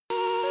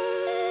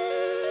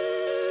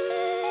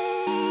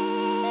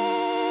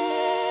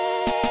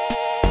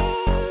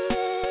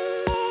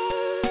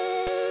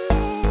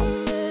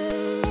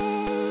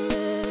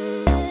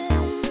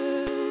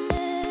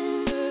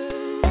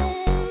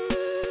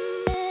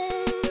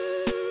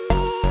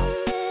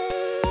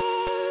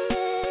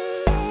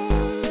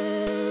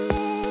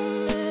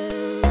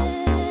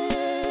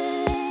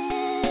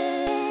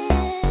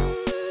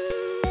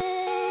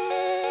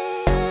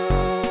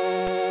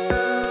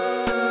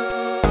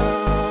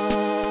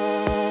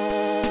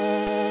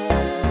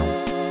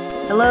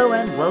Hello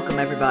and welcome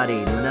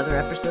everybody to another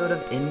episode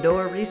of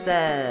Indoor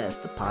Recess,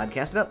 the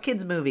podcast about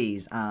kids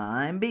movies.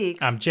 I'm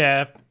Beeks. I'm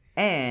Jeff.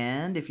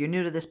 And if you're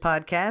new to this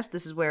podcast,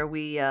 this is where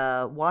we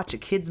watch a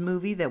kids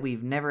movie that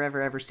we've never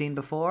ever seen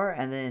before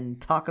and then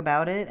talk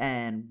about it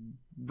and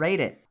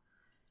rate it.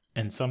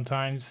 And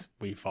sometimes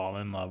we fall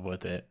in love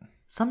with it.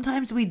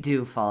 Sometimes we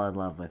do fall in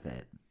love with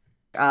it.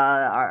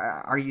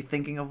 Are you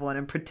thinking of one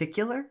in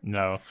particular?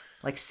 No.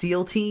 Like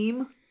SEAL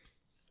Team?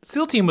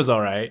 SEAL Team was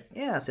all right.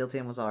 Yeah, SEAL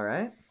Team was all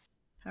right.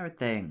 How are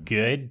things?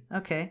 Good.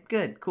 Okay,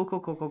 good.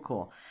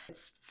 Cool.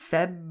 It's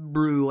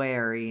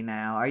February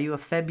now. Are you a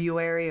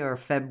February or a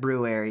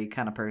February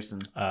kind of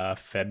person?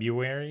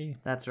 February?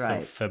 That's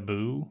right. So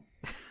Febu.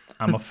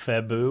 I'm a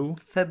Febu.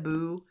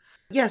 Febu.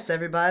 Yes,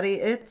 everybody,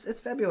 it's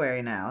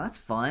February now. That's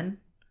fun.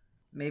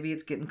 Maybe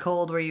it's getting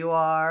cold where you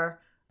are.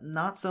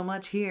 Not so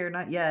much here,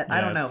 not yet. Yeah, I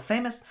don't know.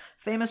 Famous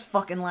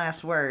fucking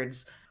last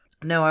words.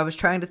 No, I was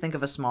trying to think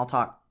of a small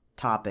talk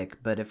topic,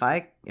 but if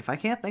I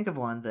can't think of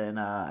one, then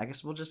I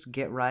guess we'll just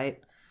get right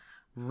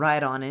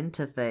on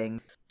into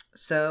things.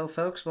 So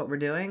folks, what we're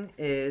doing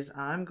is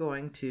I'm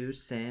going to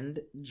send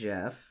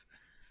Jeff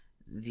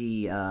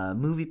the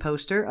movie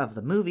poster of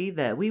the movie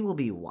that we will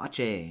be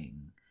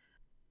watching.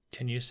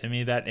 Can you send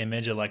me that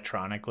image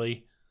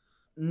electronically?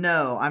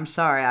 No, I'm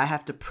sorry, I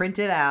have to print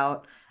it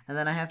out and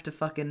then I have to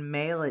fucking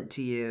mail it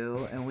to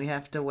you, and we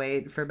have to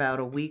wait for about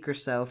a week or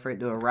so for it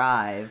to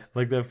arrive.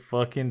 Like the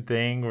fucking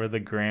thing where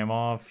the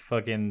grandma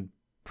fucking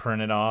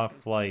printed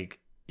off, like,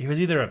 it was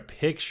either a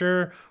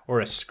picture or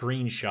a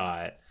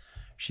screenshot.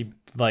 She,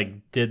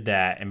 like, did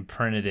that and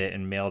printed it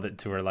and mailed it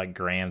to her, like,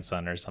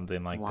 grandson or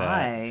something like that.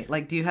 Why?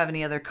 Like, do you have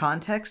any other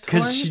context for it?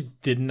 Because she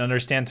didn't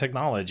understand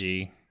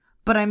technology.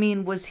 But, I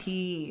mean, was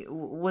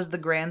the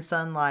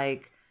grandson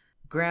like,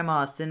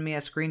 Grandma, send me a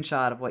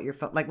screenshot of what your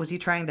phone... Like, was he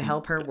trying to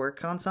help her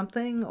work on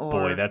something? Or...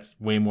 Boy, that's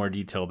way more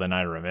detail than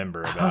I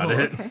remember about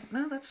it. Okay.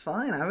 No, that's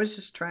fine. I was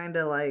just trying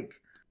to, like...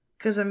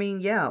 Because, I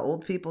mean, yeah,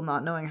 old people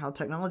not knowing how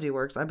technology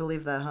works, I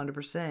believe that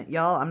 100%.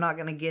 Y'all, I'm not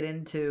going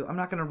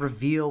to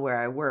reveal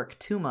where I work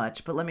too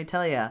much, but let me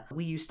tell you,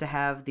 we used to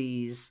have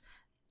these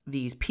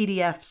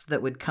PDFs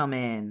that would come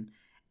in,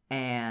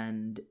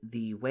 and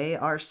the way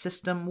our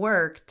system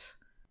worked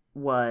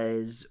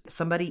was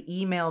somebody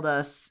emailed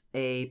us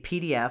a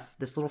PDF,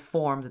 this little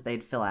form that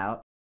they'd fill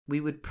out. We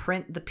would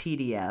print the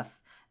PDF,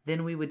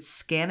 then we would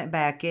scan it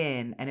back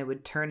in, and it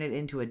would turn it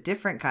into a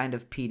different kind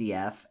of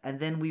PDF, and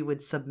then we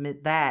would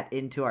submit that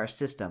into our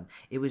system.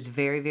 It was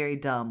very, very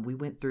dumb. We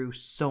went through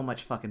so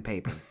much fucking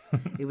paper.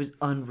 It was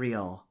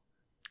unreal.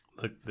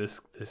 Look,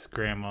 this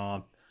grandma,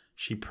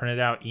 she printed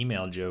out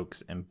email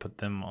jokes and put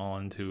them all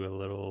into a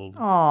little...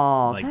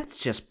 Oh, that's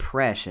just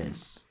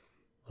precious.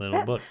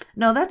 Book.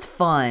 No, that's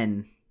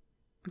fun.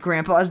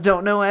 Grandpas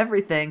don't know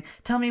everything.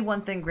 Tell me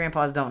one thing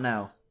grandpas don't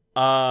know.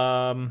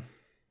 Oh,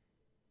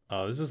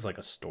 this is like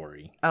a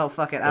story. Oh,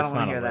 fuck it. I don't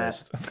want to hear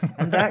that.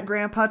 And that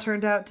grandpa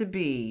turned out to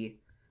be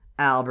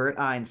Albert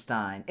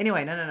Einstein.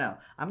 Anyway, no.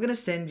 I'm going to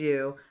send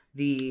you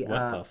the...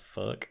 What the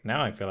fuck?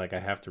 Now I feel like I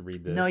have to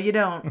read this. No, you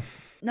don't.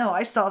 No,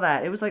 I saw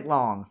that. It was like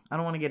long. I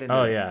don't want to get into it.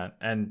 Oh, yeah.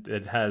 And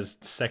it has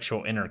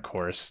sexual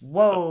intercourse.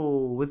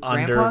 Whoa, with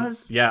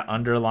grandpas? Yeah,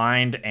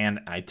 underlined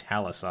and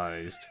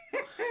italicized.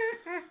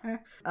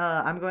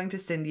 I'm going to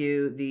send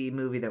you the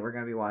movie that we're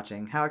going to be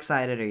watching. How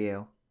excited are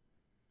you?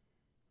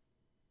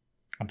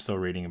 I'm still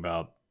reading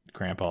about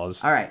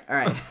grandpas. All right. All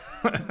right.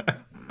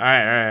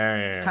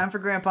 It's time for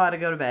grandpa to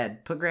go to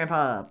bed. Put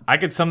grandpa up. I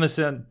could sum this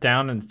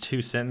down into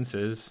 2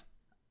 sentences.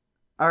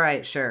 All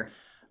right, sure.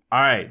 All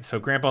right, so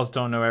grandpas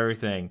don't know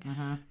everything.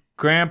 Mm-hmm.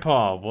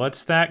 Grandpa,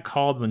 what's that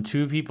called when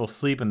 2 people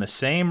sleep in the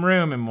same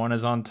room and one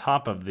is on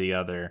top of the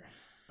other?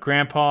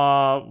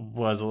 Grandpa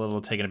was a little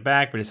taken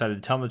aback, but decided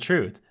to tell him the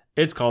truth.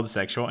 It's called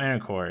sexual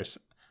intercourse.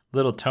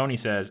 Little Tony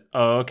says,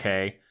 oh,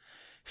 okay.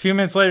 A few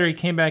minutes later, he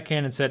came back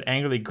in and said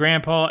angrily,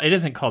 Grandpa, it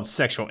isn't called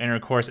sexual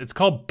intercourse. It's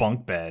called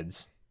bunk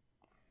beds.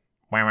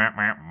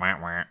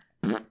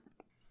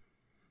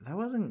 That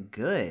wasn't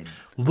good.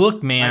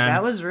 Look, man. Like,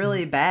 that was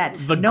really bad.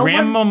 The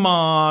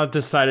grandmama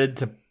decided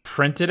to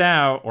print it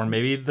out, or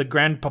maybe the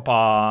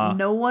grandpapa.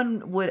 No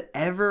one would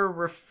ever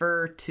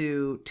refer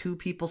to 2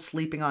 people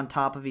sleeping on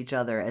top of each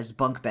other as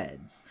bunk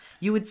beds.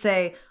 You would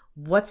say...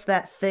 What's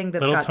that thing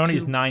that's Little got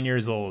Tony's 9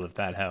 years old, if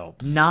that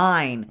helps.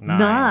 Nine.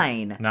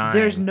 Nine.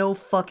 There's no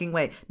fucking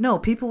way. No,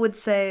 people would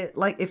say,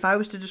 like, if I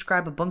was to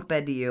describe a bunk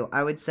bed to you,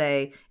 I would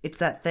say it's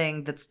that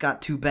thing that's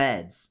got 2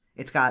 beds.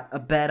 It's got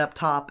a bed up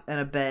top and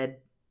a bed,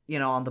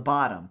 on the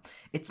bottom.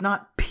 It's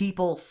not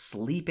people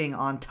sleeping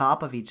on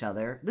top of each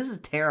other. This is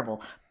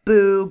terrible.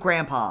 Boo,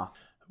 grandpa.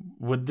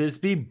 Would this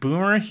be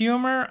boomer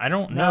humor? I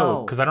don't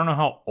know, because I don't know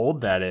how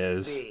old that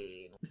is.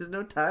 There's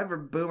no time for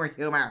boomer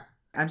humor.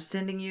 I'm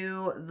sending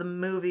you the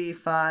movie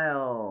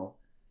file.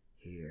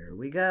 Here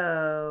we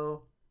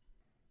go.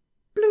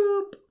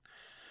 Bloop.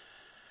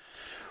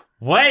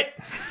 What?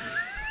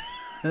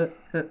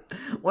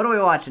 What are we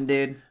watching,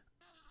 dude?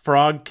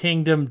 Frog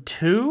Kingdom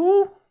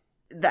 2?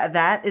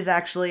 That is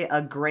actually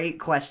a great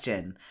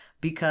question,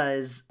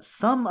 because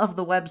some of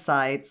the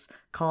websites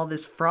call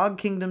this Frog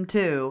Kingdom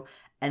 2,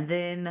 and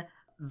then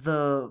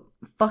the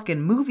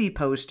fucking movie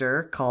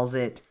poster calls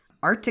it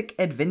Arctic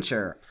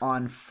Adventure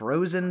on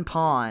Frozen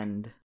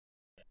Pond.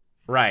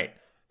 Right.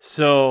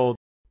 So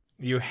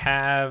you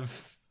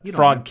have You don't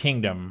Frog know.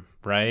 Kingdom,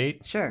 right?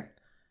 Sure.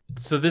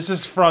 So this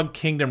is Frog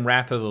Kingdom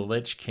Wrath of the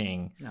Lich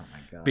King. Oh my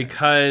god.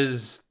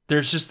 Because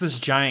there's just this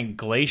giant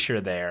glacier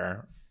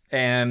there,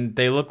 and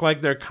they look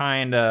like they're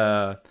kind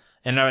of,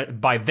 and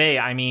by they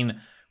I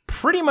mean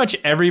pretty much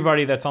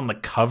everybody that's on the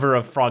cover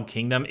of Frog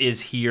Kingdom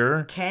is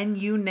here. Can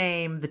you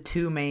name the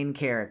two main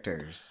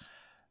characters?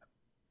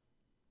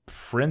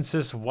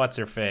 Princess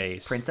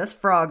What's-Her-Face. Princess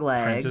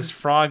Froglegs. Princess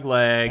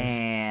Froglegs.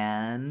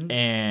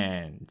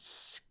 And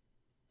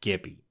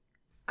Skippy.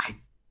 I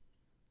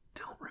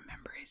don't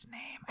remember his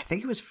name. I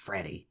think it was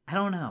Freddy. I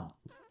don't know.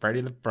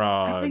 Freddy the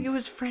Frog. I think it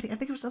was Freddy. I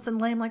think it was something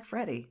lame like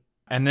Freddy.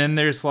 And then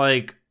there's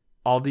like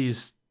all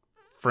these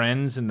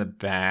friends in the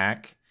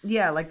back.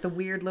 Yeah, like the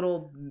weird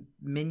little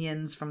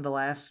minions from the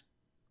last...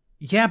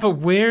 Yeah, but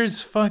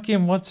where's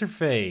fucking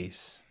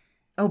What's-Her-Face?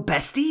 Oh,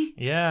 Bestie?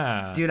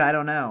 Yeah. Dude, I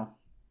don't know.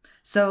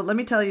 So let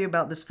me tell you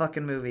about this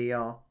fucking movie,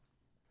 y'all.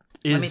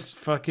 Is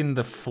fucking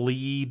the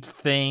flea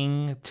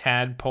thing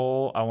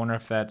Tadpole? I wonder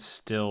if that's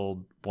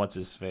still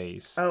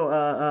What's-His-Face.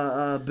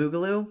 Oh,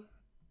 Boogaloo?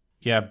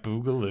 Yeah,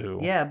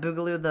 Boogaloo. Yeah,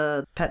 Boogaloo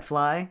the pet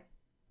fly.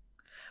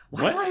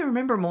 Why What? do I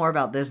remember more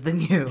about this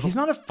than you? He's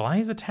not a fly,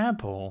 he's a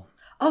tadpole.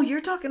 Oh,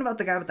 you're talking about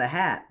the guy with the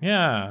hat.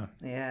 Yeah.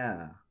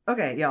 Yeah.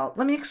 Okay, y'all,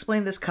 let me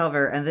explain this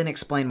cover and then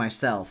explain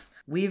myself.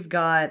 We've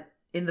got,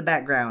 in the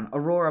background,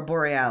 Aurora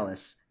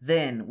Borealis.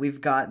 Then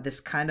we've got this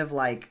kind of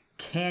like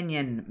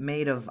canyon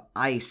made of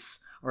ice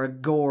or a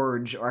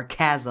gorge or a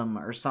chasm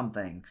or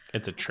something.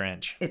 It's a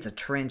trench. It's a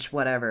trench,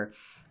 whatever.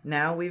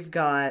 Now we've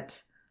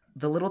got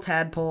the little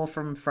tadpole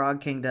from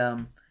Frog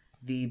Kingdom,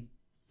 the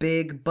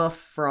big buff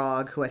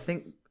frog who I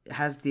think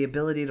has the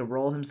ability to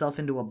roll himself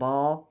into a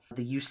ball,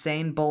 the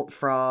Usain Bolt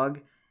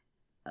frog,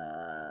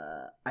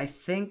 I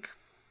think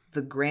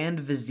the Grand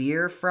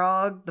Vizier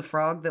frog, the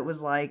frog that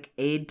was like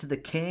aide to the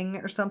king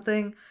or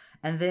something,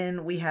 and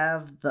then we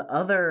have the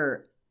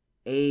other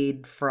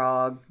aide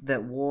frog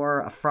that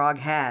wore a frog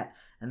hat,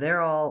 and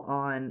they're all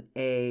on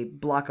a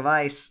block of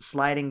ice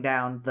sliding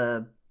down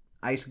the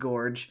ice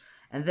gorge.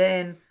 And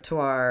then to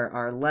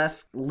our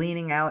left,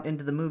 leaning out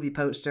into the movie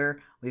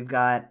poster, we've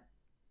got,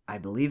 I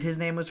believe his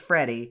name was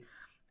Freddy.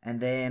 And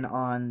then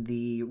on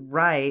the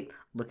right,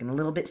 looking a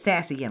little bit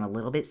sassy and a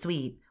little bit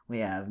sweet, we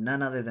have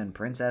none other than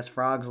Princess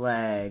Frog's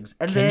legs.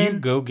 And Can you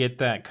go get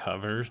that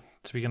cover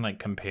so we can like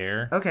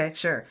compare? Okay,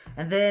 sure.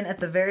 And then at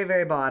the very,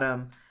 very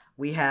bottom,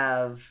 we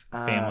have...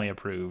 Family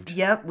approved.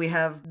 Yep, we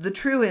have the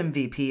true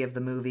MVP of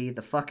the movie,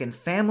 the fucking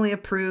family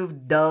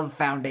approved Dove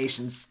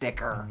Foundation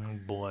sticker. Oh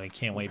boy,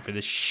 can't wait for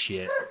this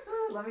shit.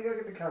 Let me go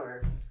get the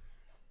cover.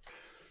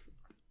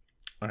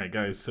 All right,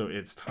 guys, so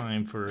it's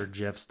time for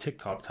Jeff's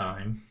TikTok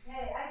time.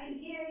 Hey, I can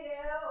hear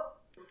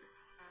you.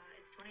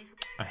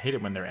 I hate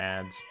it when they're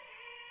ads.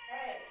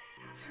 Hey,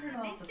 turn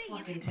off the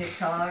fucking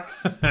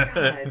TikToks.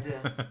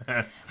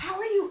 God. How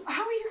are you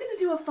gonna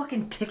do a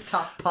fucking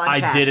TikTok podcast? I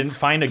didn't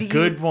find a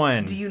good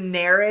one. Do you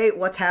narrate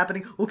what's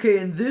happening? Okay,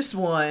 in this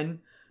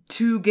one,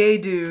 two gay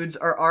dudes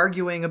are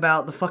arguing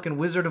about the fucking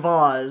Wizard of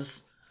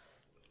Oz.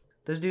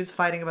 Those dudes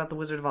fighting about the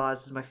Wizard of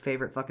Oz is my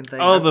favorite fucking thing.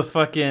 Oh, the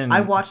fucking...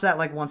 I watch that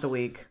like once a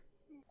week.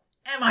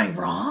 Am I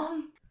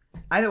wrong?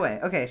 Either way,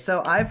 okay,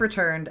 so I've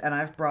returned and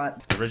I've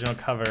brought the original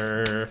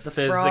cover, the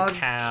Physical. Frog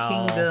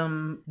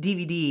Kingdom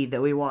DVD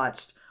that we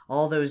watched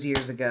all those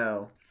years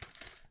ago.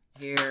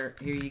 Here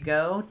you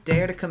go.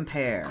 Dare to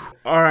compare.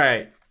 All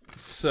right,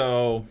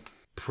 so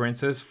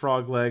Princess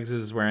Froglegs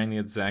is wearing the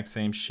exact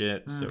same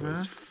shit. So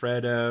is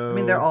Freddo. I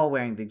mean, they're all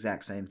wearing the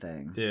exact same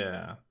thing.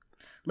 Yeah.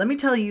 Let me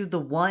tell you the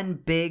one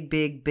big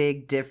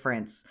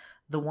difference.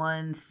 The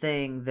one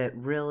thing that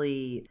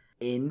really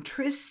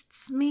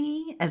interests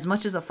me as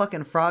much as a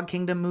fucking Frog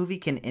Kingdom movie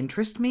can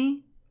interest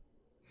me.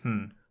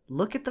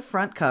 Look at the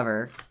front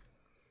cover.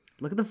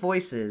 Look at the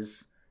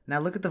voices. Now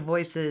look at the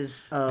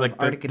voices of Like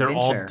Arctic they're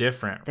Adventure. all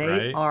different, They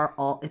right? are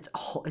all.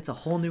 It's a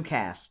whole new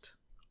cast.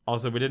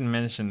 Also, we didn't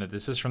mention that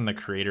this is from the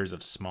creators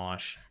of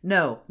Smosh.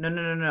 No.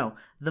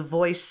 The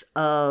voice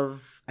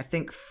of, I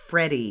think,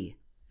 Freddy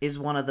is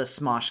one of the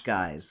Smosh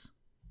guys.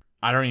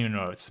 I don't even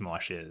know what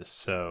Smosh is,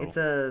 so...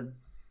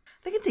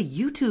 I think it's a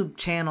YouTube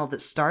channel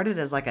that started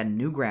as like a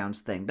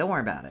Newgrounds thing. Don't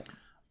worry about it.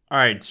 All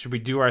right, should we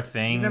do our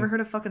thing? You've never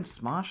heard of fucking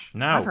Smosh?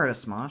 No. I've heard of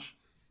Smosh.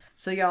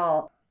 So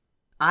y'all,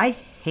 I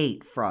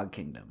hate Frog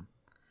Kingdom.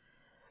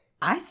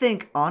 I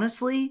think,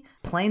 honestly,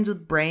 Planes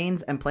with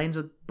Brains and Planes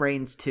with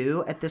Brains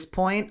 2 at this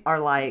point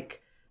are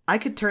like, I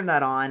could turn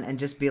that on and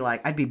just be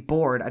like, I'd be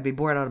bored. I'd be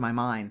bored out of my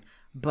mind.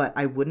 But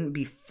I wouldn't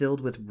be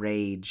filled with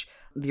rage.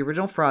 The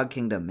original Frog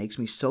Kingdom makes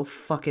me so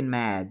fucking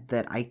mad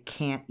that I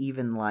can't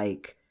even,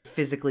 like,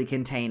 physically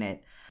contain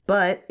it.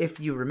 But if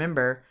you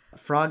remember,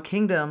 Frog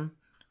Kingdom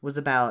was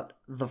about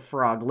the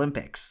Frog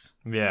Olympics.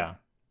 Yeah.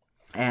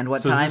 And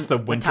what so time? is this the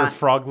Winter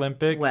Frog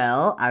Olympics?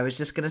 Well, I was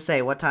just going to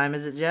say, what time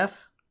is it,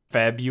 Jeff?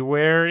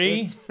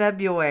 February? It's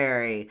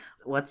February.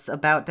 What's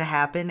about to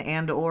happen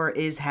and or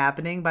is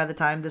happening by the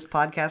time this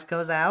podcast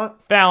goes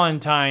out?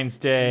 Valentine's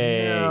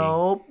Day.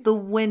 Nope, the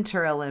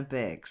Winter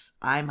Olympics.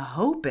 I'm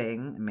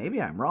hoping, maybe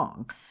I'm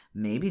wrong,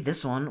 maybe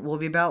this one will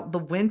be about the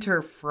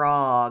Winter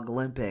Frog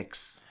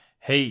Olympics.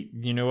 Hey,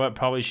 you know what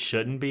probably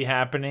shouldn't be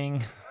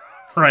happening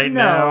right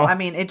No, now? I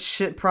mean,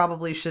 it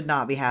probably should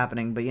not be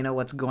happening, but you know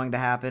what's going to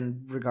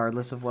happen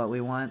regardless of what we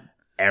want?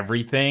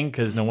 Everything,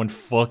 because no one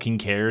fucking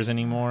cares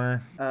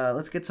anymore.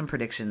 Let's get some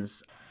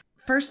predictions.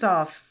 First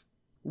off,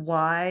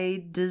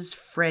 why does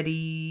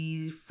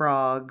Freddy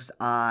Frog's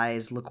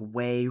eyes look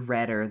way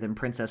redder than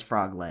Princess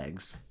Frog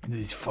legs?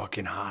 These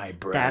fucking high,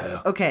 bro.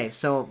 That's okay.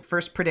 So,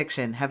 first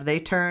prediction: have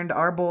they turned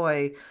our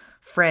boy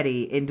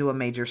Freddy into a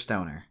major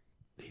stoner?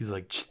 He's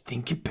like, just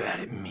think about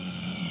it,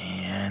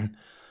 man.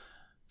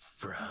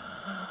 Frogs.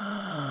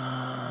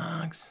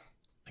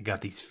 I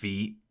got these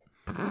feet.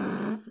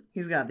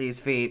 He's got these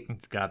feet.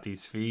 It's got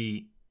these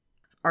feet.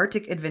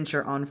 Arctic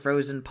Adventure on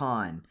Frozen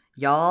Pond.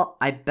 Y'all,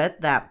 I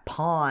bet that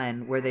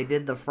pond where they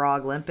did the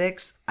Frog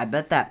Olympics, I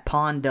bet that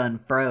pond done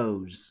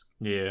froze.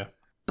 Yeah.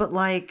 But,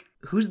 like,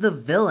 who's the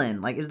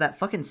villain? Like, is that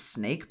fucking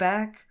snake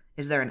back?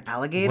 Is there an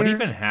alligator? What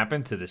even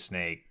happened to the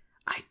snake?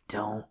 I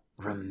don't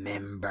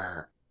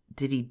remember.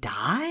 Did he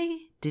die?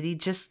 Did he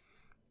just...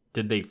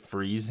 Did they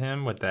freeze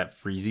him with that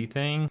freezy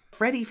thing?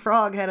 Freddy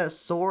Frog had a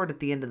sword at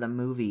the end of the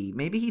movie.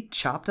 Maybe he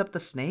chopped up the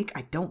snake?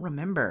 I don't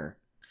remember.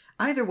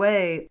 Either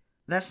way,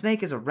 that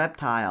snake is a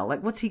reptile.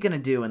 Like, what's he gonna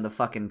do in the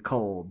fucking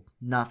cold?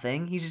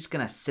 Nothing. He's just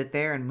gonna sit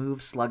there and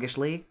move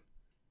sluggishly.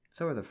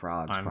 So are the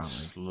frogs, I'm probably.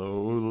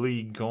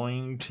 slowly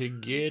going to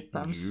get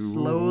I'm you.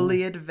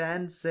 slowly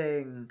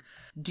advancing.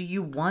 Do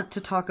you want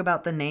to talk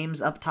about the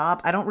names up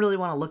top? I don't really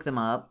want to look them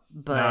up,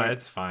 but... No,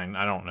 it's fine.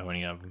 I don't know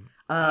any of them.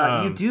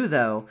 You do,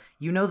 though.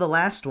 You know the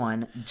last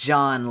one,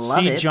 John Lovitz.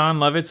 See, John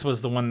Lovitz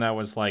was the one that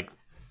was, like,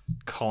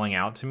 calling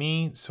out to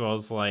me. So I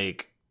was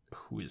like,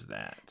 who is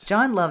that?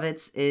 John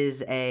Lovitz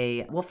is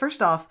a... Well,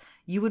 first off,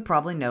 you would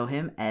probably know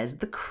him as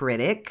the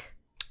Critic.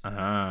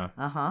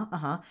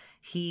 Uh-huh.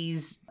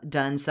 He's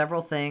done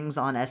several things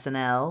on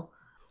SNL.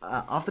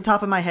 Off the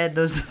top of my head,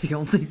 those are the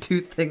only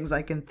two things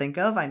I can think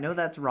of. I know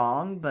that's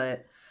wrong,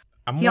 but...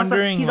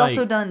 He's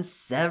also done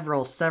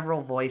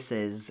several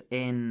voices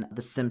in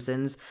The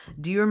Simpsons.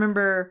 Do you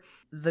remember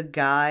the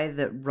guy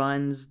that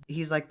runs...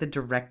 He's like the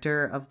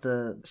director of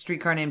the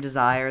Streetcar Named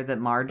Desire that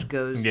Marge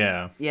goes...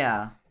 Yeah.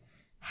 Yeah.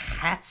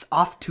 Hats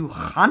off to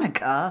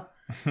Hanukkah.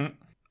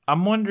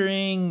 I'm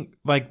wondering,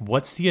 like,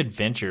 what's the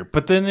adventure?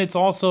 But then it's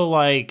also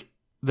like,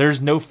 there's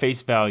no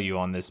face value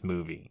on this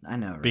movie. I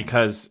know, right?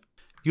 Because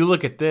you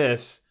look at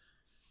this,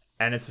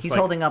 and it's just he's like,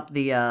 holding up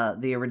the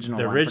original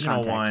the one.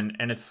 original for context. one,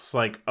 and it's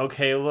like,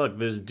 okay, look,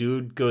 this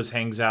dude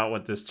hangs out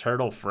with this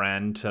turtle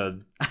friend to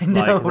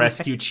know, like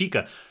rescue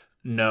Chica.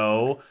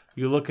 No,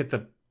 you look at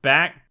the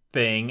back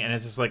thing, and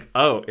it's just like,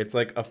 oh, it's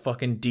like a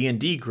fucking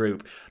D&D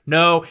group.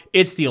 No,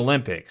 it's the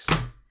Olympics.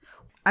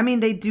 I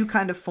mean, they do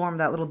kind of form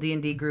that little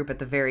D&D group at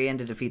the very end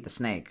to defeat the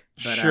snake.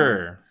 But,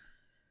 sure.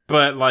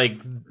 But, like,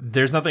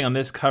 there's nothing on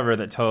this cover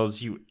that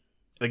tells you,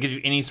 that gives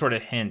you any sort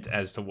of hint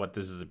as to what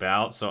this is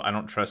about, so I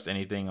don't trust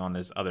anything on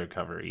this other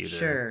cover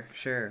either.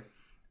 Sure.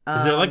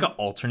 Is there, like, an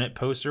alternate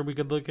poster we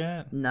could look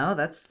at? No,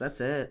 that's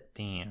it.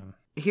 Damn.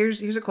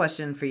 Here's a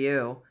question for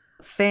you.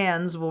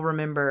 Fans will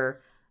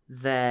remember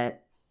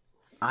that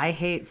I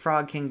hate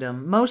Frog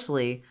Kingdom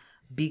mostly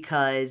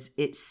because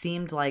it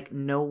seemed like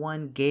no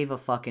one gave a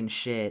fucking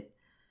shit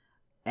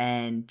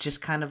and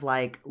just kind of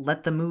like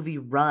let the movie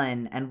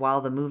run, and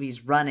while the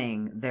movie's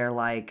running, they're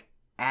like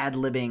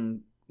ad-libbing,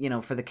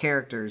 for the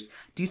characters.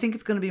 Do you think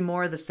it's going to be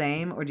more of the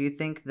same, or do you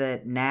think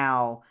that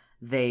now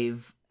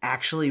they've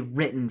actually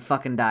written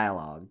fucking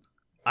dialogue?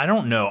 I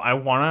don't know. I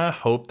want to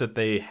hope that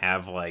they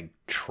have, like,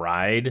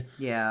 tried.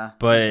 Yeah,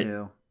 but me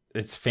too.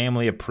 It's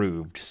family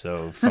approved,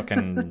 so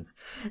fucking...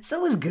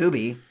 So is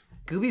Gooby.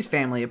 Gooby's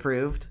family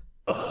approved.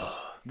 Ugh.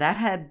 That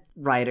had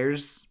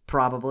writers,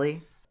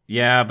 probably.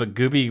 Yeah, but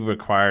Gooby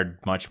required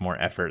much more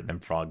effort than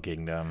Frog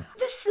Kingdom.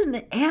 This is an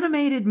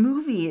animated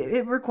movie.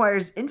 It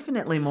requires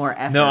infinitely more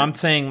effort. No, I'm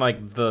saying,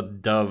 like, the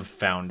Dove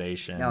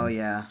Foundation. Oh,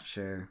 yeah,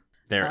 sure.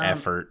 Their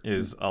effort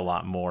is a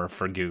lot more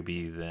for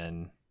Gooby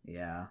than...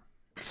 Yeah.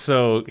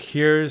 So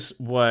here's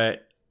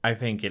what I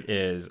think it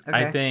is.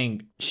 Okay. I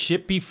think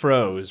shit be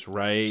froze,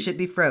 right? Shit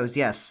be froze,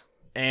 yes.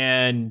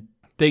 And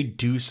they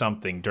do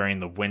something during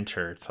the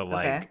winter to,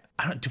 like... Okay.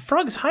 Do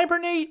frogs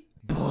hibernate?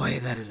 Boy,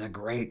 that is a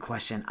great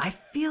question. I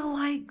feel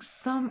like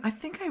I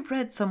think I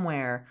read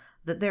somewhere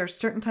that there are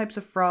certain types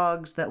of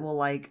frogs that will,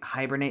 like,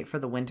 hibernate for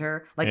the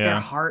winter. Like, their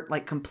heart,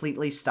 like,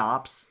 completely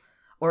stops.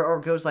 Or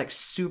goes, like,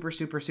 super,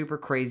 super, super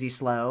crazy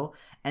slow.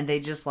 And they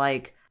just,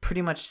 like,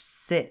 pretty much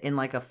sit in,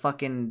 like, a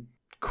fucking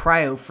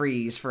cryo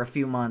freeze for a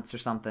few months or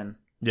something.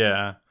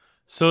 Yeah.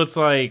 So it's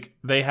like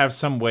they have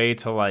some way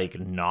to, like,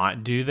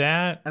 not do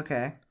that.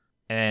 Okay.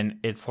 And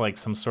it's, like,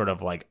 some sort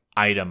of, like,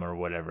 item or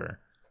whatever.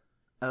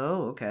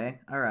 Oh, okay.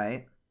 All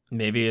right.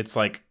 Maybe it's,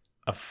 like,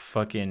 a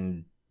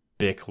fucking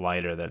Bic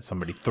lighter that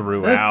somebody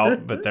threw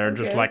out, but they're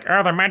just like,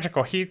 oh, the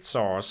magical heat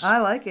source. I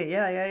like it.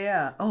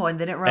 Yeah. Oh, and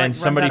then it And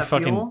somebody runs out of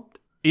fucking fuel?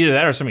 either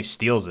that or somebody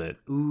steals it.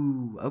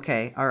 Ooh,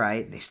 okay. All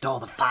right. They stole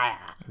the fire.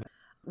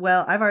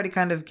 Well, I've already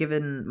kind of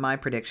given my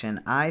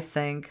prediction. I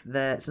think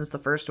that since the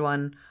first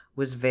one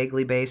was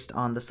vaguely based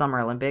on the Summer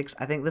Olympics,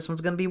 I think this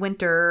one's going to be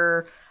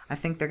winter. I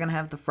think they're going to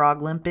have the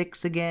Frog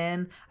Olympics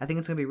again. I think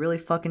it's going to be really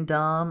fucking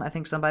dumb. I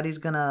think somebody's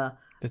going to...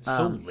 It's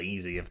so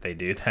lazy if they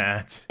do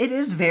that. It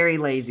is very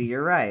lazy,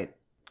 you're right.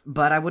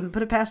 But I wouldn't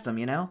put it past them,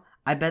 you know?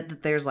 I bet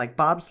that there's like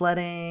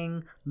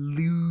bobsledding,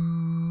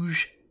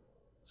 luge,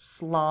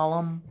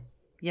 slalom,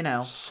 you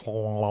know.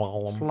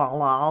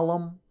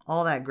 Slalom.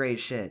 All that great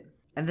shit.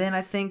 And then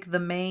I think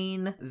the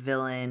main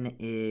villain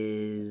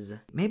is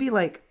maybe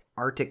like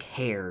Arctic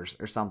hares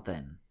or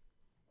something.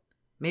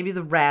 Maybe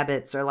the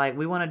rabbits are like,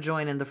 we want to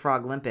join in the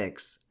Frog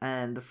Olympics.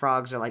 And the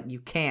frogs are like, you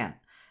can't.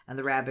 And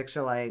the rabbits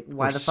are like,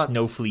 why or the fuck?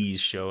 Snow fleas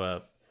show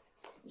up.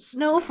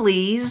 Snow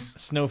fleas?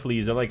 Snow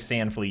fleas. They're like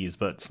sand fleas,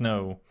 but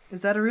snow.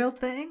 Is that a real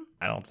thing?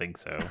 I don't think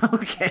so.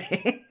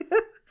 Okay.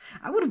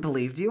 I would have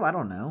believed you. I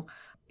don't know.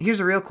 Here's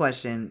a real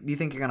question. Do you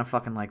think you're going to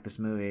fucking like this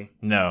movie?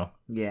 No.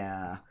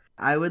 Yeah.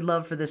 I would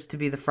love for this to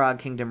be the Frog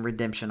Kingdom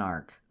redemption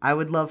arc. I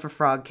would love for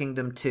Frog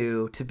Kingdom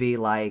 2 to be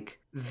like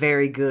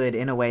very good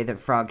in a way that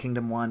Frog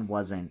Kingdom 1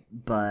 wasn't,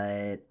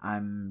 but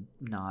I'm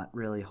not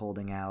really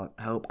holding out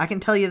hope. I can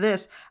tell you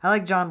this, I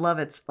like John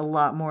Lovitz a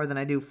lot more than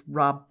I do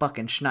Rob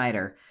fucking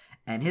Schneider,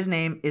 and his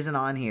name isn't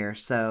on here,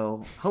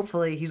 so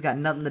hopefully he's got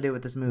nothing to do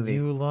with this movie.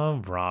 You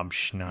love Rob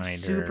Schneider.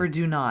 Super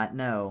do not,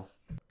 no.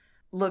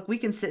 Look, we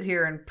can sit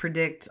here and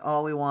predict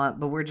all we want,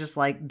 but we're just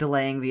like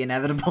delaying the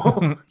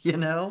inevitable, you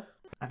know?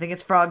 I think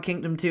it's Frog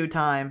Kingdom 2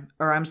 time.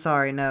 Or I'm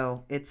sorry,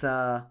 no. It's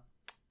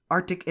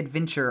Arctic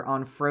Adventure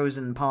on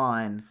Frozen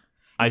Pond.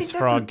 Ice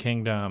Frog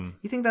Kingdom.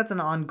 You think that's an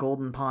On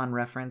Golden Pond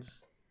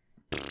reference?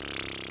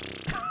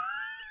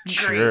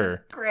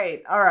 Sure.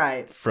 Great. All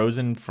right.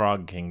 Frozen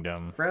Frog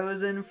Kingdom.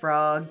 Frozen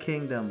Frog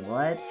Kingdom.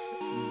 Let's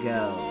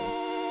go.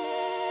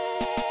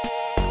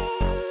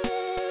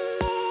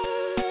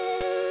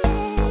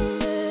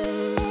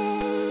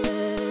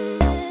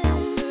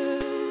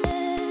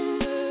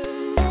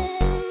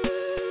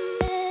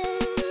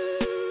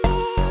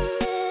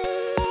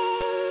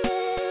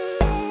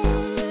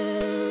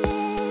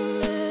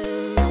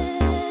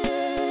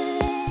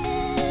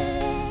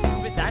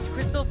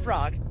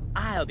 Frog,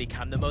 I'll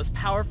become the most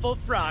powerful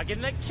frog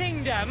in the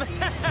kingdom.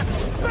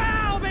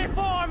 Bow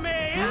before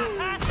me!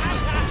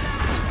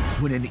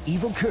 When an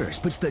evil curse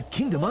puts the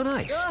kingdom on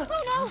ice,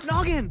 Oh no!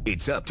 Noggin!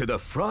 it's up to the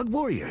Frog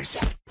Warriors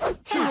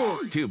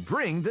to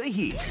bring the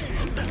heat.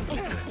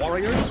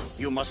 Warriors,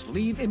 you must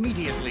leave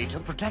immediately to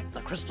protect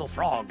the Crystal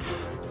Frog.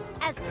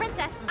 As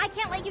princess, I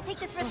can't let you take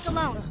this risk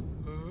alone.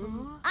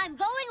 I'm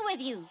going with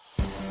you.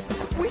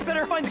 We'd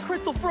better find the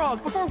Crystal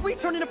Frog before we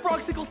turn into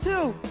Frogsicles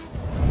too!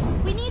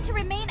 We need to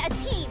remain a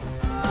team.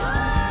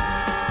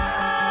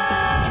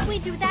 If we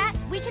do that,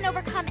 we can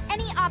overcome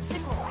any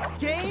obstacle.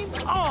 Game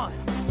on!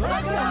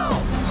 Let's go!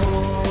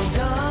 Hold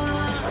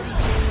on!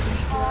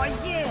 Oh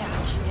yeah!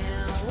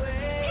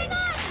 Hang on!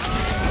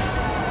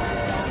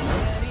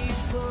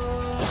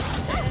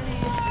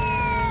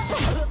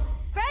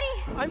 Ready?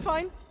 I'm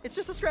fine. It's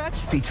just a scratch.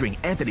 Featuring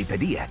Anthony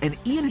Padilla and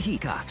Ian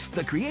Hecox,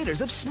 the creators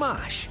of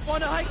Smosh.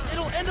 Wanna hike?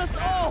 It'll end us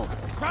all!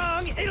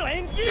 Wrong! It'll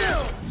end you!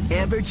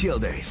 Amber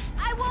Childers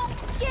I won't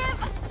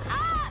give up!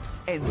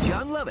 and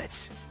John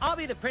Lovitz. I'll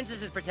be the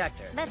princess's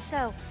protector. Let's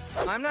go.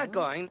 I'm not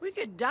going. We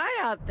could die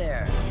out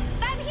there.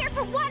 I'm here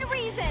for one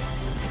reason.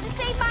 To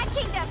save my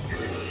kingdom.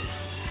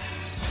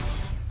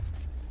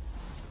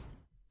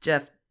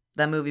 Jeff,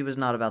 that movie was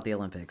not about the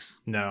Olympics.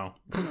 No,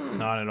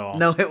 not at all.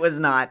 No, it was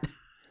not.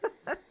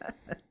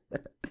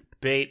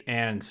 Bait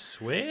and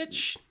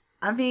switch?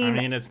 I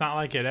mean, it's not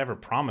like it ever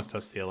promised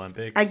us the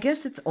Olympics. I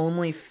guess it's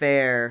only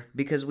fair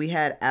because we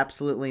had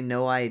absolutely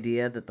no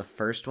idea that the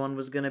first one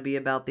was going to be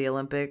about the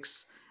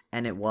Olympics,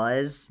 and it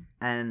was.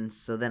 And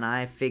so then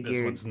I figured...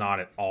 This one's not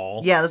at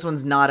all. Yeah, this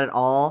one's not at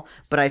all,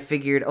 but I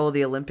figured, oh,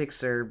 the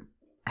Olympics are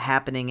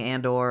happening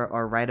and or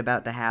are right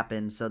about to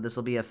happen, so this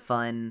will be a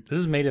fun... This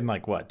was made in,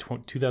 like, what,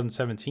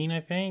 2017, I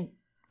think?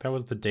 That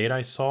was the date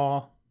I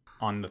saw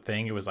on the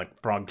thing. It was like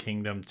Frog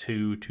Kingdom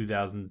 2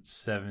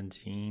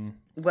 2017.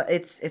 Well,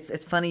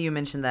 it's funny you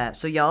mentioned that.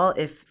 So y'all,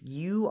 if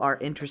you are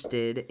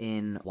interested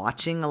in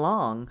watching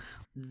along,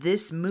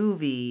 this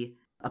movie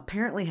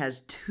apparently has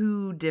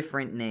 2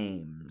 different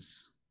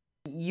names.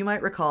 You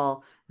might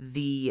recall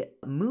the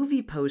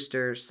movie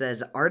poster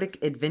says Arctic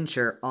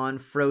Adventure on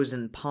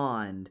Frozen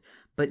Pond,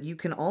 but you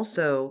can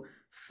also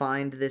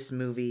find this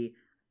movie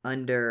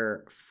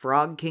under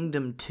Frog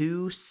Kingdom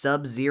 2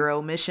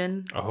 Sub-Zero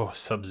Mission. Oh,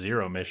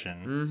 Sub-Zero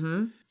Mission.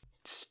 Mm-hmm.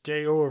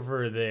 Stay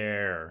over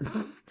there.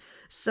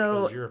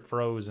 So Because you're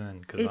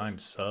frozen, because I'm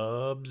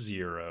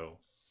Sub-Zero.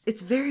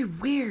 it's very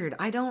weird.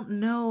 I don't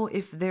know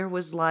if there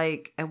was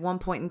like, at one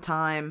point in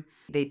time,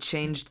 they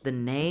changed the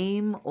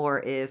name,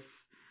 or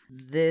if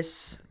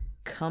this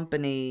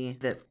company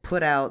that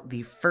put out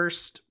the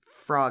first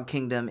Frog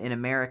Kingdom in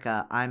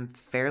America, I'm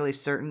fairly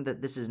certain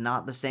that this is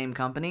not the same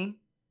company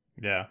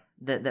Yeah.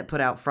 that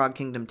put out Frog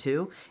Kingdom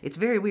 2. It's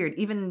very weird.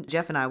 Even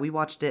Jeff and I, we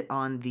watched it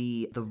on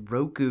the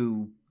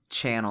Roku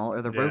channel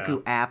or the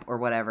Roku app or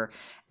whatever.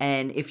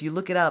 And if you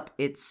look it up,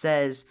 it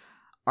says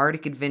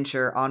Arctic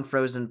Adventure on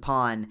Frozen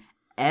Pond,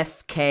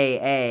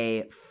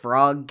 FKA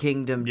Frog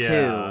Kingdom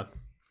 2.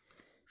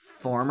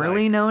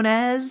 Formerly known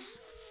as...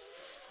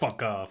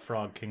 Fuck off,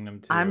 Frog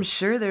Kingdom 2. I'm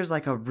sure there's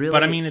like a really...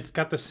 But I mean, it's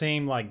got the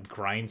same like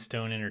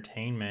Grindstone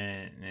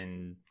Entertainment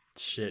and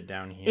shit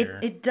down here.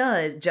 It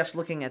does. Jeff's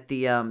looking at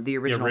the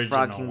original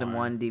Frog Kingdom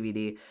one. 1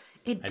 DVD.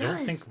 It does. I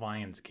don't think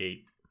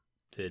Lionsgate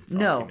did.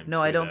 No,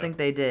 I don't think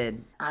they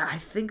did. I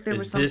think there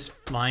was some... Is this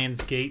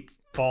Lionsgate's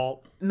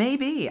fault?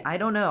 Maybe. I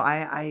don't know.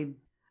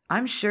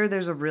 I'm sure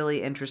there's a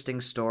really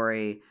interesting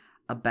story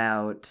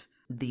about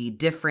the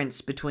difference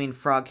between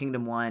Frog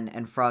Kingdom 1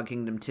 and Frog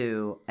Kingdom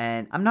 2,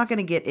 and I'm not going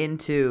to get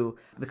into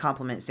the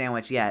compliment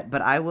sandwich yet,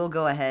 but I will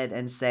go ahead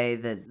and say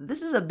that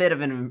this is a bit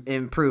of an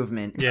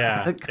improvement.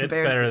 Yeah, it's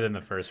better than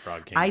the first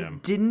Frog Kingdom. I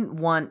didn't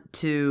want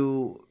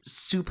to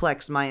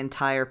suplex my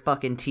entire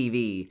fucking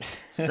TV,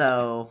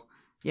 so,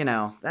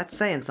 that's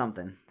saying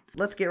something.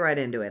 Let's get right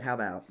into it. How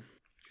about?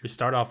 We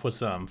start off with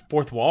some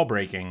fourth wall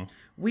breaking.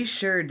 We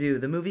sure do.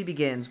 The movie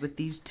begins with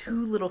these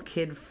two little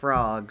kid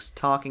frogs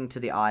talking to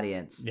the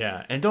audience.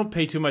 Yeah, and don't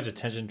pay too much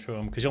attention to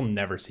them because you'll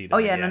never see them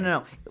again.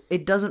 No.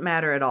 It doesn't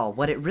matter at all.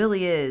 What it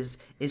really is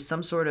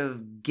some sort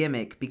of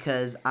gimmick,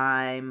 because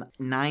I'm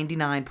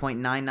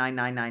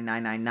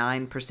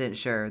 99.9999999%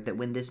 sure that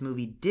when this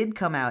movie did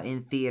come out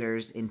in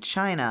theaters in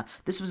China,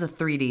 this was a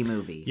 3D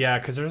movie. Yeah,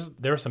 because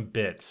there were some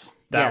bits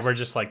that were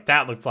just like,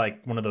 that looked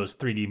like one of those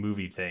 3D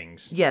movie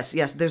things. Yes.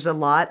 There's a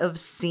lot of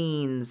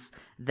scenes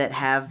that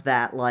have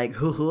that like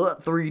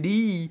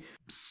 3D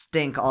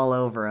stink all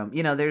over them.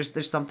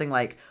 There's something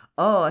like,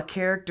 oh, a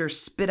character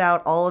spit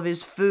out all of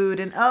his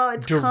food and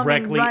it's directly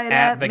coming right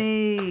at the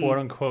me. quote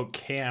unquote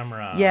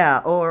camera.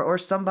 Yeah, or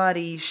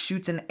somebody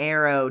shoots an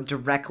arrow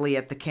directly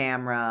at the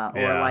camera,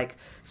 or like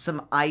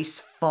some ice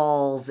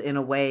falls in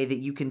a way that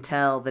you can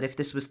tell that if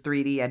this was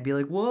 3D, I'd be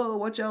like, whoa,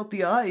 watch out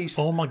the ice.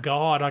 Oh my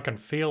God, I can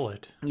feel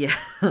it. Yeah.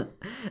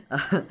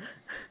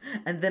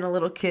 And then a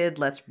little kid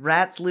lets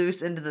rats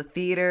loose into the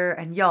theater,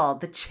 and y'all,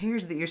 the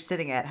chairs that you're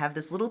sitting at have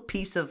this little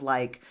piece of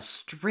like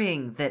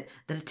string that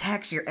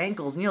attacks your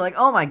ankles, and you're like,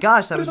 oh my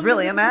gosh, that was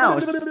really a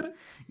mouse.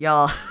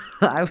 Y'all,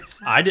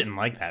 I didn't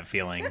like that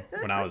feeling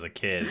when I was a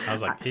kid. I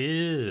was like,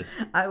 ew.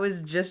 I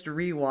was just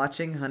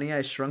rewatching Honey,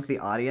 I Shrunk the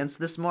Audience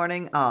this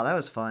morning. Oh, that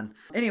was fun.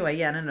 Anyway,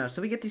 no.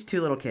 So we get these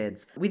two little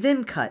kids. We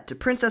then cut to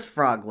Princess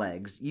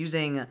Froglegs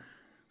using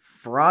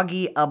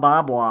Froggy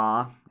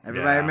Ababwa.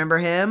 Everybody remember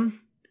him?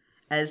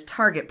 As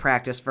target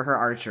practice for her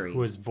archery. Who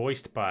was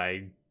voiced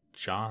by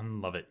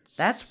John Lovitz.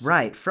 That's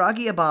right.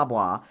 Froggy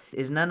Ababwa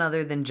is none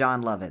other than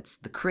John Lovitz,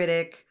 the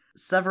critic.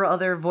 Several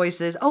other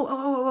voices. It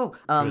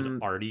was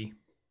Artie.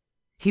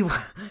 He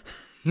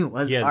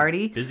was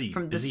Artie. Busy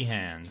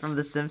hands. From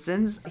The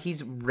Simpsons.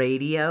 He's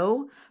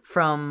Radio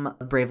from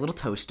Brave Little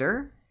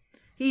Toaster.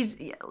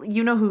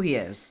 You know who he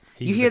is.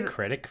 He's the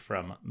critic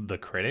from The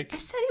Critic. I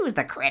said he was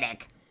the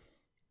critic.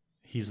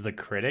 He's the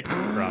critic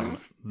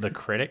from The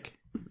Critic.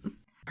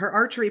 Her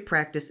archery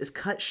practice is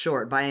cut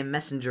short by a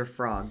messenger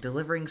frog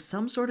delivering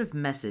some sort of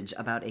message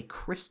about a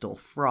crystal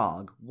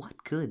frog.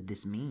 What could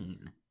this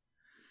mean?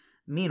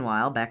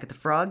 Meanwhile, back at the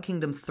Frog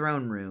Kingdom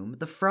throne room,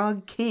 the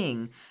Frog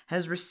King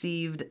has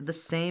received the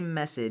same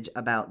message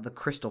about the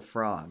crystal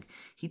frog.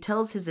 He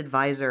tells his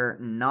advisor,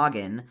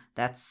 Noggin,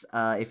 that's,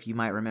 if you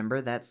might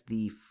remember, that's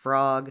the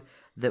frog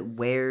that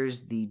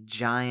wears the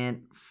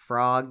giant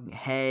frog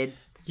head.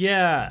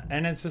 Yeah,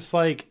 and it's just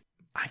like,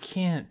 I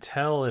can't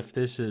tell if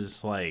this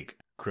is, like,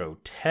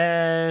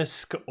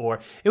 grotesque, or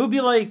it would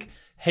be like,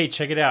 hey,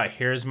 check it out,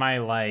 here's my,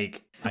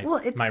 like,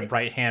 my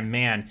right-hand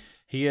man.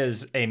 He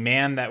is a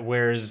man that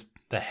wears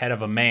the head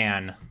of a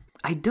man.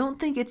 I don't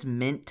think it's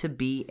meant to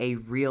be a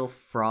real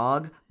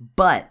frog,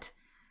 but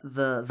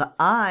the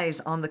eyes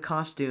on the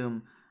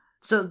costume.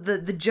 So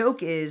the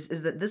joke is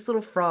that this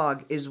little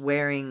frog is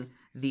wearing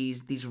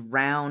these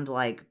round,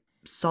 like,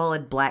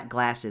 solid black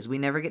glasses. We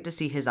never get to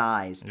see his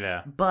eyes.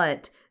 Yeah.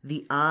 But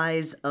the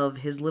eyes of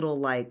his little,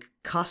 like,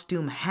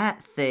 costume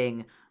hat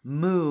thing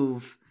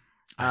move.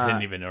 I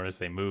didn't even notice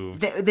they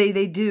moved.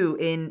 They do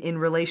in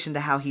relation to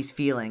how he's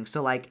feeling.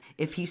 So, like,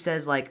 if he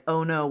says, like,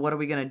 oh no, what are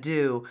we gonna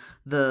do?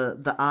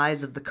 The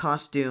eyes of the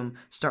costume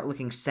start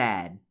looking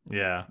sad.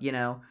 Yeah.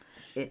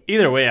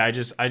 Either way, I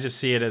just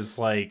see it as,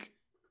 like,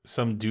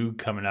 some dude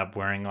coming up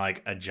wearing,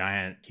 like, a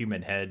giant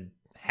human head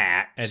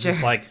hat. It's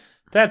just like,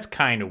 that's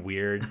kind of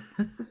weird.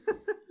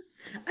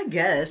 I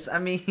guess. I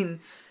mean,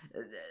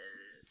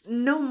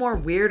 no more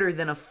weirder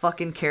than a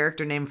fucking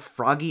character named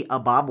Froggy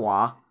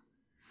Ababwa.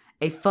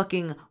 A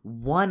fucking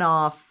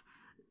one-off,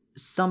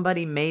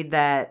 somebody made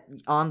that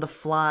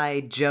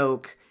on-the-fly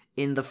joke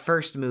in the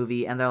first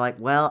movie, and they're like,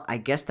 well, I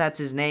guess that's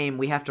his name.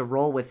 We have to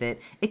roll with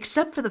it.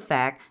 Except for the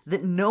fact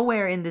that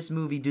nowhere in this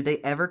movie do they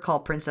ever call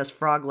Princess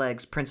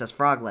Froglegs Princess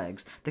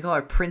Froglegs. They call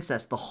her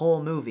Princess the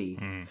whole movie.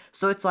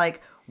 So it's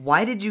like,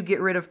 why did you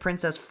get rid of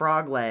Princess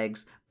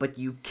Froglegs, but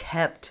you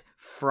kept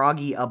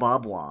Froggy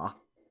Ababwa?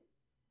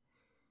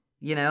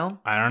 You know?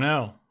 I don't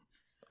know.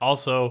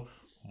 Also,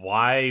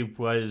 why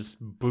was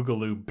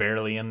Boogaloo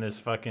barely in this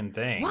fucking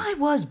thing? Why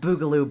was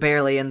Boogaloo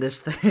barely in this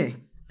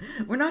thing?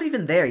 We're not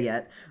even there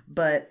yet,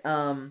 but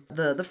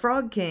the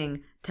Frog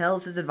King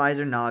tells his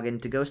advisor Noggin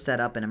to go set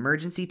up an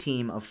emergency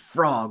team of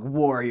frog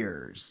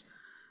warriors.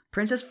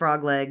 Princess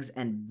Froglegs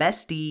and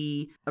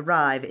Bestie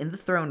arrive in the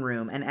throne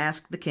room and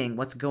ask the king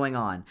what's going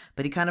on,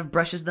 but he kind of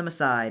brushes them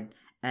aside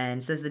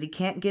and says that he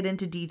can't get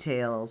into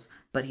details,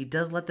 but he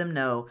does let them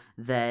know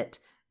that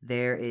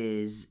there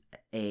is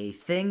a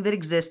thing that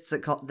exists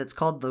that's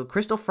called the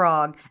Crystal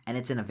Frog, and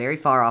it's in a very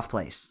far-off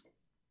place.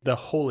 The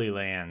Holy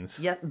Lands.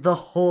 Yep, the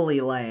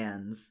Holy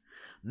Lands.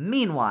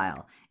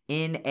 Meanwhile,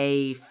 in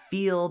a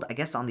field, I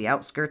guess on the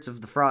outskirts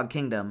of the Frog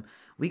Kingdom,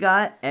 we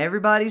got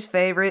everybody's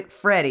favorite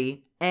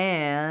Freddy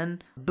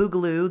and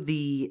Boogaloo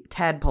the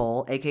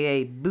Tadpole,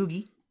 aka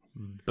Boogie.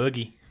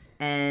 Boogie.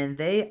 And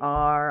they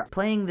are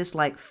playing this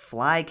like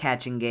fly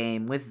catching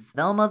game with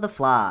Velma the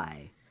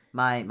Fly,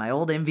 my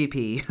old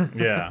MVP.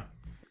 Yeah.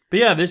 But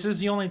yeah, this is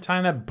the only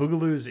time that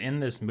Boogaloo's in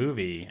this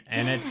movie.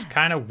 And it's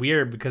kind of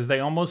weird because they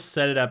almost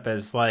set it up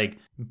as like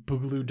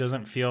Boogaloo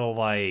doesn't feel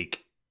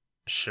like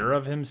sure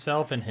of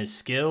himself and his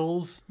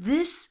skills.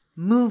 This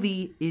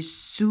movie is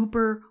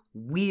super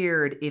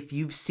weird if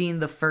you've seen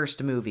the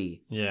first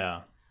movie.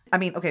 Yeah. I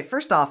mean, okay,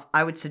 first off,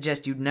 I would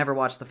suggest you'd never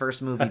watch the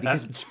first movie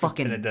because it's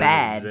fucking And it doesn't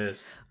bad.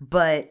 exist.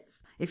 But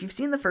if you've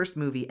seen the first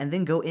movie and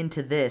then go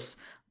into this,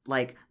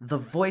 like, the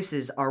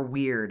voices are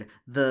weird.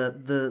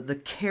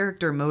 The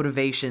character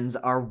motivations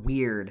are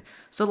weird.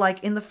 So,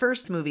 like, in the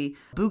first movie,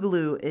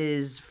 Boogaloo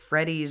is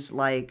Freddy's,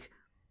 like,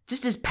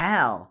 just his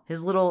pal,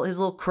 his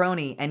little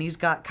crony, and he's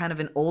got kind of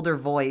an older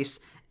voice,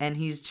 and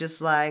he's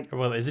just like...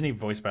 Well, isn't he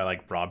voiced by,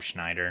 like, Rob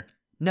Schneider?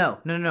 No.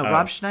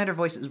 Rob Schneider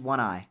voices One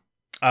Eye.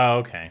 Oh,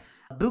 okay.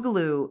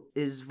 Boogaloo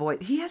is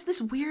he has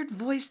this weird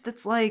voice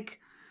that's like...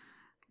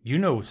 You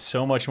know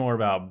so much more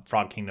about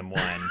Frog Kingdom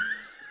 1.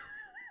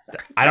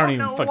 I don't even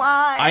know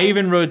why. I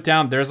even wrote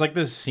down there's like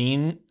this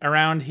scene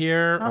around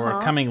here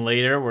or coming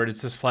later where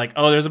it's just like,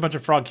 oh, there's a bunch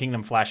of Frog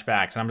Kingdom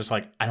flashbacks, and I'm just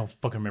like, I don't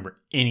fucking remember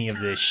any of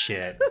this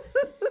shit.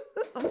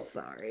 I'm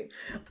sorry.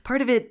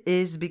 Part of it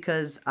is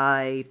because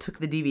I took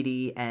the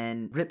DVD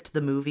and ripped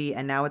the movie,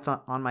 and now it's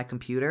on my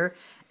computer.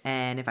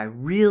 And if I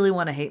really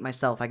want to hate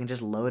myself, I can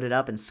just load it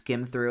up and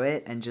skim through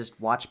it and just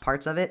watch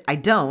parts of it. I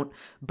don't,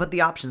 but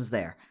the option's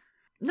there.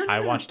 No, I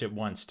watched it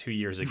once 2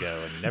 years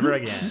ago and never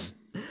again.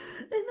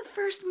 In the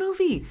first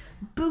movie,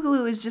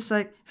 Boogaloo is just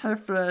like, "Hi,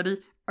 Freddy.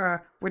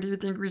 What do you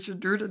think we should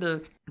do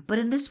today?" But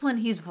in this one,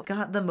 he's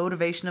got the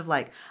motivation of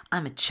like,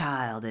 I'm a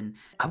child and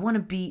I want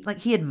to be like,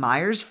 he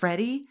admires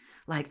Freddy.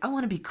 Like, I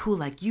want to be cool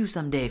like you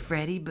someday,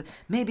 Freddy, but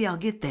maybe I'll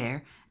get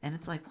there. And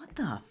it's like, what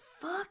the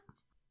fuck?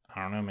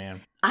 I don't know,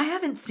 man. I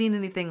haven't seen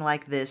anything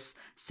like this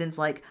since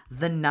like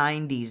the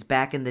 90s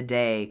back in the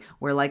day,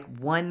 where like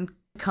one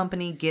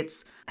company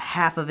gets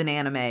half of an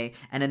anime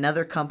and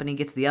another company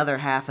gets the other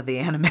half of the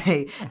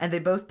anime, and they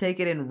both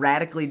take it in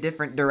radically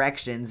different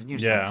directions, and you're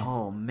just like,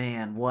 oh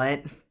man,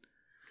 what?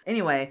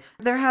 Anyway,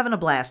 they're having a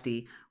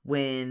blasty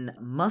when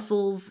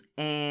Muscles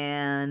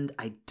and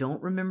I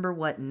don't remember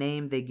what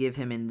name they give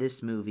him in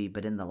this movie,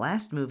 but in the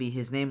last movie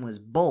his name was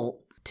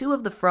Bolt, two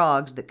of the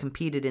frogs that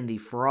competed in the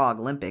Frog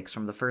Olympics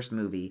from the first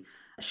movie,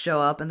 show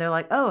up, and they're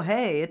like, oh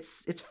hey,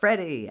 it's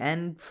Freddy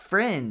and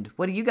Friend,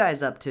 what are you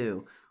guys up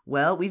to?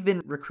 Well, we've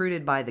been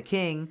recruited by the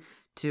king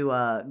to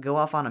go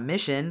off on a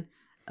mission.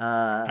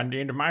 I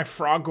need my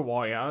frog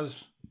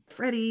warriors.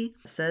 Freddy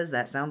says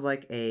that sounds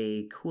like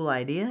a cool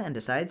idea and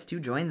decides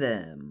to join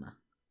them.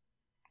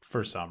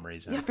 For some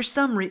reason. Yeah, for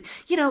some reason.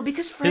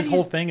 Because Freddy's... His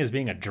whole thing is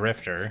being a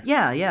drifter.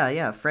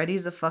 Yeah.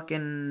 Freddy's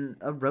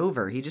a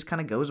rover. He just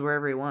kind of goes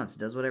wherever he wants,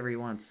 does whatever he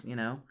wants,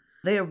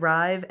 They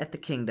arrive at the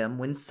kingdom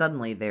when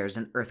suddenly there's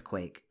an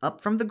earthquake. Up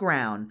from the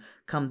ground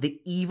come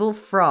the evil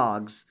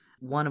frogs,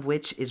 one of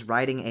which is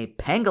riding a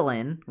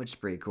pangolin, which is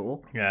pretty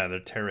cool. Yeah,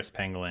 they're terrorist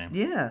pangolin.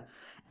 Yeah.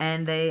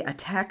 And they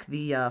attack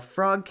the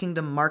Frog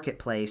Kingdom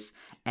marketplace.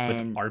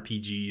 And with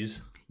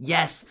RPGs.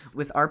 Yes,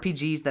 with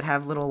RPGs that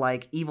have little,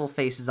 like, evil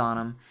faces on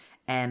them.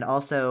 And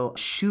also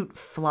shoot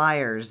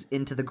flyers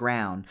into the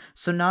ground.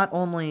 So not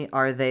only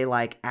are they,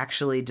 like,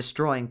 actually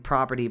destroying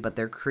property, but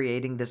they're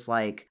creating this,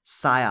 like,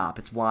 psyop.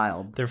 It's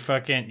wild. They're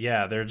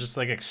they're just,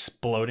 like,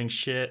 exploding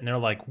shit. And they're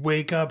like,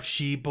 wake up,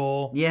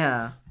 sheeple.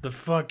 Yeah. The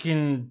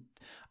fucking...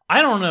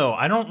 I don't know.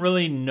 I don't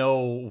really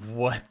know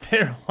what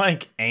their,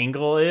 like,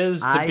 angle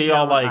is to be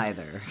all like,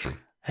 either.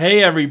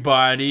 Hey,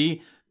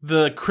 everybody,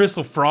 the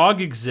Crystal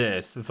Frog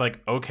exists. It's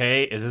like,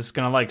 okay, is this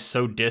going to, like,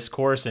 sow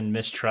discourse and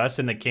mistrust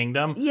in the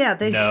kingdom? Yeah,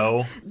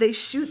 No. They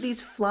shoot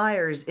these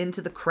flyers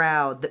into the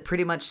crowd that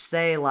pretty much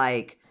say,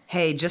 like,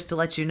 hey, just to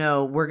let you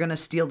know, we're going to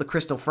steal the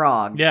crystal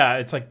frog. Yeah,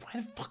 it's like,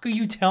 why the fuck are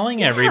you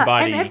telling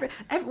everybody? And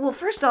well,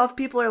 first off,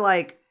 people are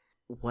like,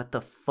 what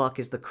the fuck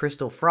is the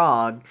crystal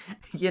frog?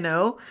 You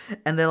know?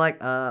 And they're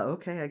like,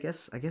 okay, I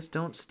guess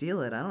don't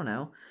steal it. I don't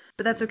know.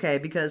 But that's okay,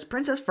 because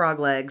Princess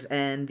Froglegs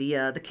and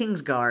the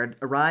King's Guard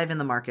arrive in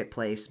the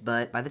marketplace,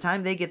 but by the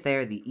time they get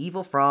there, the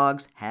evil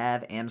frogs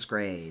have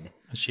amscrayed.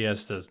 She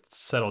has to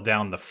settle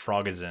down the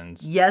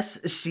frogazins.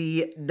 Yes,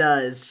 she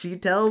does. She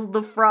tells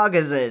the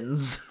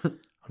frogazins.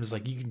 I'm just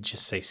like, you can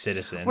just say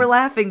citizens. We're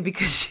laughing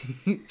because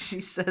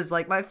she says,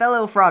 like, my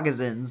fellow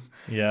frogazins.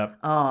 Yep.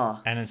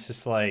 Oh. And it's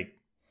just like...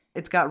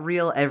 It's got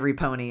real every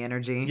pony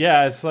energy.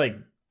 Yeah, it's like,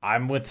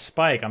 I'm with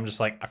Spike. I'm just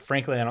like,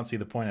 frankly, I don't see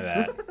the point of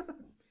that.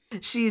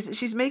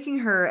 She's making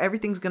her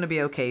everything's gonna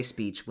be okay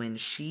speech when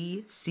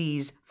she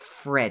sees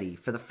Freddy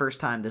for the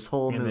first time this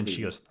whole movie. And then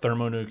she goes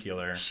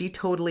thermonuclear. She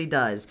totally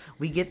does.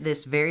 We get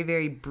this very,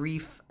 very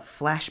brief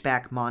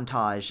flashback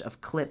montage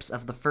of clips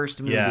of the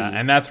first movie. Yeah,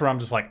 and that's where I'm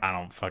just like, I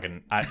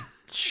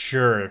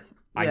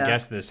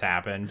guess this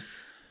happened.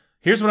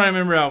 Here's what I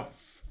remember about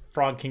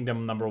Frog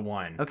Kingdom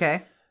 #1.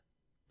 Okay.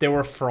 There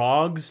were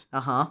frogs.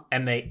 Uh-huh.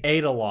 And they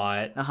ate a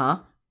lot. Uh-huh.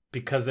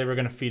 Because they were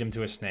going to feed them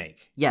to a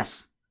snake.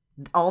 Yes.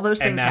 All those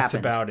things happened.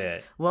 And that's about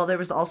it. Well, there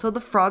was also the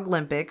Frog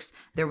Olympics.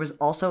 There was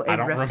also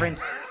a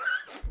reference.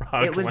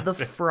 It was the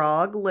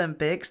Frog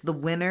Olympics. The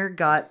winner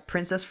got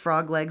Princess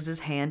Froglegs'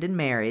 hand in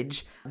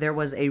marriage. There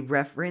was a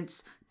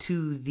reference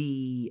to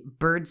the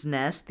Bird's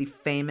Nest, the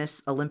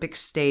famous Olympic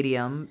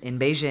stadium in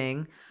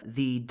Beijing.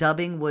 The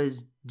dubbing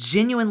was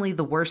genuinely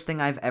the worst thing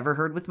I've ever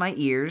heard with my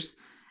ears.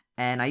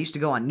 And I used to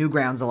go on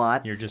Newgrounds a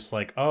lot. You're just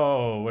like,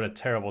 oh, what a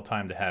terrible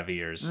time to have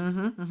ears.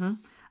 Mm-hmm, mm-hmm.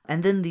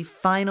 And then the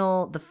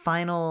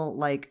final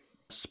like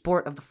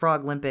sport of the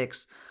Frog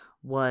Olympics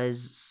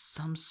was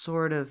some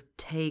sort of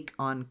take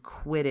on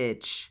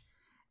Quidditch,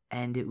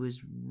 and it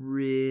was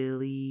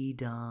really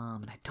dumb.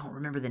 And I don't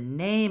remember the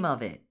name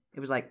of it. It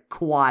was like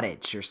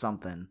Quadditch or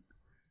something.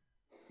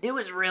 It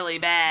was really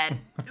bad.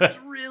 It was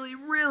really,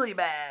 really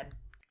bad.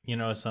 You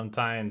know,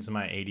 sometimes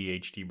my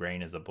ADHD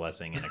brain is a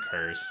blessing and a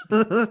curse.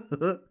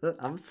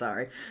 I'm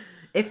sorry.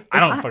 I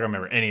don't fucking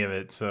remember any of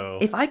it, so...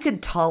 If I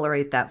could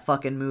tolerate that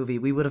fucking movie,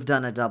 we would have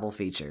done a double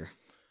feature.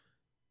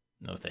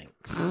 No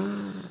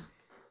thanks.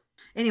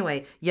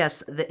 Anyway,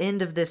 yes, the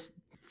end of this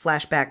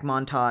flashback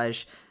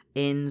montage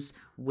ends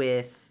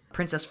with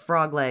Princess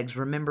Froglegs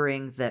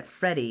remembering that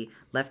Freddy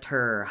left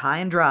her high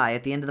and dry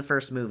at the end of the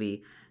first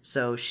movie,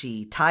 so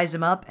she ties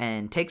him up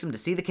and takes him to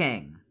see the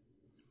king.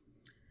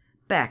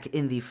 Back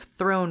in the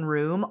throne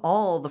room,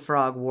 all the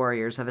frog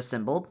warriors have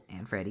assembled,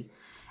 and Freddy,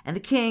 and the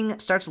king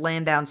starts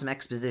laying down some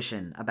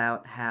exposition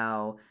about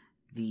how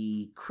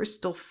the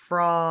crystal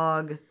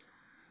frog...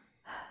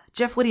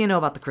 Jeff, what do you know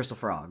about the crystal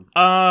frog?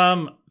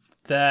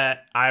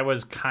 That I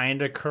was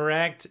kind of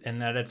correct,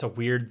 and that it's a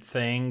weird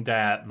thing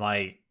that,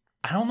 like,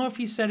 I don't know if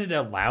he said it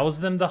allows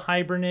them to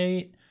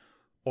hibernate,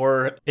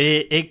 or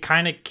it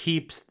kind of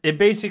keeps... It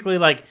basically,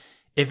 like,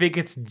 if it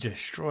gets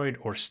destroyed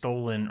or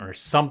stolen or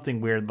something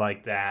weird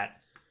like that,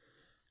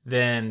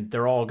 then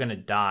they're all gonna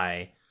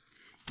die.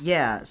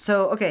 Yeah,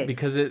 so, okay.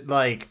 Because it,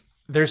 like,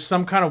 there's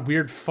some kind of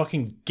weird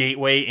fucking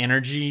gateway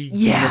energy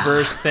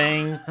universe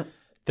thing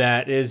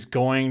that is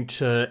going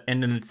to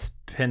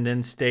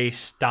Independence Day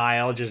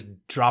style just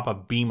drop a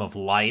beam of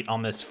light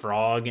on this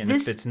frog, and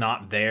if it's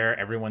not there,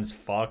 everyone's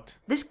fucked.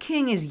 This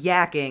king is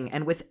yakking,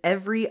 and with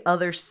every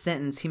other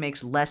sentence, he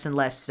makes less and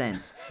less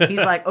sense. He's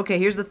like, okay,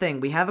 here's the thing.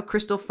 We have a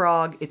crystal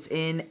frog. It's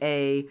in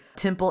a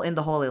temple in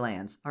the Holy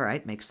Lands. All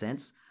right, makes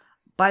sense.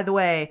 By the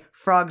way,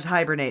 frogs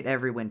hibernate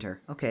every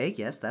winter. Okay,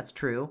 yes, that's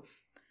true.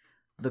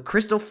 The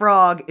crystal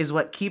frog is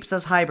what keeps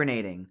us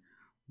hibernating.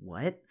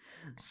 What?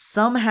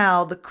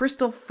 Somehow, the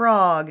crystal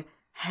frog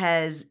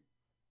has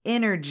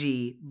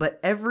energy, but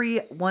every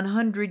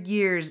 100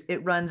 years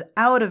it runs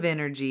out of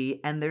energy,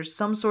 and there's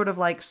some sort of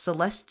like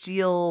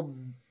celestial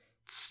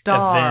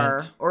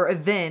star or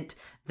event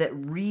that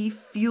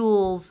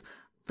refuels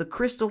the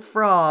crystal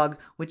frog,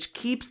 which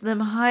keeps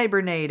them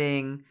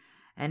hibernating.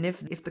 And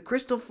if the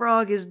crystal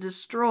frog is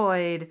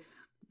destroyed,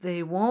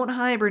 they won't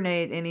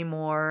hibernate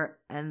anymore,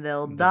 and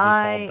they'll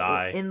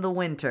die in the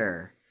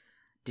winter.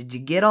 Did you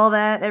get all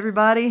that,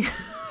 everybody?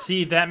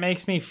 See, that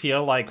makes me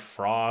feel like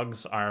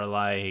frogs are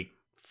like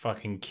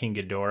fucking King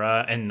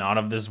Ghidorah and not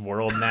of this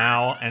world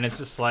now. And it's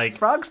just like...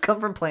 Frogs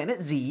come from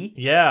Planet Z.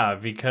 Yeah,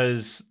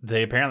 because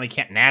they apparently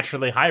can't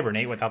naturally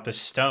hibernate without this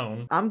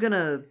stone. I'm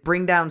gonna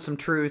bring down some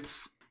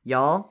truths,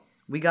 y'all.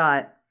 We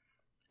got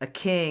a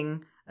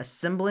king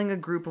assembling a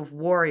group of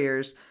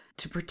warriors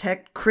to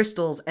protect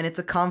crystals, and it's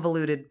a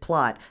convoluted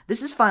plot.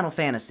 This is Final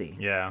Fantasy.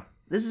 Yeah.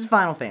 This is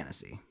Final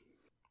Fantasy.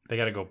 They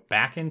gotta go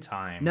back in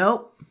time.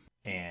 Nope.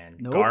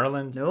 And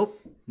Garland. Nope.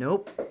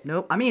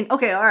 I mean,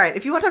 okay, all right.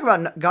 If you want to talk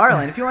about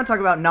Garland, if you want to talk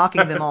about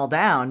knocking them all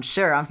down,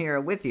 sure, I'm here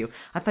with you.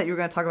 I thought you were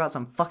going to talk about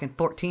some fucking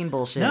 14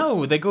 bullshit.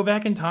 No, they go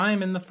back in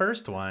time in the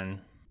first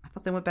one. I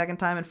thought they went back in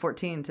time in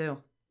 14,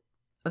 too.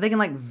 Or they can,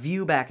 like,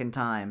 view back in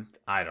time.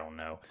 I don't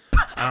know.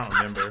 I don't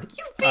remember.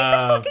 You've beat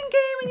the fucking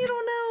game and you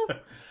don't know.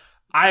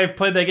 I've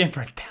played that game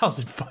for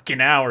 1,000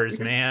 fucking hours,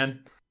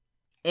 man.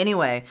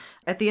 Anyway,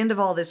 at the end of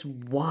all this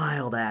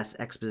wild-ass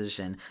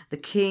exposition, the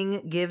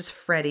king gives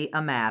Freddy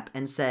a map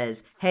and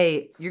says,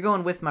 hey, you're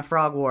going with my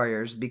frog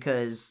warriors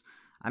because,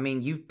 I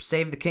mean, you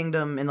saved the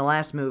kingdom in the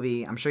last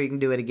movie. I'm sure you can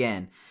do it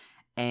again.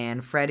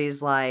 And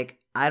Freddy's like,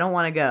 I don't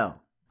want to go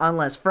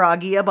unless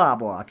Froggy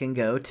Ababwa can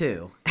go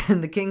too.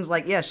 And the king's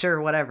like, yeah, sure,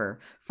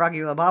 whatever. Froggy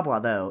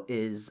Ababwa, though,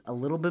 is a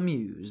little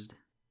bemused.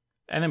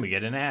 And then we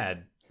get an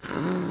ad.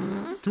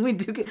 We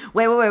do get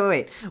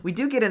wait. We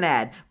do get an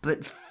ad,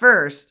 but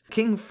first,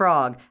 King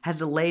Frog has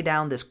to lay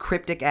down this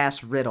cryptic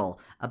ass riddle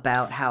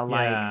about how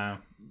like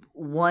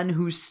one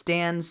who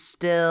stands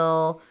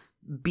still,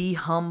 be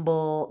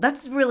humble.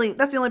 That's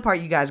the only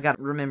part you guys got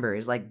to remember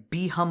is like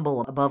be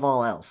humble above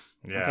all else.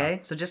 Yeah. Okay?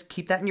 So just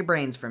keep that in your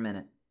brains for a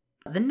minute.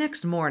 The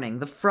next morning,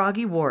 the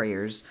Froggy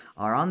Warriors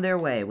are on their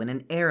way when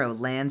an arrow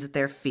lands at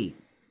their feet.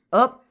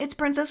 Oh, it's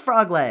Princess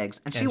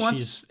Froglegs, and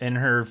she's in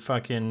her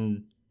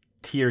fucking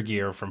tier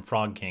gear from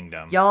Frog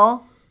Kingdom.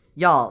 Y'all,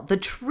 the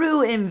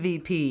true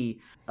MVP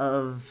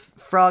of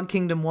Frog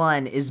Kingdom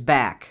 1 is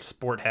back.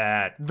 Sport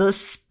hat. The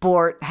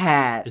sport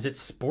hat. Is it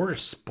sport or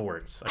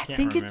sports? I can't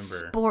think remember. It's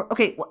sport.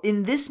 Okay, well,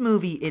 in this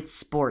movie, it's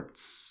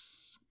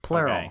sports.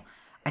 Plural. Okay.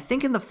 I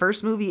think in the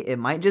first movie, it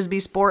might just be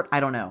sport. I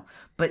don't know.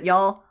 But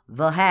y'all,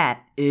 the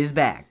hat is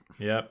back.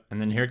 Yep.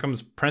 And then here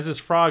comes Princess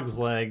Frog's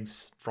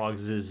legs.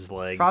 Frogs'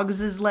 legs.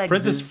 Frogs' legs.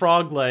 Princess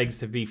Frog legs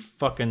to be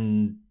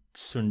fucking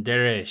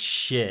tsundere as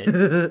shit.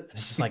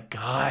 It's just like,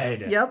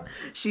 God. Yep.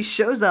 She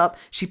shows up,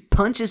 she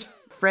punches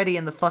Freddy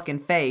in the fucking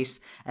face,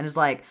 and is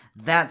like,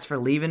 that's for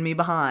leaving me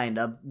behind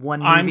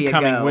one movie ago.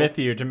 I'm coming with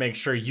you to make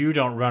sure you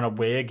don't run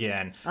away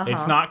again.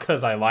 It's not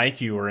because I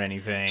like you or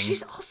anything.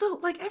 She's also,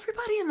 like,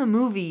 everybody in the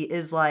movie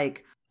is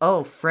like,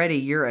 oh, Freddy,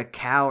 you're a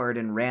coward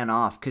and ran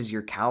off because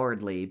you're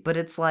cowardly. But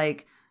it's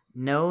like,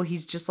 no,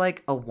 he's just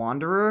like a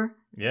wanderer.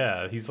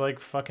 Yeah, he's like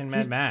fucking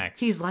Mad Max.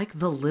 He's like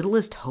the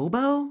littlest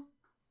hobo?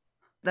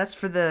 That's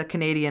for the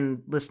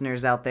Canadian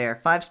listeners out there.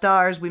 5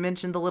 stars, we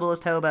mentioned the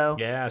littlest hobo.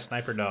 Yeah,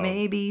 Sniper Dog.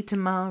 Maybe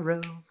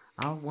tomorrow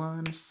I'll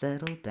wanna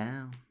settle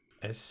down.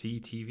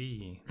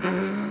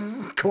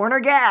 SCTV. Corner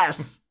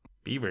gas!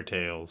 Beaver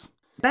Tails.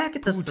 Back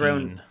at the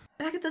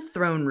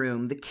throne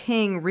room, the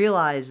king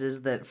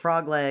realizes that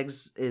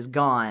Froglegs is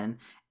gone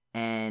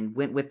and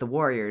went with the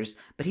warriors,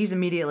 but he's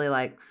immediately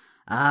like,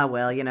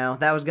 well,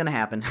 that was gonna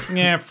happen.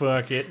 Yeah,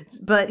 fuck it.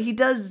 But he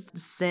does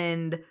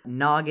send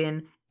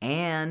Noggin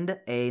and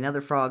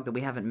another frog that we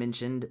haven't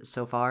mentioned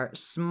so far,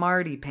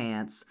 Smarty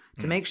Pants,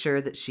 to make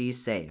sure that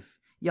she's safe.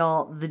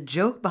 Y'all, the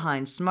joke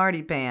behind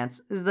Smarty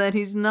Pants is that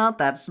he's not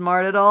that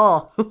smart at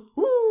all.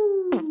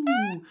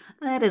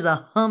 That is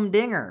a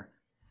humdinger.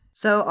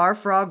 So our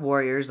frog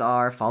warriors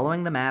are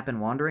following the map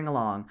and wandering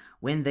along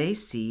when they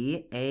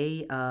see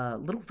a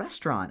little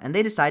restaurant, and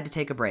they decide to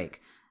take a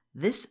break.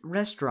 This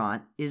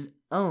restaurant is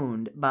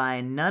owned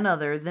by none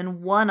other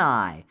than One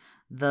Eye,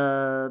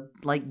 the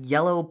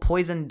yellow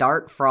poison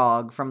dart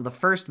frog from the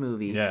first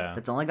movie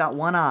that's only got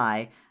one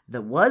eye,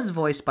 that was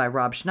voiced by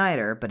Rob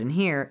Schneider, but in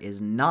here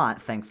is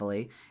not,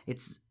 thankfully.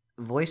 It's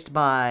voiced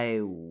by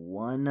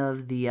one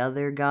of the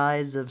other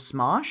guys of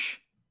Smosh.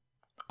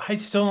 I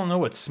still don't know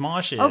what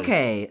Smosh is.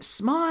 Okay,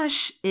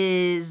 Smosh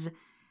is,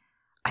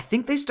 I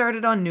think they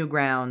started on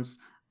Newgrounds,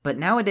 but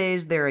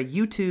nowadays they're a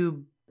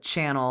YouTube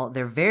channel.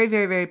 They're very,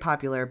 very, very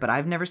popular, but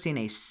I've never seen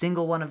a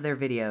single one of their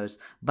videos,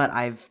 but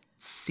I've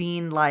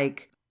seen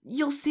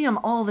you'll see them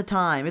all the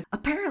time.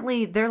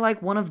 Apparently they're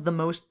one of the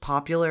most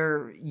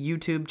popular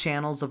YouTube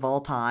channels of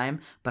all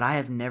time, but I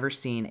have never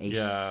seen a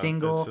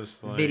single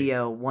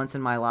video once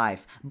in my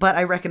life. But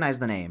I recognize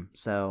the name,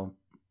 so,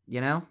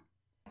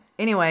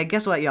 Anyway,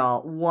 guess what,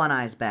 y'all? One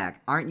Eye's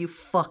back. Aren't you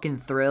fucking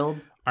thrilled?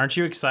 Aren't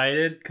you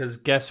excited? Because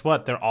guess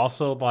what? They're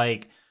also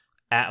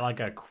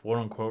at a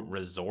quote-unquote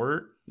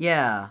resort.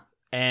 Yeah.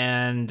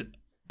 And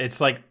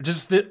it's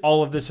just that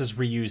all of this is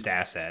reused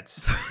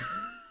assets.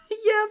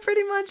 Yeah,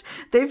 pretty much.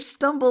 They've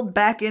stumbled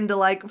back into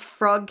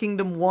Frog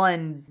Kingdom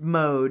 1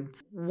 mode.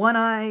 One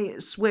Eye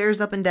swears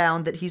up and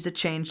down that he's a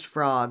changed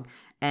frog,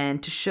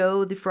 and to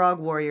show the frog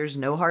warriors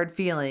no hard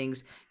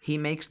feelings, he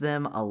makes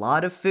them a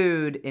lot of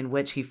food in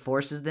which he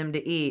forces them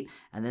to eat,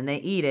 and then they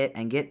eat it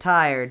and get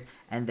tired,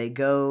 and they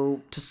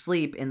go to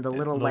sleep in the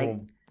little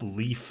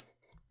leaf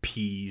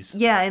peas.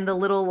 Yeah, in the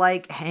little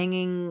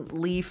hanging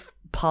leaf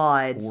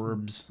pods.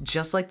 Orbs.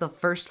 Just like the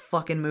first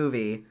fucking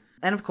movie.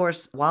 And of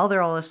course, while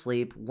they're all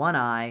asleep, One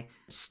Eye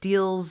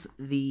steals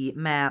the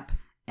map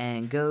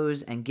and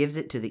goes and gives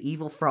it to the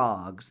evil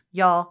frogs.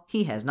 Y'all,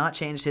 he has not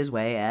changed his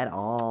way at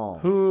all.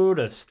 Who'd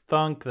have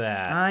thunk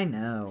that? I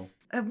know.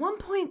 At one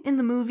point in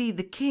the movie,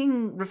 the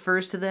king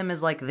refers to them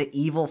as the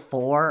evil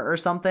four or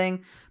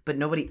something, but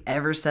nobody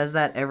ever says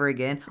that ever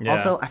again. Yeah.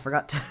 Also, I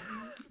forgot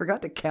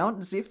to count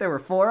and see if there were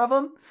 4 of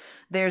them.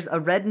 There's a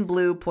red and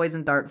blue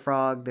poison dart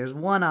frog. There's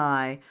One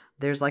Eye.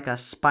 There's a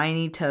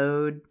spiny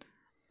toad.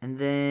 And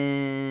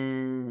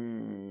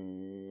then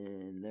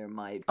there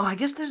might... Oh, I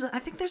guess I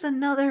think there's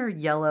another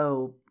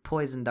yellow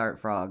poison dart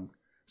frog.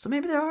 So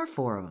maybe there are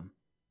 4 of them.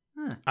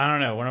 Huh. I don't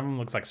know. One of them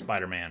looks like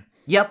Spider-Man.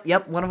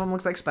 Yep. One of them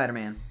looks like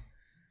Spider-Man.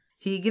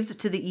 He gives it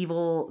to the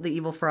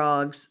evil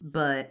frogs,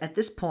 but at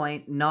this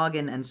point,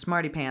 Noggin and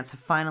Smarty Pants have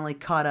finally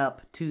caught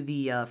up to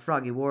the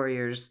Froggy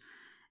Warriors,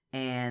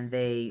 and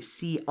they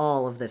see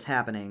all of this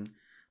happening,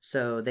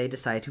 so they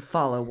decide to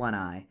follow One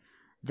Eye.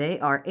 They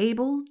are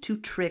able to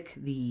trick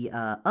the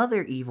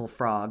other evil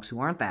frogs, who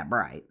aren't that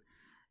bright,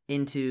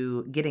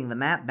 into getting the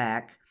map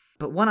back,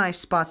 but One Eye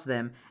spots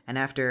them, and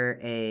after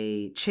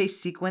a chase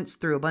sequence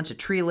through a bunch of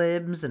tree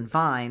limbs and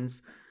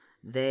vines,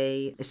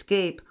 they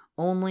escape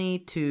only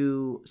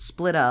to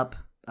split up,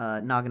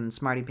 Noggin and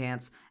Smarty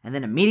Pants, and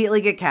then immediately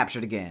get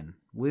captured again.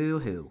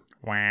 Woohoo.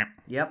 Wah.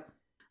 Yep.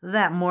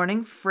 That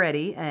morning,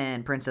 Freddy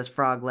and Princess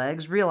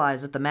Froglegs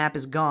realize that the map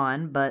is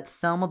gone, but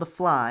Thelma the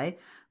Fly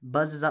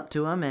buzzes up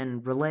to him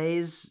and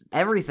relays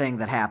everything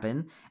that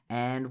happened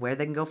and where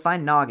they can go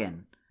find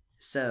Noggin.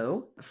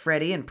 So,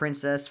 Freddy and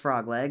Princess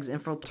Froglegs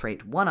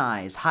infiltrate One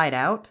Eye's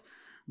hideout,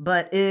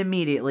 but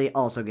immediately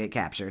also get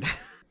captured.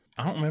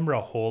 I don't remember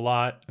a whole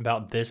lot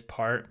about this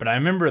part, but I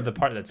remember the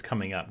part that's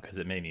coming up because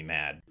it made me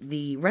mad.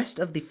 The rest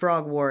of the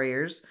Frog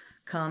Warriors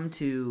come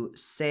to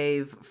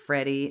save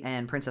Freddy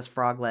and Princess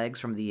Froglegs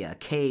from the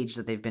cage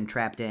that they've been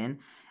trapped in,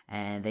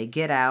 and they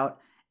get out,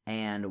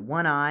 and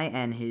One Eye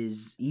and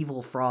his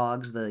evil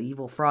frogs, the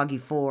evil Froggy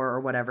Four or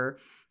whatever,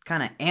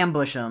 kind of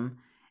ambush them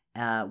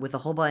with a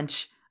whole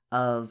bunch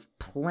of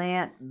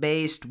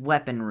plant-based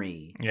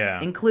weaponry. Yeah.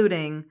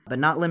 Including, but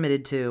not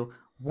limited to,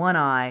 One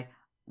Eye,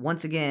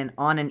 once again,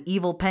 on an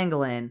evil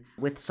pangolin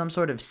with some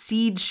sort of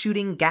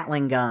seed-shooting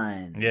Gatling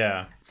gun.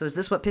 Yeah. So is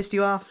this what pissed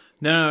you off?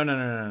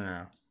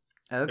 No.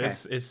 Okay.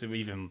 It's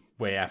even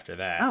way after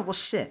that. Oh, well,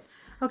 shit.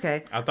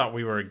 Okay. I thought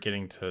we were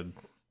getting to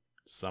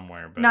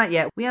somewhere, but Not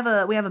yet. We have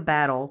a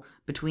battle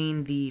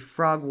between the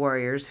Frog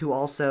Warriors, who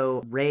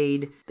also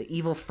raid the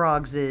evil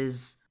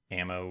frogs'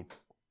 ammo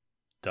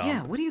dump.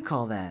 Yeah, what do you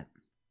call that?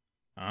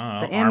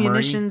 Oh, The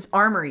ammunition's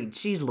armory.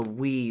 Jeez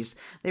Louise.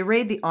 They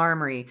raid the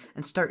armory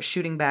and start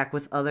shooting back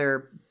with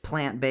other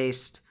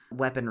plant-based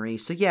weaponry.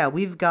 So yeah,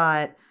 we've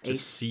got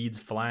Just seeds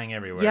flying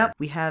everywhere. Yep.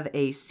 We have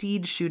a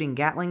seed-shooting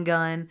Gatling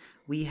gun.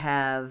 We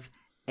have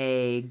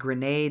a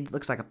grenade that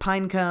looks like a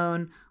pine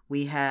cone.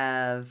 We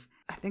have,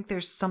 I think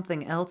there's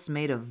something else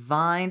made of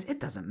vines. It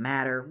doesn't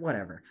matter.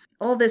 Whatever.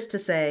 All this to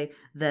say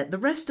that the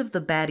rest of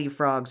the baddie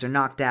frogs are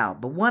knocked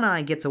out, but One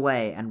Eye gets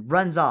away and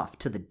runs off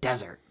to the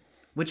desert,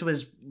 which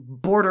was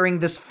bordering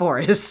this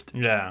forest.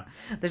 Yeah.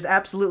 There's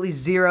absolutely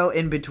zero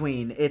in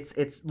between.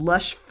 It's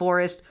lush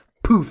forest,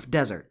 poof,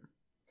 desert.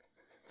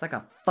 It's like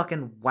a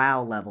fucking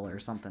WoW level or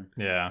something.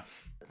 Yeah.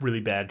 Really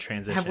bad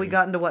transition. Have we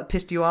gotten to what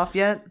pissed you off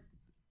yet?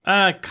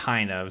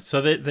 Kind of.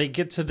 So they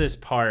get to this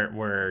part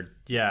where,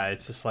 yeah,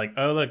 it's just like,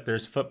 oh, look,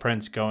 there's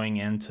footprints going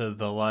into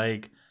the,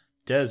 like,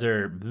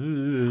 desert.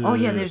 Oh,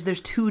 yeah,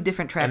 there's two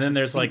different tracks. And then of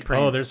there's like,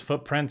 footprints. oh, there's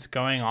footprints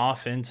going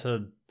off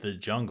into the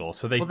jungle.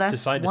 So they Well, that's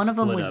decide to one of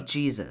them split was up.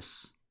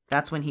 Jesus.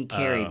 That's when he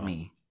carried Oh.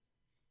 me.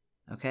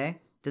 Okay?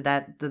 Did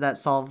that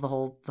solve the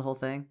whole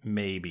thing?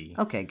 Maybe.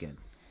 Okay, good.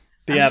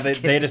 But I'm yeah, just they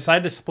kidding.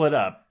 decide to split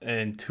up,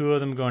 and two of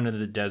them go into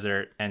the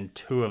desert, and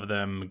two of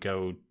them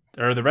go,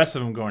 or the rest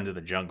of them go into the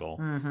jungle.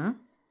 Mm-hmm.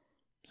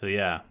 So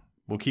yeah,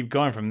 we'll keep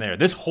going from there.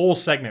 This whole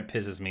segment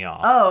pisses me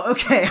off. Oh,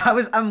 okay.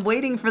 I'm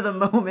waiting for the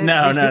moment.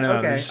 No, for no, you- no.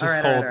 Okay, This all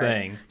right, whole all right, all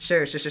right. thing.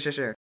 Sure.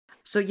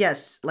 So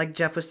yes, like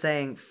Jeff was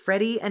saying,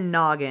 Freddy and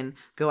Noggin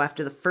go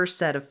after the first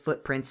set of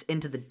footprints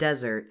into the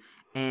desert,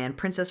 and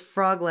Princess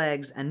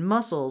Froglegs and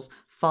Muscles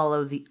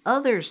follow the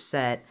other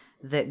set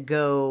that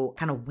go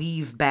kind of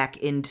weave back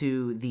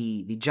into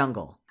the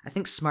jungle. I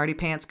think Smarty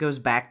Pants goes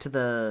back to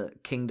the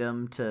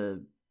kingdom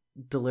to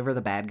deliver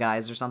the bad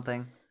guys or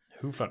something.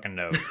 Who fucking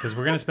knows? Because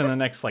we're going to spend the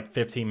next like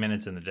 15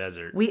 minutes in the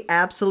desert. We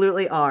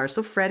absolutely are.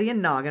 So Freddy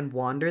and Noggin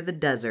wander the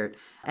desert,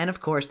 and of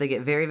course they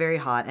get very, very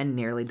hot and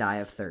nearly die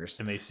of thirst.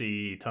 And they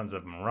see tons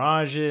of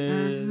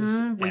mirages.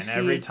 Mhm, we And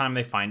every see- time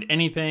they find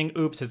anything,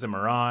 oops, it's a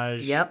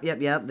mirage. Yep.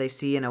 They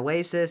see an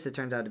oasis. It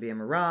turns out to be a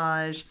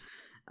mirage.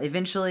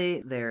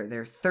 Eventually,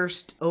 their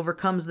thirst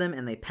overcomes them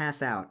and they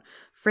pass out.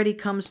 Freddy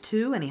comes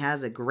to and he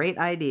has a great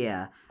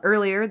idea.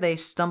 Earlier, they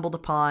stumbled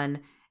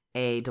upon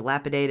a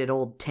dilapidated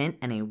old tent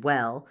and a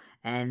well,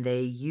 and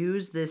they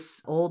use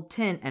this old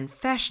tent and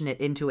fashion it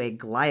into a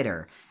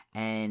glider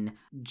and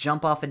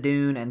jump off a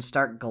dune and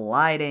start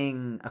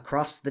gliding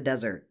across the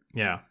desert.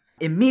 Yeah.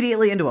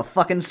 Immediately into a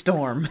fucking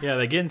storm. Yeah,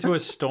 they get into a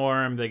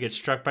storm, they get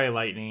struck by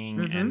lightning,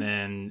 Mm-hmm. and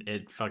then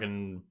it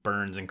fucking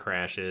burns and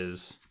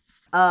crashes.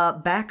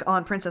 Back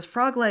on Princess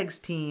Froglegs'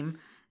 team,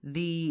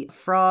 the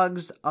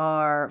frogs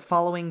are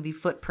following the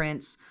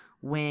footprints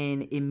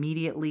when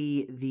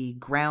immediately the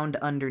ground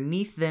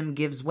underneath them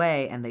gives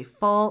way and they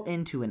fall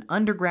into an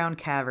underground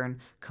cavern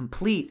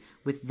complete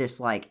with this,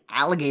 like,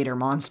 alligator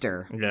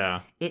monster. Yeah.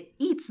 It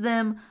eats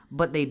them,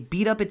 but they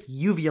beat up its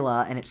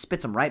uvula and it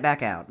spits them right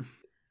back out.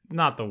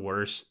 Not the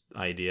worst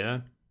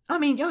idea. I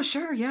mean, yo,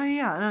 sure,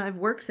 yeah. No, it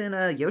works in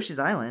Yoshi's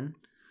Island.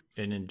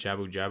 And in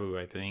Jabu Jabu,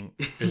 I think.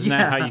 Isn't Yeah.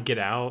 that how you get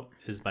out?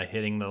 Is by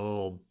hitting the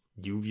little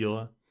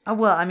uvula? Oh,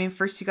 well, I mean,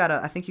 first you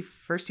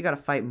gotta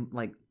fight,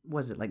 like,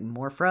 was it, like,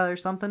 Morphra or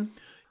something?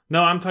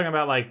 No, I'm talking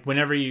about like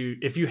whenever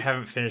if you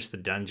haven't finished the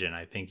dungeon,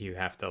 I think you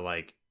have to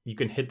like you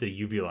can hit the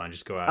uvula and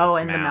just go out. Oh,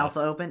 its and mouth. the mouth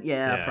open?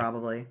 Yeah, Yeah.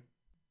 probably.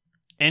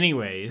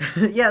 Anyways,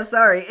 Yeah,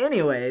 sorry.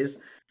 Anyways,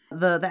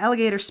 the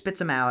alligator spits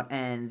him out,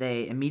 and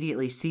they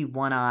immediately see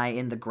One Eye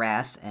in the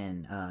grass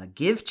and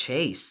give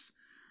chase.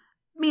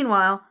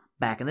 Meanwhile,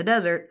 back in the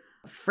desert,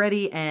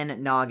 Freddy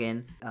and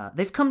Noggin,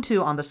 they've come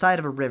to on the side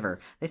of a river.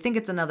 They think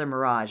it's another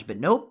mirage, but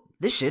nope,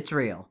 this shit's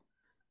real.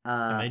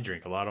 and they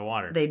drink a lot of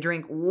water. They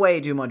drink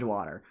way too much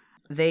water.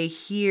 They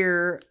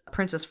hear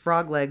Princess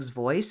Frogleg's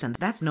voice, and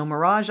that's no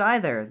mirage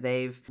either.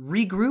 They've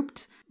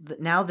regrouped.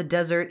 Now the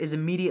desert is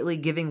immediately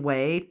giving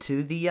way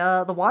to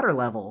the water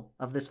level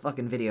of this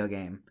fucking video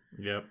game.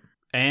 Yep.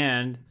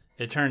 And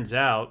it turns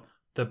out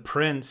the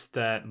prince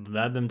that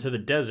led them to the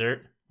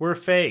desert were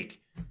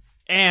fake.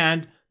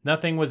 And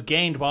nothing was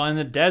gained while in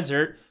the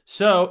desert,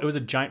 so it was a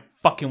giant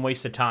fucking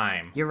waste of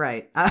time. You're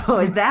right. Oh,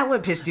 is that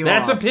what pissed you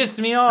That's off? what pissed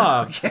me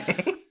off.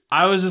 Okay.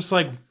 I was just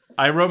like,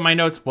 I wrote my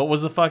notes, what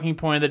was the fucking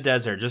point of the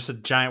desert? Just a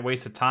giant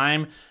waste of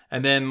time?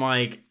 And then,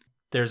 like,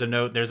 there's a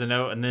note,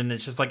 and then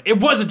it's just like, it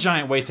was a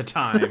giant waste of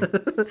time.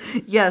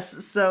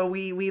 Yes, so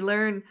we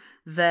learn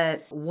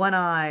that One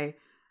Eye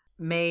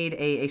made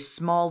a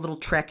small little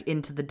trek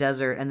into the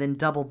desert and then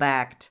double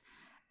backed,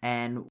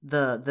 and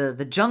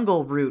the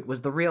jungle route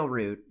was the real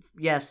route.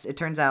 Yes, it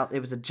turns out it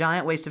was a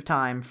giant waste of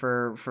time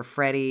for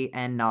Freddy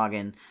and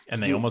Noggin. And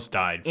to they do almost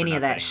died for any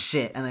of nothing. that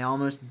shit, and they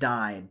almost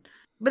died.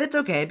 But it's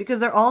okay, because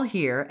they're all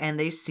here, and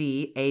they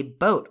see a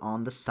boat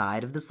on the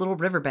side of this little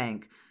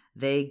riverbank.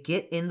 They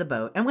get in the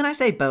boat, and when I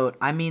say boat,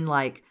 I mean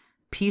like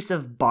piece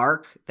of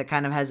bark that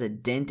kind of has a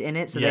dent in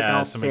it, so they can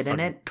all somebody sit in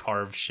fucking it.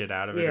 carved shit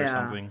out of it or Yeah.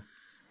 something.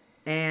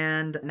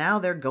 And now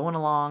they're going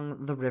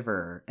along the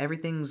river.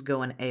 Everything's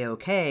going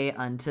A-okay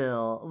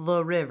until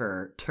the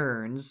river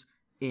turns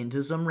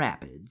into some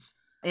rapids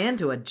and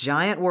to a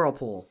giant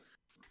whirlpool.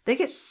 They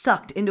get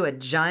sucked into a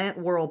giant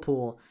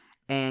whirlpool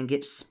and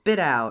get spit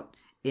out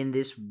in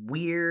this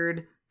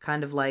weird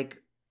kind of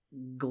like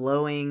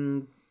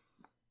glowing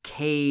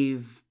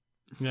cave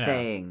Yeah.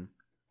 thing.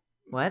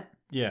 What?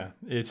 Yeah,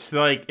 it's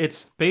like,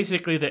 it's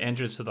basically the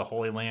entrance to the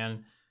Holy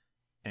Land,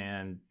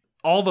 and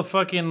all the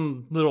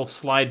fucking little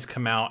slides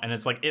come out, and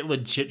it's like, it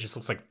legit just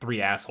looks like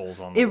three assholes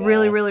on the It wall.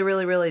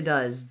 really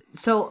does.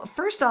 So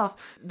first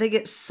off, they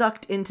get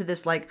sucked into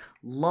this like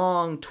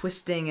long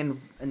twisting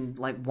and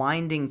like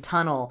winding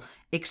tunnel,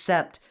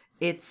 except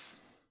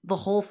it's the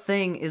whole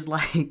thing is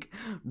like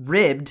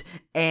ribbed,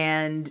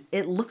 and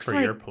it looks For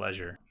like your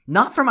pleasure.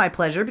 not for my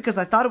pleasure, because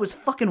I thought it was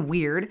fucking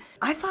weird.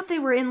 I thought they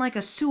were in like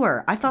a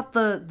sewer. I thought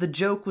the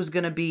joke was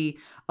gonna be,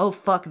 oh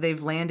fuck,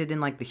 they've landed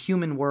in like the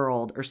human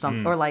world or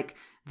something, or like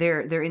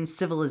they're in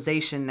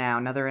civilization now.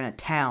 Now they're in a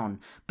town.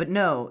 But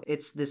no,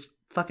 it's this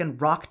fucking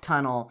rock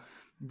tunnel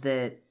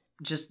that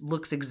just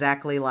looks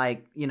exactly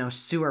like, you know,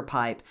 sewer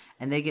pipe,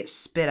 and they get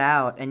spit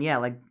out. And yeah,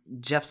 like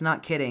Jeff's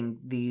not kidding.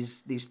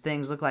 These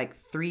things look like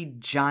three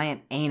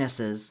giant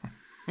anuses.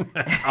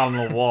 On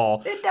the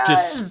wall. It does.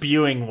 Just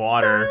spewing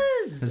water.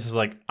 does. This is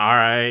like,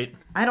 alright.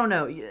 I don't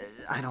know.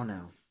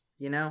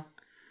 You know?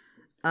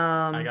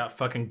 I got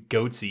fucking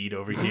goat's eat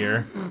over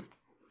here.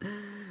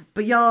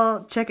 But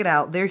y'all, check it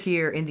out. They're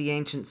here in the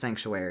ancient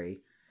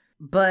sanctuary.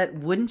 But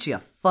wouldn't you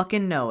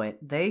fucking know it,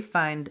 they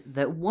find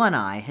that One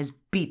Eye has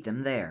beat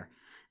them there.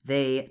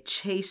 They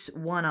chase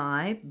One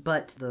Eye,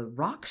 but the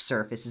rock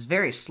surface is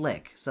very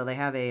slick, so they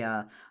have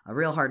a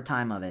real hard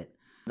time of it.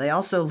 They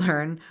also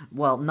learn,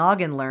 well,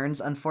 Noggin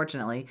learns,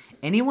 unfortunately,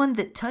 anyone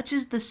that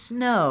touches the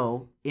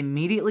snow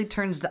immediately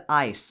turns to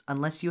ice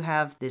unless you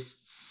have this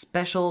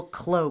special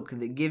cloak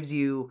that gives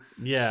you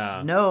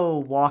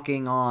snow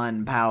walking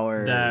on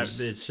powers. That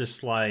it's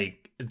just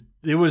like,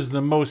 it was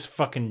the most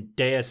fucking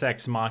Deus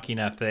Ex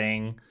Machina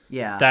thing.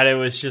 Yeah. That it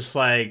was just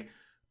like,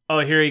 oh,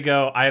 here you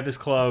go. I have this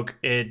cloak.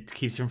 It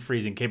keeps you from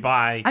freezing. Okay,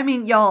 bye. I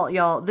mean,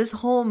 y'all, this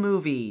whole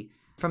movie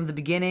from the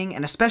beginning,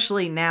 and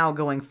especially now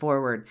going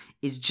forward,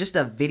 is just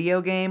a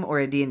video game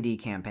or a D&D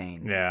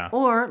campaign. Yeah.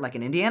 Or like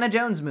an Indiana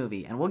Jones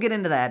movie, and we'll get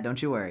into that,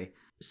 don't you worry.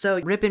 So,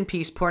 rip in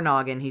peace, poor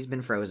Noggin, he's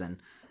been frozen.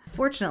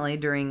 Fortunately,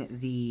 during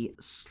the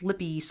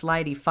slippy,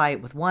 slidey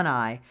fight with One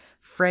Eye,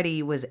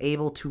 Freddy was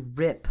able to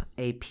rip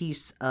a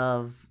piece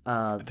of,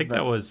 I think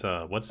that was,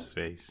 what's his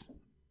face?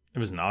 It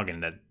was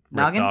Noggin that ripped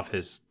Noggin? off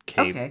his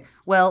cape. Okay.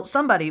 Well,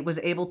 somebody was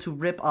able to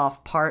rip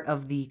off part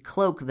of the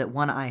cloak that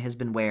One Eye has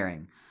been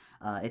wearing.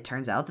 It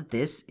turns out that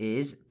this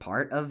is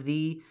part of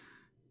the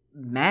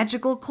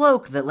magical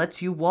cloak that lets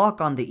you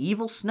walk on the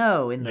evil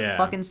snow in the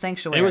fucking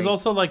sanctuary. It was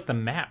also like the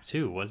map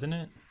too, wasn't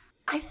it?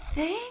 I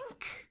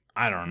think.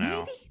 I don't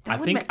know. Maybe? That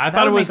would I that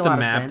thought it would was make a the lot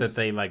of map sense. that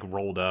they like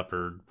rolled up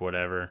or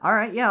whatever. All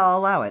right, yeah, I'll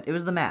allow it. It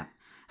was the map.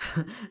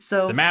 So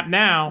It's the map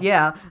now.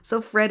 Yeah,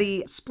 so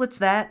Freddy splits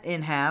that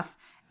in half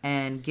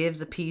and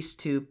gives a piece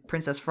to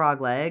Princess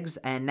Froglegs,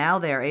 and now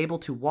they are able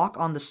to walk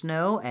on the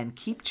snow and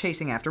keep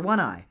chasing after One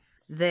Eye.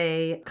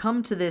 They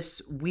come to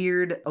this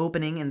weird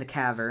opening in the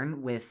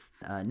cavern with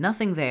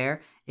nothing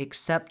there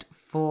except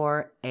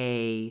for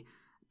a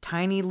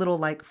tiny little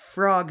like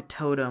frog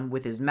totem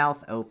with his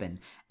mouth open.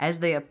 As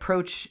they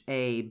approach,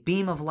 a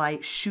beam of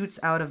light shoots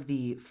out of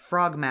the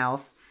frog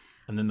mouth.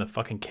 And then the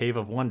fucking Cave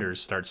of Wonders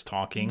starts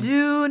talking.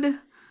 Dude,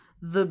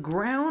 the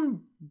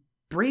ground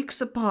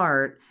breaks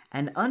apart,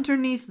 and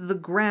underneath the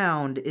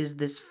ground is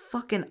this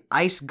fucking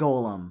ice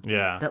golem.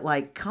 Yeah. That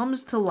like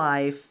comes to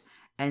life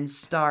and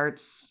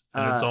starts.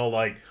 And it's all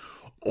like,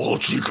 All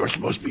secrets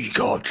must be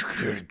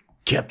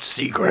kept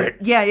secret.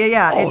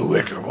 Yeah. All who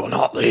enter will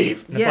not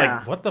leave. it's Yeah.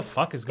 like, what the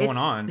fuck is going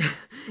on?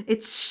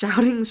 It's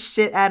shouting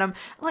shit at him.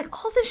 Like,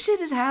 all this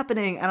shit is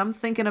happening. And I'm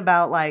thinking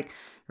about, like,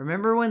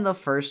 remember when the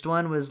first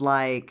one was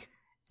like,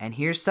 and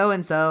here's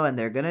so-and-so, and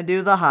they're gonna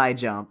do the high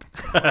jump.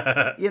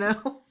 You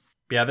know?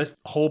 Yeah, this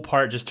whole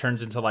part just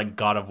turns into like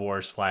God of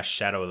War /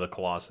 Shadow of the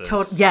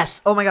Colossus.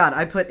 Yes. Oh my god,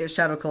 I put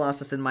Shadow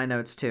Colossus in my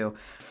notes too.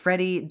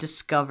 Freddy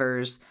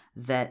discovers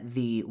that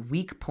the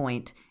weak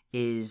point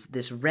is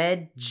this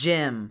red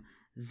gem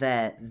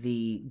that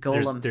the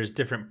golem... There's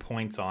different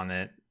points on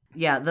it.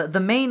 Yeah, the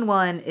main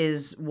one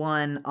is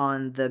one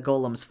on the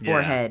golem's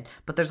forehead,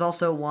 but there's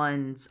also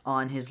ones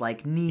on his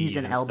like knees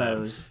and stuff.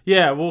 elbows.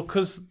 Yeah, well,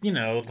 because, you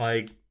know,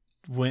 like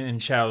when in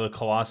Shadow of the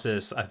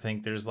Colossus, I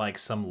think there's like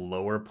some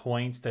lower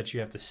points that you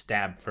have to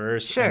stab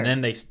first. Sure. And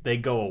then they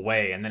go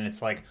away. And then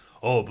it's like,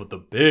 oh, but the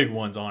big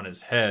one's on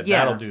his head. Yeah.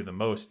 That'll do the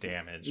most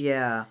damage.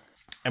 Yeah.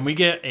 And we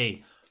get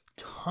a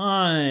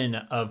ton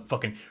of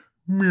fucking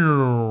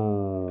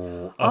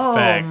meow effects.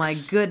 Oh my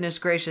goodness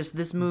gracious!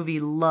 This movie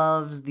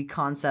loves the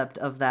concept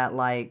of that,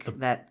 like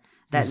that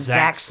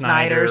Zack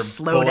Snyder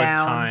slow bullet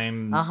down.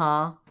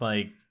 time,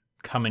 like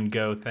come and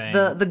go thing.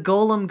 The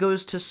golem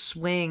goes to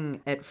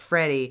swing at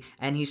Freddy,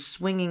 and he's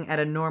swinging at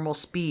a normal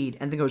speed,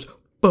 and then goes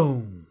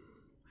boom,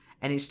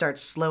 and he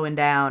starts slowing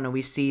down, and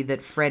we see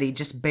that Freddy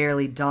just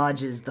barely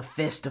dodges the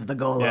fist of the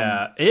golem.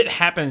 Yeah, it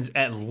happens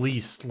at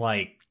least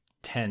like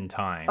 10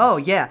 times. Oh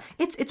yeah,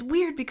 it's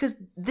weird because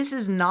this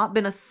has not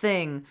been a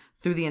thing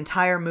through the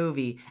entire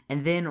movie,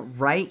 and then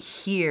right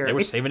here They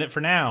were saving it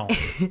for now.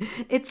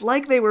 It's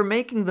like they were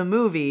making the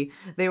movie,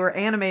 they were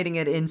animating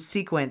it in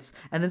sequence,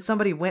 and then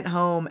somebody went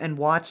home and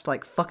watched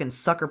like fucking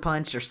Sucker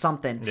Punch or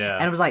something, Yeah.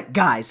 and it was like,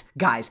 guys,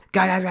 guess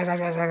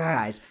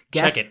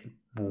Check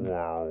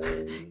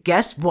it.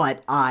 guess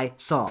what I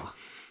saw?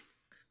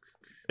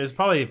 It was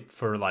probably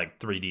for like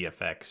 3D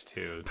effects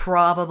too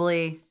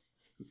Probably.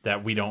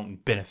 that we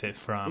don't benefit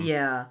from.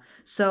 Yeah.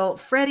 So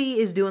Freddy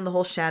is doing the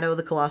whole Shadow of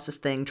the Colossus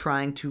thing,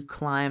 trying to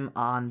climb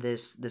on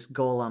this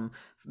golem.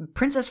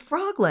 Princess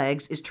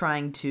Froglegs is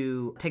trying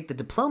to take the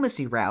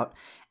diplomacy route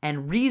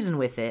and reason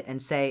with it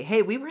and say,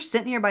 hey, we were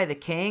sent here by the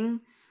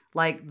king,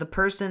 like the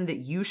person that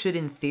you should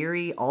in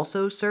theory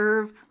also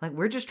serve. Like,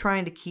 we're just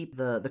trying to keep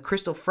the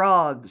crystal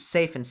frog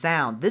safe and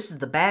sound. This is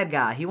the bad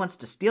guy. He wants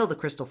to steal the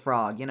crystal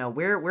frog. You know,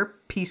 we're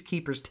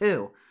peacekeepers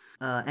too.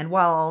 And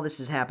while all this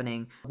is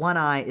happening, One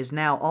Eye is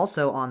now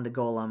also on the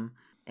golem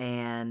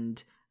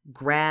and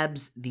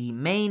grabs the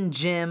main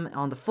gem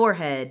on the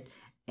forehead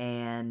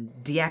and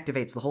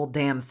deactivates the whole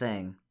damn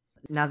thing.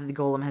 Now that the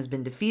golem has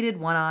been defeated,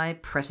 One Eye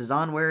presses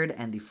onward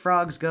and the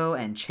frogs go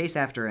and chase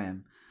after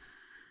him.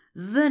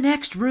 The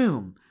next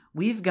room,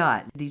 we've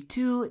got the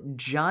two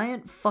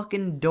giant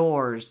fucking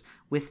doors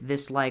with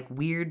this like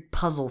weird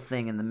puzzle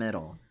thing in the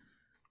middle.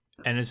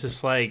 And it's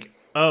just like,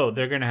 oh,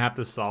 they're going to have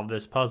to solve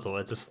this puzzle.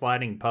 It's a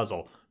sliding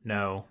puzzle.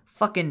 No.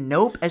 Fucking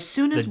nope. As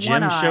soon as The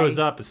One gem Eye shows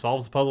up, it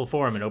solves the puzzle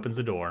for him, and opens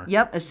the door.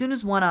 Yep, as soon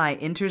as One Eye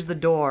enters the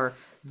door,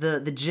 the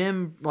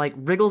gem like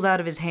wriggles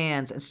out of his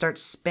hands and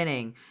starts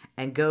spinning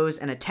and goes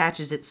and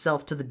attaches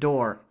itself to the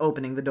door,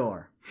 opening the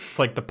door. It's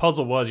like the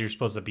puzzle was you're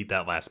supposed to beat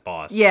that last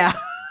boss. Yeah.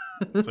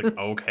 It's like,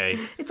 okay.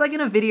 It's like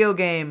in a video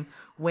game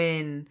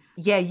when,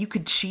 yeah, you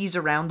could cheese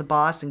around the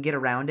boss and get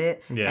around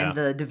it. Yeah. And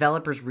the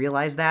developers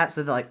realize that,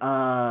 so they're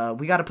like,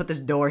 we gotta put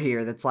this door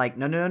here that's like,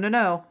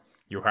 no.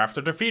 You have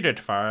to defeat it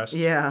first.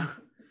 Yeah.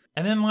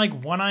 And then, like,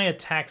 One Eye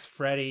attacks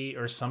Freddy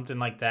or something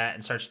like that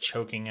and starts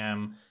choking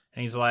him.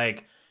 And he's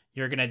like,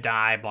 you're gonna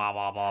die, blah,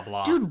 blah, blah,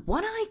 blah. Dude,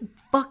 One Eye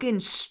fucking,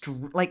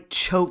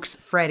 chokes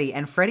Freddy,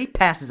 and Freddy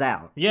passes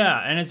out. Yeah,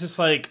 and it's just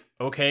like,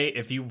 okay,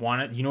 if you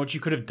want it, you know what you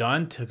could have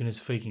done? Taken his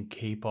fucking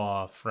cape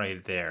off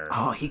right there.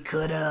 Oh, he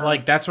could've.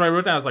 Like, that's what I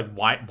wrote down. I was like,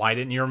 why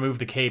didn't you remove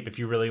the cape if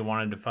you really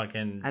wanted to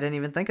fucking... I didn't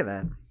even think of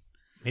that.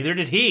 Neither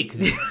did he, because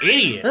he's an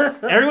idiot.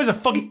 Everyone's a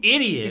fucking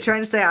idiot. You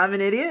trying to say I'm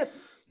an idiot?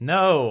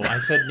 No, I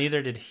said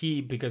neither did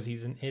he because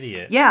he's an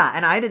idiot. Yeah,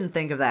 and I didn't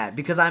think of that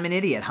because I'm an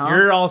idiot, huh?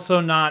 You're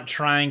also not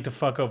trying to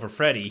fuck over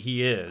Freddy.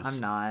 He is.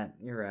 I'm not.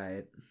 You're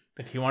right.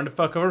 If he wanted to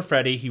fuck over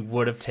Freddy, he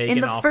would have taken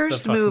In the off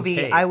first the fucking movie,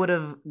 cape. I would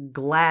have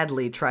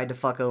gladly tried to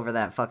fuck over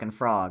that fucking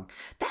frog.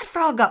 That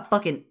frog got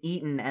fucking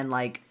eaten and,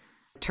 like,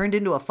 turned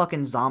into a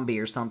fucking zombie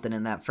or something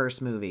in that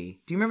first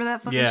movie. Do you remember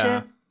that fucking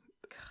shit?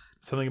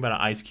 Something about an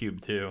ice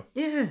cube, too.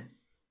 Yeah.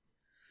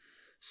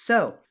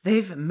 So,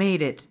 they've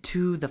made it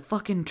to the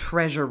fucking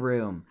treasure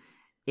room.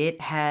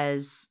 It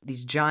has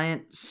these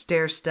giant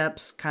stair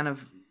steps kind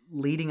of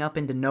leading up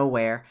into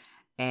nowhere,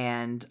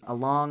 and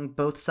along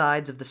both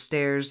sides of the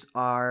stairs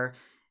are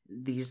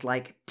these,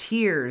 like,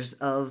 tiers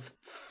of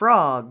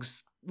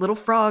frogs little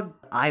frog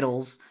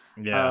idols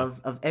Yeah.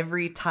 of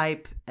every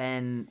type,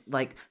 and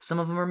like some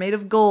of them are made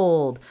of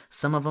gold,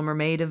 some of them are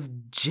made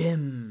of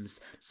gems,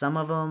 some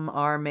of them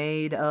are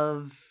made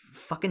of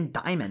fucking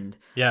diamond.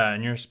 Yeah,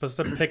 and you're supposed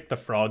to pick the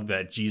frog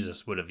that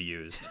Jesus would have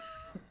used.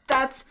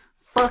 That's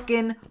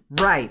fucking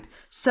right.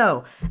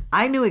 So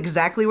I knew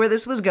exactly where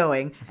this was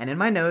going, and in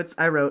my notes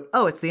I wrote,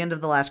 oh, it's the end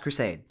of The Last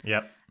Crusade.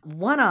 Yep.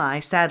 One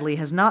Eye, sadly,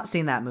 has not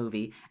seen that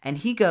movie, and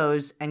he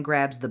goes and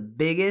grabs the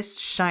biggest,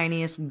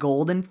 shiniest,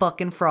 golden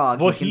fucking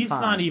frog Well, he can he's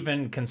find. not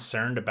even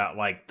concerned about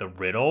like the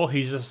riddle.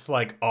 He's just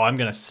like, oh, I'm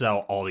gonna sell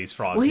all these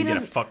frogs Well, he and get a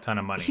doesn't- fuck ton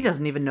of money. He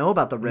doesn't even know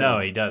about the riddle. No,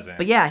 he doesn't.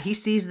 But yeah, he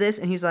sees this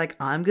and he's like,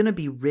 I'm gonna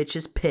be rich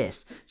as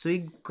piss. So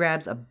he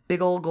grabs a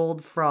big old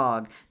gold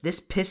frog.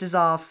 This pisses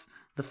off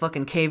the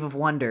fucking Cave of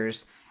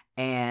Wonders,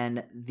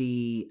 and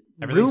the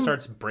Everything room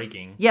starts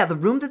breaking. Yeah, the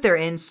room that they're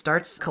in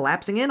starts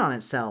collapsing in on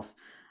itself.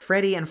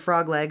 Freddy and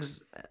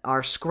Froglegs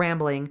are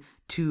scrambling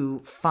to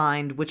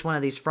find which one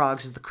of these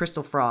frogs is the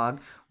crystal frog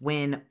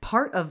when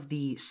part of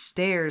the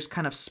stairs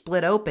kind of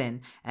split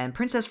open, and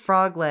Princess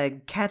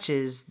Frogleg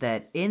catches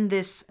that in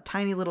this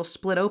tiny little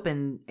split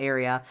open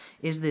area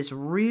is this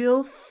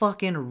real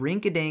fucking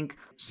rinkadink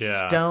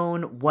Yeah.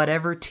 stone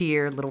whatever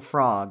tier little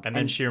frog. And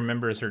then she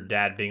remembers her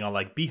dad being all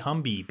like, be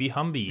Humby, be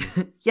Humby.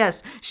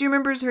 Yes, she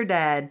remembers her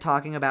dad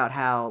talking about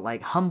how,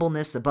 like,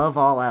 humbleness above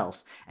all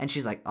else. And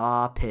she's like,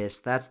 aw, piss,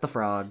 that's the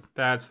frog.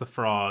 That's the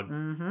frog.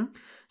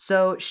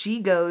 So she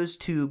goes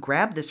to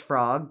grab this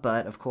frog,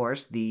 but of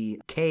course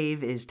the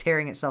cave is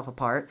tearing itself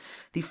apart.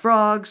 The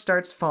frog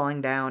starts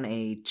falling down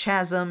a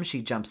chasm.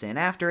 She jumps in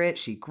after it.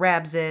 She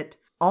grabs it.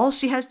 All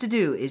she has to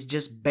do is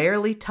just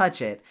barely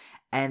touch it.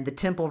 And the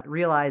temple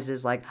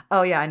realizes, like,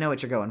 oh yeah, I know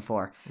what you're going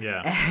for.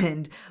 Yeah.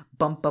 And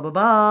bum bum bum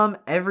bum,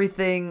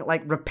 everything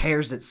like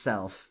repairs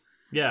itself.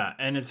 Yeah,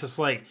 and it's just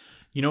like,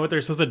 you know what they're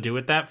supposed to do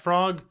with that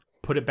frog?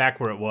 Put it back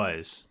where it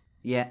was.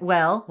 Yeah.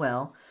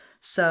 Well.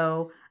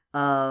 So,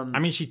 I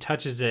mean, she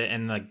touches it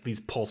and like these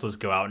pulses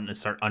go out and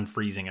start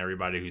unfreezing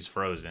everybody who's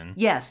frozen.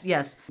 yes.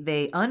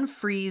 They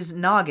unfreeze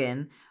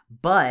Noggin,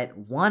 but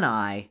One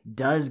Eye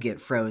does get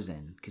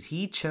frozen because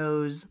he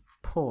chose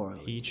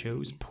poorly. He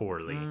chose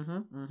poorly.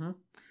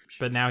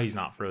 But now he's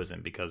not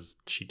frozen because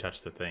she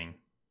touched the thing.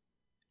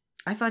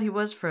 I thought he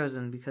was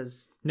frozen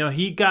because... No,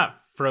 he got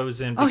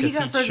frozen Oh, because he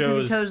got frozen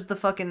because he chose the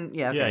fucking...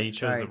 Yeah, okay, yeah, he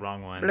chose sorry. the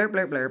wrong one. Blurp,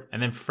 blurp, blurp. And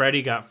then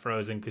Freddy got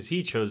frozen because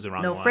he chose the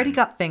wrong one. No, Freddy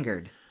got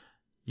fingered.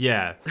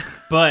 Yeah,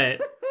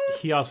 but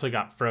he also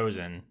got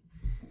frozen.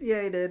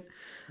 Yeah, he did.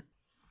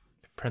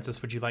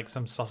 Princess, would you like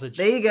some sausage?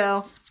 There you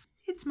go.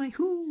 It's my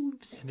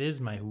hooves. It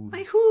is my hooves.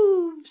 My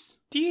hooves.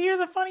 Do you hear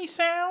the funny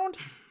sound?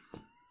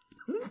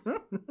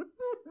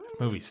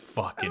 Movie's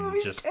fucking That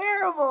movie's just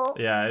terrible.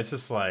 yeah. It's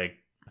just like,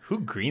 who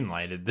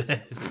greenlighted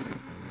this?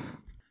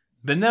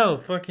 But no,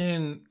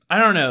 fucking, I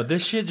don't know.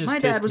 This shit just My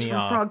pissed dad was me from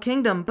off. Frog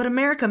Kingdom, but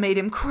America made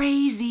him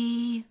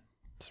crazy.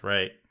 That's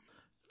right.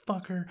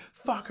 Fucker.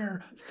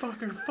 Okay,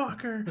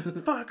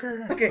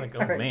 It's like, oh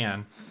all right.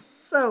 man.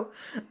 So,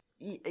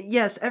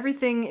 yes,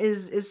 everything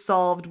is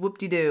solved.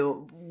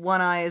 Whoop-de-doo.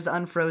 One Eye is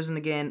unfrozen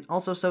again.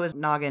 Also, so is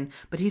Noggin,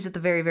 but he's at the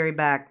very, very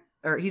back,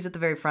 or he's at the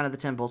very front of the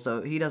temple,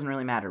 so he doesn't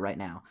really matter right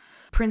now.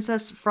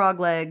 Princess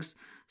Froglegs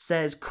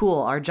says,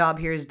 cool, our job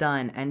here is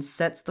done, and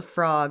sets the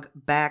frog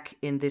back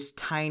in this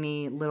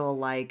tiny little,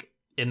 like...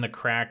 In the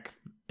crack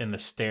in the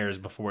stairs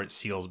before it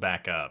seals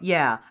back up.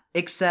 Yeah,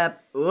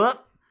 except,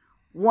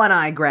 One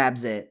Eye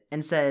grabs it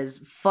and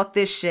says, fuck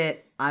this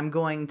shit, I'm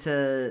going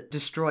to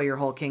destroy your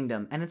whole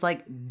kingdom. And it's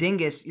like,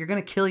 dingus, you're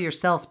gonna kill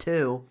yourself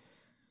too.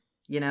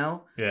 You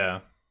know? Yeah.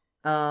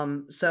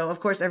 So of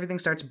course everything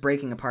starts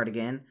breaking apart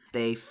again.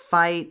 They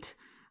fight.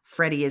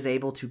 Freddy is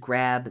able to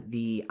grab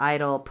the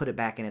idol, put it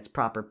back in its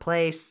proper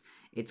place.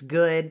 It's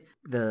good.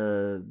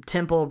 The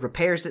temple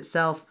repairs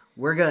itself.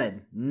 We're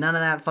good. None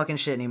of that fucking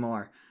shit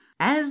anymore.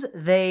 As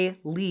they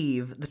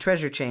leave the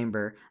treasure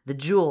chamber, the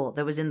jewel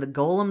that was in the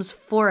golem's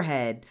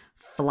forehead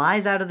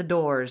flies out of the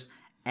doors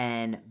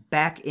and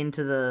back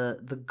into the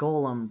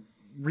golem,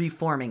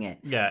 reforming it.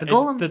 Yeah.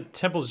 The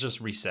temple's just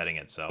resetting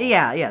itself.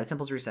 Yeah, the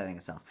temple's resetting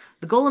itself.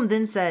 The golem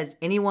then says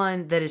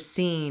anyone that has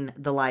seen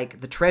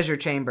the treasure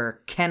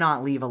chamber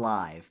cannot leave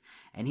alive.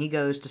 And he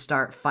goes to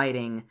start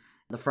fighting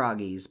the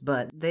froggies,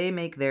 but they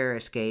make their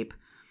escape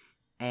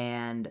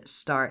and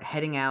start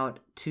heading out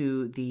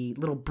to the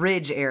little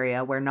bridge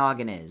area where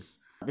Noggin is.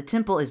 The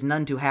temple is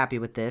none too happy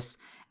with this,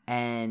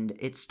 and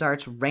it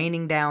starts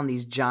raining down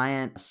these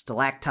giant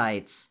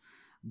stalactites,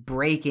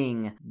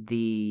 breaking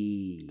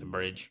the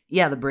bridge.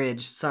 Yeah, the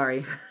bridge,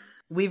 sorry.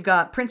 We've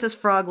got Princess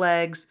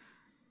Froglegs,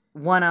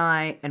 One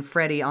Eye, and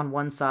Freddy on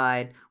one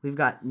side. We've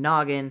got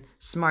Noggin,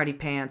 Smarty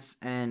Pants,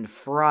 and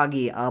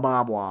Froggy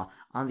Ababwa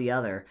on the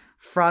other.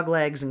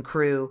 Froglegs and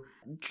crew,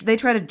 they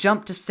try to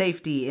jump to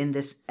safety in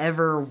this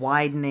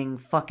ever-widening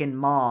fucking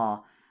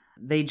maw.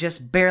 They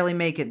just barely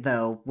make it,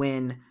 though,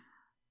 when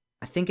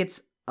I think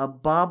it's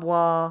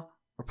Ababwa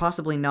or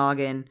possibly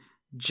Noggin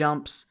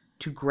jumps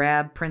to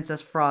grab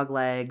Princess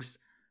Froglegs,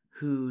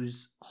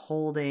 who's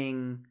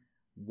holding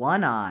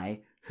One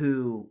Eye,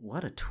 who,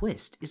 what a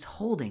twist, is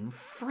holding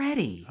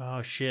Freddy.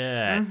 Oh shit.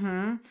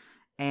 Mm-hmm.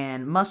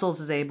 And Muscles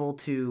is able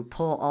to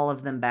pull all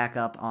of them back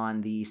up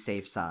on the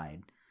safe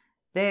side.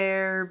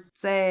 They're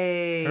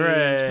saved.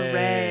 Hooray.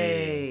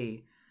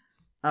 Hooray.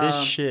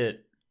 This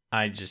shit,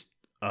 I just,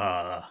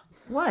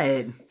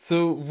 What?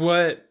 So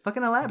what?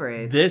 Fucking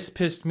elaborate. This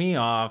pissed me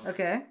off.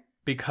 Okay.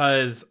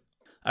 Because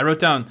I wrote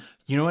down,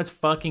 you know what's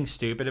fucking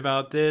stupid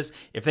about this?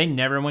 If they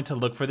never went to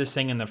look for this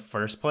thing in the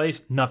first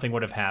place, nothing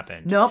would have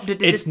happened. Nope.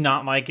 It's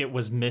not like it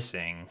was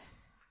missing.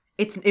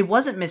 It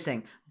wasn't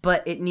missing,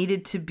 but it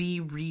needed to be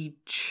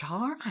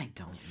recharged. I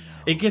don't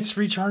know. It gets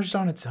recharged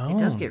on its own. It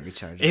does get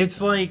recharged.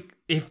 It's like,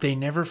 if they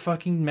never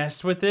fucking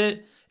messed with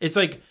it, it's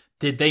like,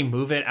 did they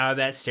move it out of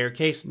that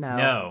staircase?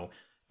 No.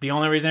 The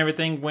only reason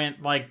everything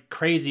went like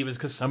crazy was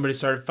because somebody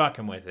started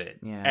fucking with it.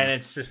 Yeah. And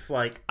it's just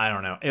like, I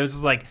don't know. It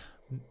was like,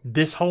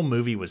 this whole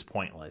movie was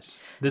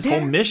pointless. This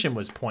whole mission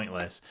was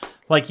pointless.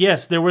 Like,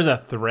 yes, there was a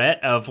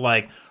threat of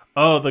like,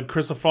 oh, the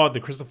crystal frog, the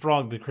crystal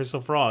frog, the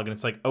crystal frog. And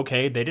it's like,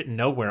 okay, they didn't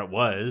know where it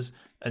was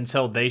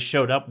until they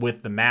showed up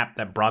with the map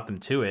that brought them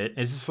to it.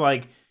 It's just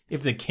like,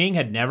 if the king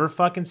had never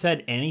fucking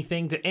said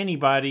anything to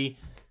anybody,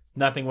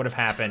 nothing would have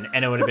happened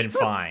and it would have been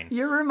fine.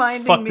 You're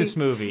reminding Fuck me. this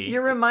movie.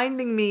 You're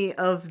reminding me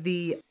of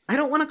I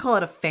don't want to call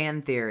it a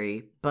fan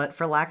theory, but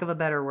for lack of a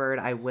better word,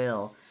 I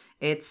will.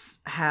 It's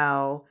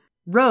how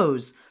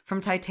Rose from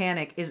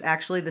Titanic is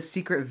actually the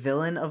secret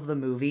villain of the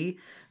movie,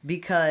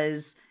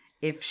 because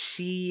if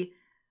she,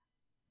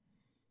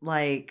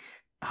 like,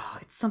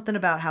 it's something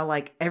about how,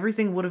 like,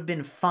 everything would have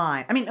been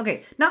fine. I mean,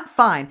 okay, not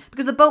fine,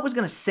 because the boat was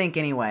going to sink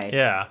anyway.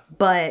 Yeah.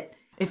 But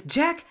if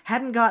Jack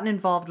hadn't gotten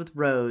involved with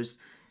Rose,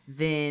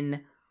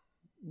 then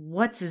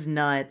what's his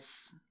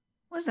nuts?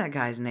 What's that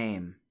guy's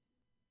name?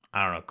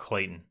 I don't know,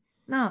 Clayton.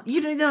 No,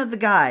 you don't know the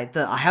guy.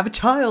 I have a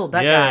child.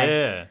 That guy.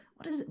 Yeah.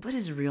 What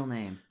is his real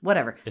name?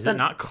 Whatever. Is it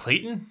not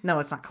Clayton? No,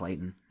 it's not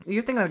Clayton.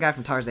 You're thinking of the guy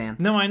from Tarzan.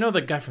 No, I know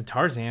the guy from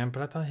Tarzan,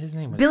 but I thought his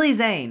name was Billy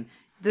Zane.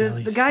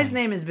 The guy's Zane.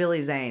 name is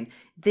Billy Zane.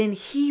 Then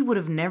he would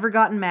have never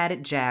gotten mad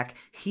at Jack.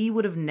 He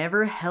would have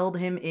never held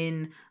him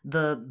in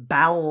the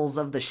bowels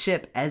of the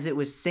ship as it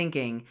was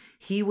sinking.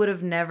 He would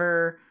have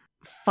never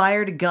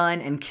fired a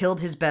gun and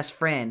killed his best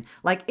friend.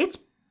 Like, it's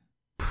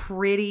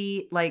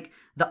pretty, like,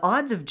 the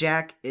odds of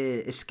Jack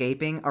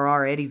escaping are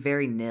already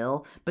very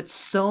nil, but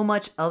so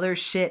much other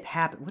shit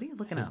happened. What are you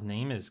looking at? His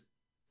name is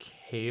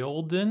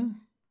Kaelden?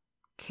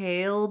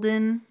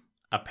 Kaelden?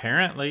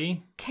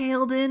 Apparently.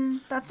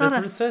 Kaelden? That's That's not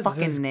what a it says. It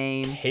fucking says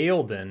name.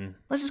 Kaelden.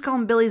 Let's just call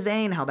him Billy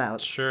Zane, how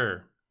about?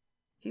 Sure.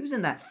 He was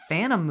in that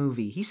Phantom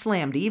movie. He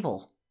slammed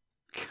evil.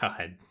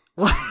 God.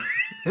 What?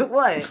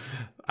 What?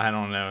 I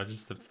don't know.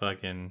 Just the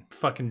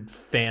fucking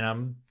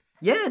Phantom.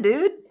 Yeah,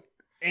 dude.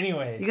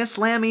 Anyways. You gonna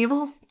slam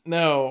evil?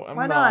 No, I'm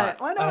Why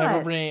not? Why I have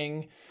not? a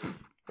ring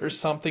or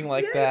something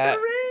like Yeah, that. he's got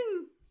a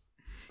ring.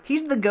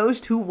 He's the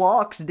ghost who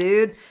walks,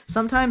 dude.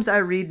 Sometimes I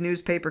read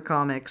newspaper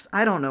comics.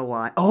 I don't know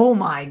why. Oh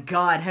my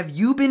god, have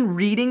you been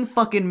reading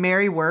fucking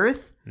Mary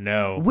Worth?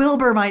 No.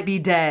 Wilbur might be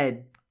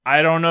dead.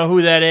 I don't know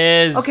who that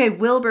is. Okay,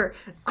 Wilbur.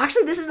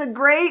 Actually, this is a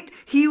great.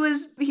 He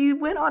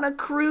went on a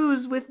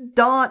cruise with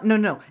Dawn.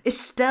 No,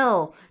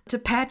 Estelle, to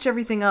patch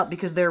everything up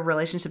because their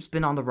relationship's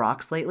been on the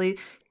rocks lately.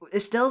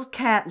 Estelle's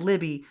cat,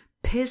 Libby,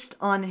 pissed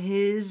on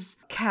his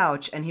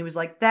couch and he was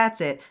like, that's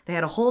it. They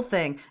had a whole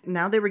thing.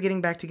 Now they were getting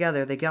back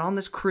together. They got on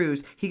this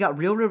cruise. He got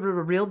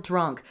real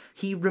drunk.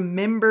 He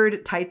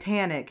remembered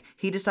Titanic.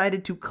 He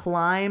decided to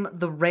climb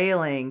the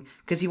railing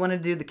because he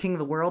wanted to do the King of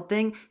the World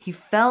thing. He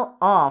fell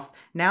off.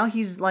 Now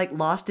he's like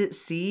lost at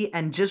sea,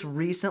 and just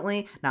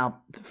recently,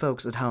 now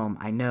folks at home,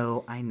 I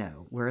know,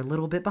 we're a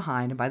little bit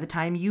behind, and by the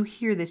time you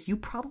hear this, you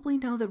probably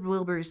know that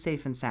Wilbur is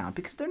safe and sound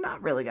because they're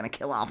not really going to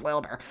kill off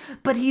Wilbur.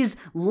 But he's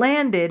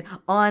landed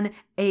on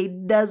a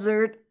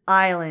desert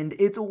island.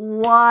 It's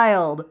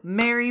wild.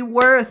 Mary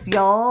Worth,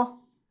 y'all.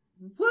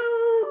 Woo!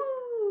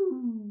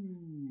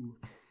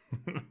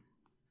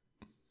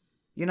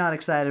 You're not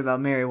excited about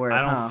Mary Worth,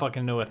 I don't huh?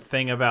 fucking know a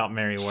thing about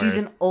Mary Worth. She's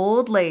an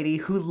old lady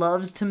who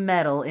loves to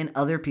meddle in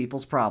other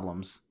people's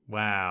problems.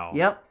 Wow.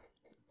 Yep.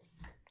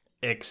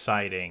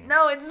 Exciting.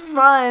 No, it's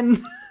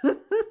fun.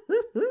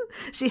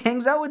 She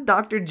hangs out with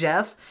Dr.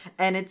 Jeff,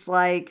 and it's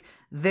like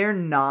they're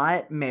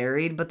not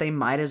married, but they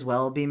might as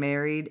well be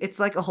married. It's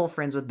like a whole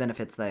friends with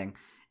benefits thing.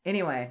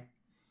 Anyway,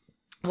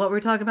 what were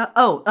we talking about?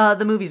 Oh,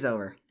 the movie's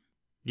over.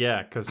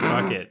 Yeah, because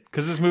fuck it.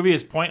 Because this movie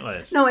is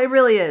pointless. No, it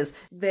really is.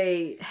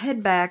 They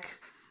head back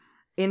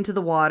into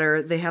the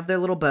water. They have their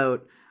little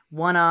boat.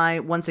 One Eye,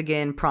 once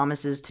again,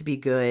 promises to be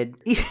good.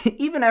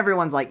 Even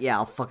everyone's like, yeah,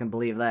 I'll fucking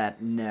believe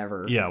that.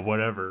 Never. Yeah,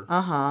 whatever.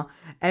 Uh-huh.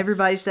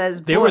 Everybody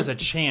says... There was a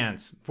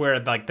chance where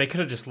like they could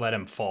have just let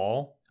him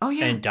fall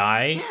and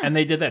die. And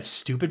they did that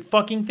stupid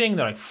fucking thing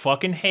that I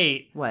fucking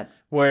hate. What?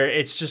 Where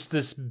it's just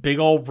this big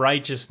old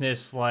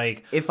righteousness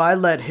like... If I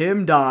let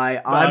him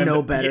die, I'm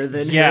no better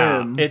than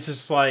him. It's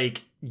just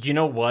like, you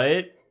know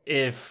what?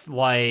 If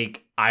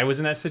like I was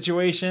in that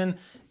situation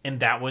and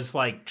that was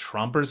like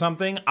Trump or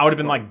something, I would have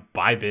been like,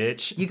 bye,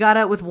 bitch. You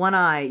gotta, with one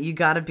eye, you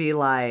gotta be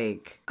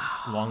like,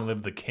 Long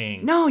live the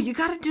king. no, you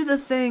gotta do the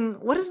thing.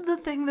 What is the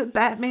thing that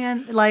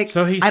Batman, like,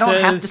 So he I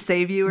don't have says- to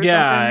save you or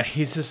Yeah, something?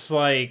 he's just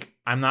like,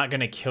 I'm not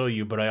gonna kill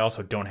you, but I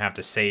also don't have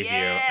to save you.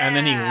 And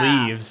then he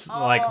Yeah. leaves,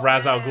 like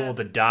Ra's al Ghul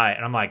to die.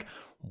 And I'm like,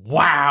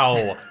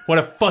 wow, what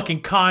a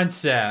fucking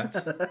concept.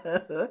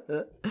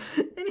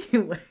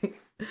 Anyway,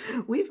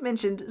 we've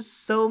mentioned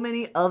so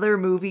many other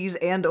movies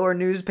and or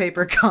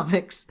newspaper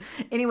comics.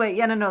 Anyway,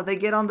 no, they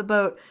get on the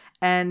boat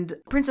and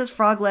Princess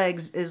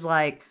Froglegs is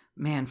like,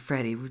 man,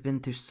 Freddy, we've been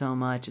through so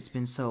much. It's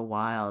been so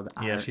wild.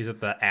 Yeah, she's at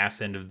the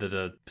ass end of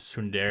the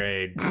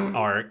Tsundere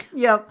arc.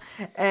 Yep.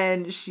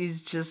 And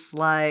she's just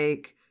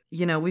like,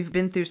 we've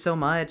been through so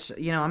much.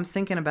 I'm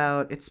thinking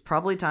about, it's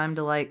probably time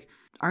to like,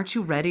 aren't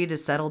you ready to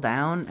settle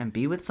down and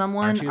be with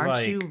someone?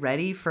 Aren't you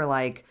ready for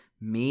like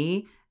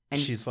me? And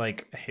She's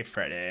like, hey,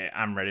 Freddy,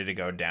 I'm ready to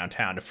go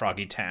downtown to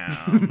Froggy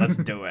Town. Let's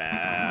do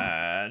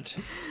it.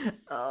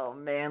 oh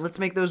man, let's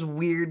make those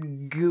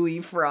weird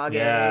gooey frog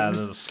Yeah,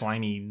 eggs. those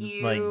slimy,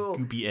 Ew. like,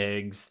 goopy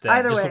eggs that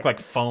Either just way. look like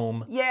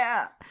foam.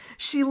 Yeah.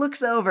 She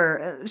looks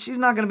over. She's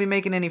not going to be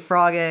making any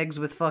frog eggs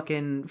with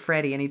fucking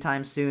Freddy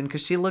anytime soon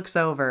because she looks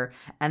over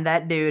and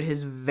that dude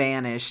has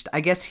vanished. I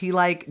guess he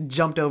like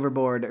jumped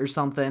overboard or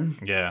something.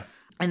 Yeah.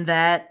 And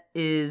that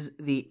is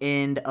the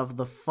end of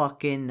the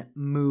fucking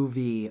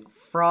movie.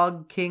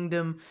 Frog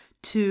Kingdom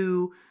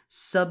 2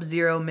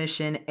 Sub-Zero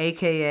Mission,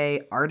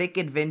 aka Arctic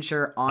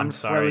Adventure on I'm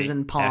sorry,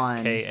 Frozen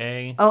Pond.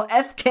 FKA. Oh,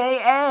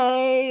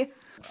 FKA!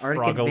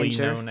 Arctic Froggily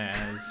Adventure. known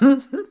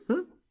as.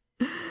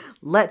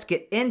 Let's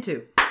get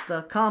into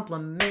the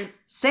compliment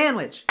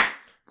sandwich.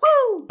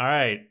 Woo! All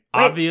right.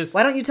 Wait, Obvious.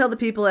 why don't you tell the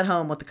people at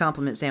home what the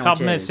compliment sandwich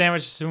Compliment is?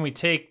 sandwich is when we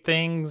take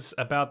things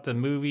about the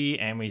movie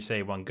and we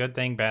say one good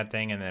thing, bad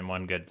thing, and then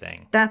one good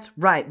thing. That's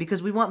right,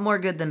 because we want more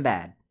good than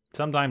bad.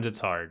 Sometimes it's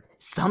hard.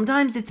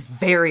 Sometimes it's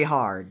very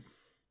hard.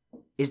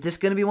 Is this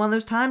going to be one of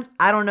those times?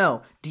 I don't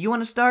know. Do you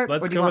want to start?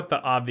 Let's or do you go want... with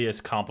the obvious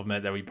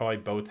compliment that we probably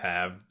both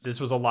have. This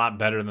was a lot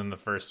better than the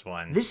first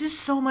one. This is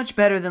so much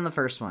better than the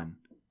first one.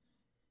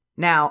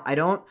 Now, I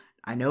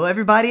know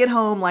everybody at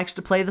home likes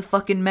to play the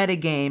fucking meta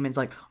game. And it's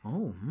like,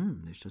 oh,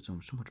 they said so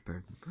much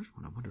better than the first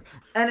one. I wonder.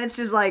 And it's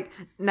just like,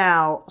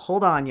 now,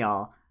 hold on,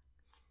 y'all.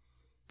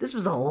 This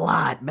was a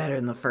lot better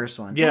than the first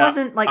one. Yeah, it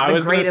wasn't like I the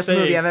was gonna greatest say-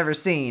 movie I've ever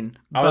seen.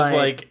 I was but-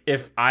 like,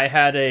 if I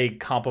had a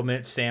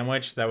compliment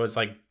sandwich that was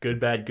like good,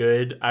 bad,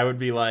 good, I would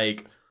be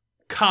like,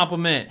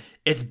 compliment,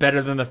 it's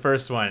better than the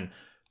first one.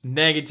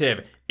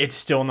 Negative, it's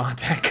still not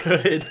that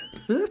good.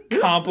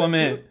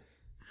 Compliment.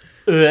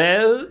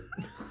 Well,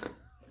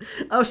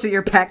 oh, so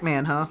you're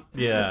Pac-Man, huh?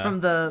 yeah. From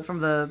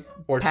the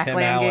Or Tim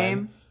Pac-Land Allen.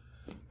 game.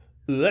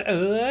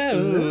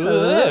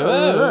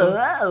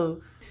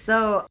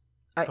 So,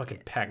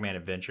 Fucking Pac-Man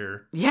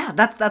adventure. yeah,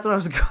 that's what I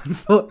was going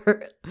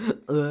for.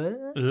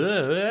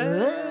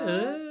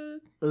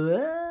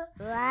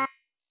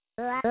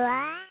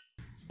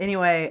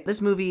 Anyway,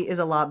 this movie is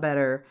a lot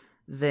better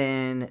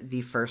than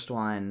the first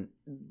one.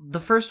 The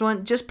first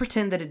one, just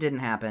pretend that it didn't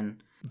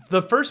happen.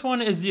 The first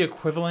one is the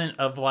equivalent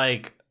of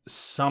like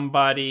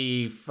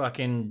somebody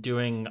fucking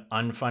doing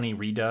unfunny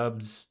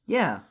redubs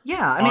Yeah.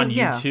 I mean, on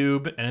yeah.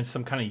 YouTube, and it's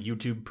some kind of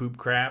YouTube poop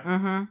crap.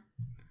 Mm-hmm.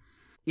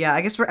 Yeah,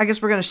 I guess we're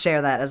gonna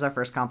share that as our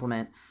first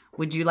compliment.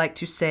 Would you like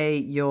to say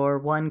your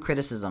one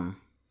criticism?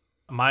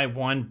 My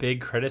one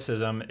big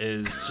criticism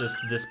is just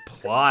this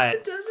plot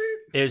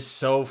is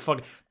so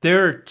fucking.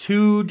 There are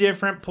two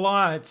different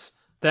plots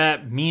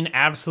that mean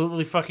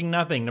absolutely fucking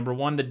nothing. Number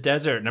one, the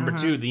desert. Number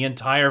two, the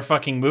entire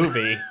fucking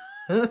movie.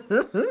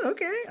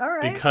 Okay, all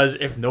right. Because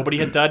if nobody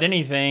had done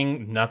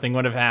anything, nothing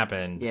would have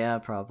happened. Yeah,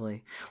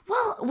 probably.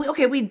 Well,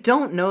 we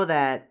don't know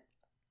that.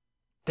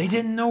 They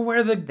didn't know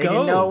where to go. They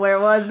didn't know where it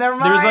was. Never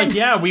mind. There was like,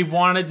 yeah, we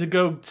wanted to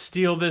go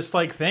steal this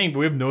like thing, but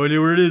we have no idea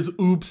where it is.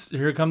 Oops,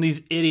 here come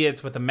these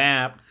idiots with a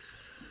map.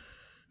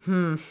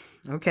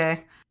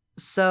 Okay.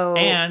 So.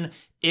 And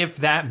if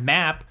that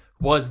map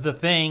was the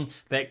thing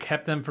that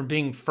kept them from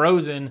being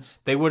frozen,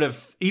 they would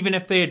have, even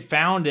if they had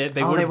found it,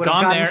 they would they have would've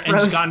gone gotten there and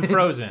just gotten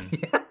frozen.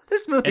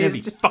 This And movie it'd is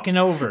be just. fucking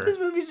over. This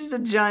movie's just a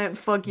giant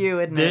fuck you,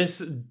 isn't it?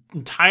 This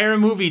entire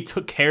movie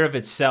took care of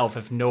itself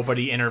if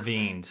nobody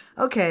intervened.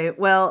 Okay,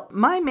 well,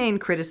 my main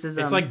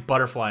criticism. It's like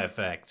Butterfly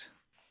Effect.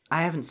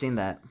 I haven't seen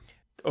that.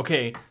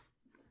 Okay,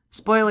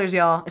 Spoilers,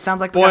 y'all. It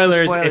sounds like we got some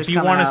spoilers. spoilers If you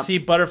coming want to up. see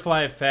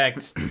Butterfly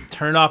Effect,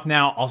 turn it off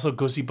now. Also,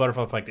 go see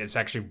Butterfly Effect. It's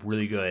actually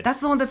really good.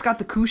 That's the one that's got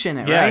the koosh in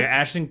it, Yeah, right?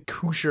 Ashton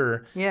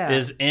Kutcher Yeah.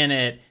 is in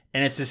it,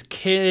 and it's this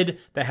kid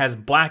that has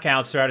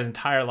blackouts throughout his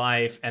entire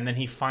life, and then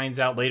he finds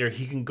out later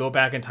he can go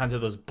back in time to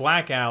those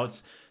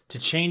blackouts to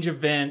change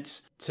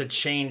events, to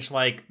change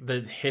like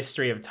the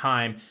history of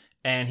time,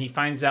 and he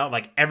finds out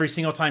like every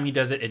single time he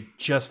does it, it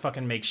just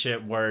fucking makes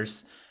shit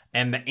worse.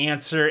 And the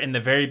answer in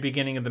the very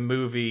beginning of the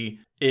movie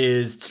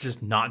is to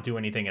just not do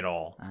anything at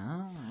all.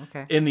 Oh,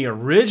 okay. In the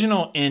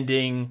original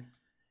ending,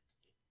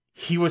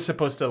 he was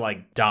supposed to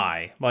like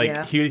die. Like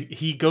Yeah.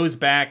 he goes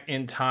back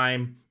in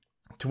time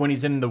to when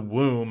he's in the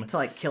womb. To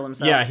like kill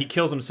himself. Yeah, he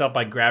kills himself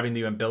by grabbing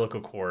the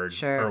umbilical cord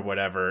Sure. or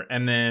whatever.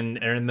 And then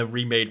in the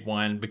remade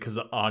one, because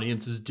the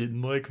audiences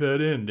didn't like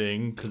that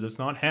ending, because it's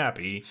not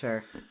happy,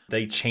 Sure.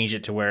 they changed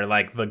it to where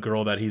like the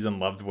girl that he's in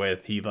love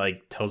with, he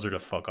like tells her to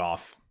fuck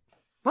off.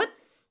 What?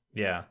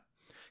 Yeah.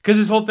 Because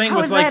his whole thing How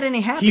was is like that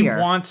any happier?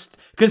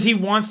 he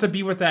wants to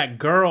be with that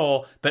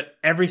girl, but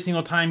every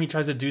single time he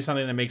tries to do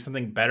something to make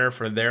something better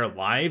for their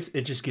lives,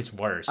 it just gets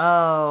worse.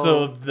 Oh.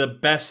 So the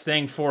best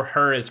thing for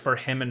her is for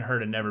him and her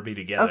to never be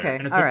together. Okay,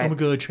 And it's all like, right. oh my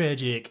god,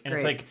 tragic. And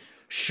it's Great. like,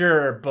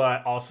 sure,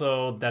 but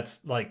also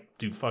that's like,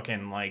 dude,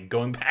 fucking like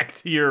going back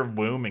to your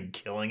womb and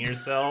killing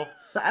yourself.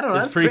 I don't know.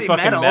 It's That's pretty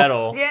fucking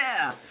metal.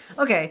 Yeah.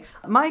 Okay.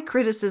 My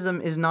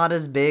criticism is not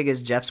as big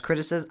as Jeff's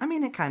criticism. I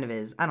mean, it kind of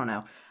is. I don't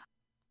know.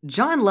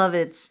 John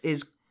Lovitz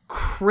is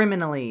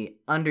criminally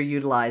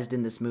underutilized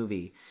in this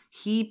movie.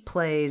 He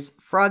plays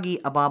Froggy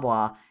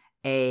Ababwa,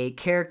 a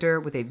character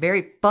with a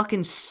very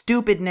fucking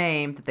stupid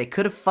name that they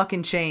could have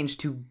fucking changed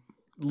to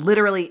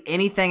literally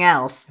anything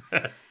else.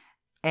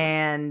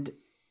 And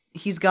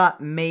he's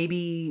got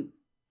maybe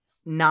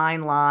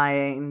 9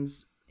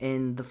 lines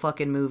in the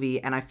fucking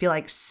movie, and I feel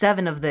like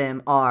 7 of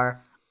them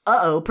are,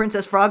 uh-oh,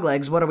 Princess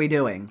Froglegs, what are we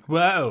doing?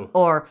 Whoa.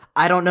 Or,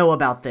 I don't know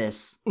about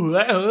this.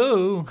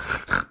 Whoa.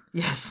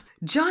 Yes.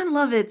 John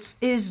Lovitz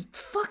is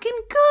fucking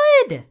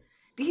good.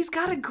 He's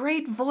got a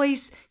great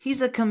voice.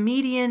 He's a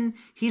comedian.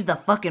 He's the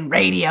fucking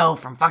radio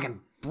from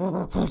fucking...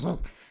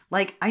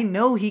 Like, I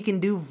know he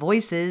can do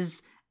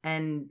voices,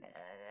 and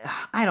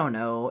I don't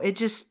know. It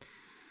just...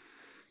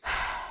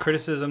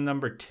 Criticism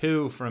number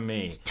 2 from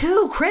me.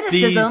 2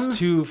 criticisms? These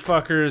 2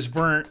 fuckers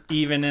weren't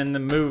even in the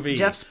movie.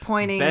 Jeff's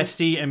pointing...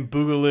 Bestie and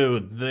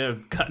Boogaloo, they're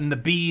cutting the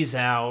bees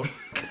out.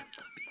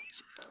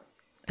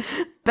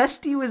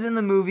 Bestie was in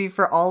the movie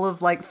for all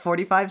of like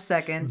 45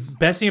 seconds.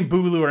 Bessie and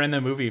Boogaloo are in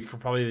the movie for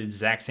probably the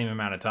exact same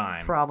amount of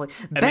time. Probably.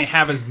 And they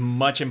have as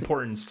much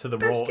importance to the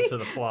role, to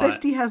the plot.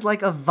 Bestie has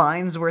like a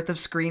Vine's worth of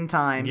screen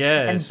time.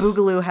 Yes. And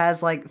Boogaloo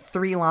has like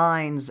 3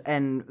 lines,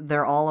 and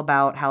they're all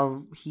about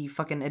how he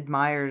fucking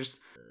admires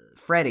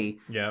Freddy.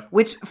 Yep.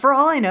 Which, for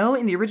all I know,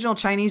 in the original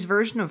Chinese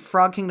version of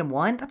Frog Kingdom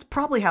 1, that's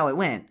probably how it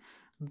went.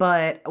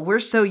 But we're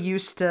so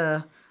used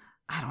to...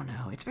 I don't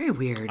know. It's very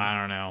weird. I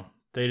don't know.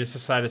 They just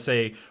decided to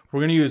say,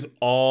 we're going to use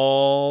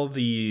all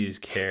these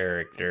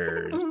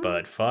characters,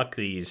 but fuck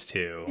these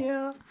 2.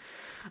 Yeah.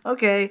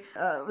 Okay.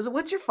 So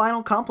what's your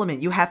final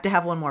compliment? You have to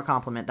have one more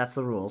compliment. That's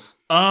the rules.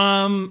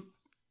 You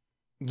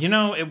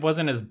know, it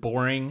wasn't as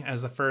boring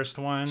as the first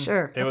one.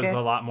 Sure, It was okay.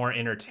 a lot more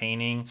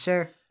entertaining.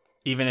 Sure.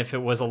 Even if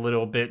it was a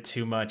little bit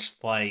too much,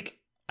 like,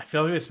 I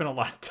feel like they spent a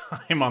lot of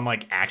time on,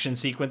 like, action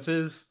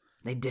sequences.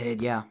 They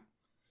did, yeah.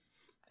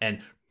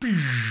 And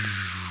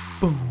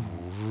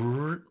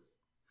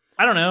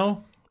I don't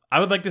know. I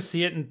would like to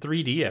see it in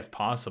 3D if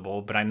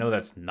possible, but I know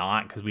that's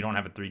not because we don't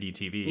have a 3D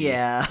TV.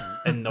 Yeah.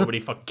 And nobody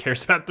fucking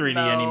cares about 3D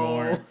No.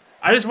 anymore.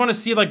 I just want to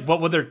see, like,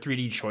 what were their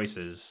 3D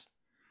choices?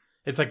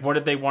 It's like, what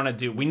did they want to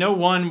do? We know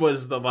one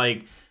was the,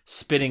 like,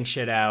 spitting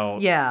shit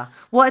out. Yeah.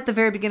 Well, at the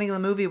very beginning of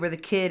the movie where the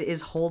kid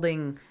is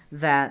holding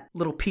that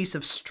little piece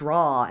of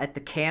straw at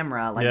the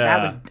camera, like, that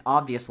Yeah. was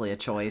obviously a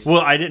choice.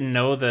 Well, I didn't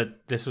know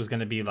that this was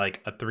going to be,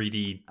 like, a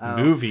 3D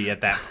movie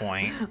at that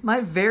point.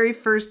 My very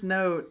first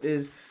note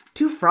is...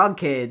 2 frog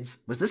kids.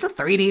 Was this a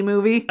 3D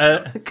movie?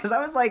 Because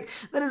I was like,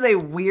 that is a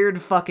weird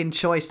fucking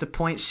choice to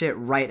point shit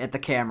right at the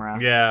camera.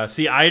 Yeah.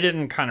 See, I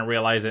didn't kind of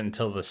realize it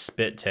until the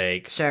spit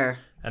take. Sure.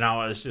 And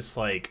I was just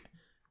like,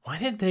 why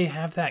did they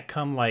have that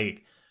come,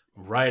 like,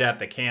 right at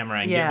the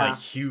camera and Yeah. get, like,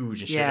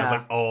 huge and shit? I was Yeah.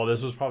 like, oh,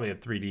 this was probably a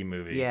 3D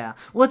movie. Yeah.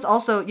 Well, it's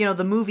also, you know,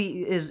 the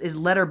movie is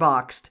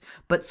letterboxed,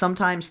 but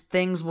sometimes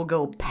things will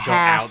go Go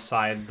past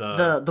outside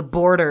the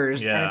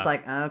borders, and Yeah. it's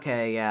like,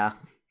 okay, yeah.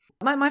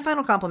 My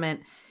final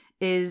compliment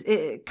is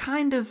it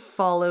kind of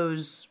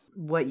follows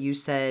what you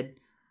said.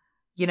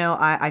 You know,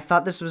 I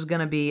thought this was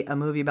going to be a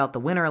movie about the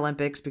Winter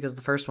Olympics because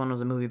the first one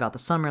was a movie about the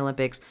Summer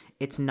Olympics.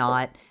 It's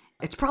not.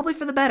 It's probably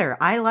for the better.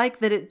 I like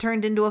that it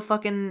turned into a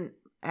fucking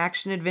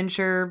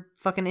action-adventure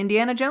fucking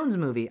Indiana Jones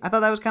movie. I thought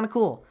that was kind of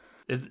cool.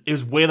 It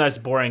was way less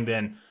boring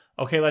than,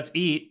 okay, let's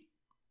eat.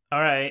 All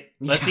right,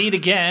 let's eat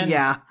again.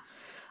 Yeah.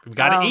 We've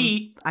got to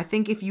eat. I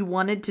think if you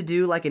wanted to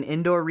do like an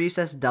indoor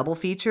recess double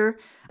feature,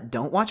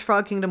 don't watch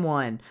Frog Kingdom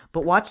 1,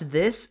 but watch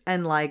this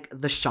and like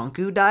the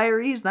Shunku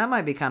Diaries. That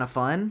might be kind of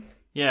fun.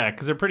 Yeah,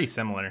 because they're pretty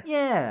similar.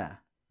 Yeah.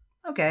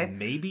 Okay.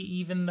 Maybe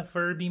even the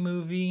Furby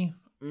movie.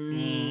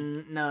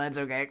 No, that's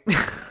okay.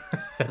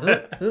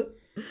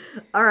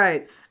 All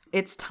right.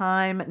 It's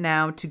time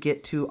now to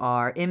get to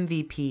our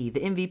MVP. The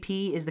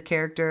MVP is the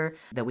character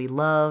that we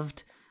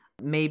loved.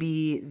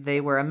 Maybe they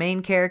were a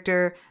main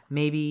character.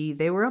 Maybe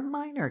they were a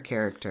minor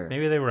character.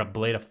 Maybe they were a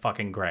blade of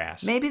fucking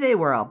grass. Maybe they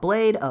were a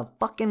blade of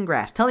fucking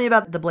grass. Tell me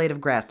about the blade of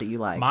grass that you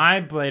like. My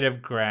blade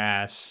of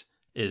grass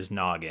is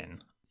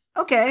Noggin.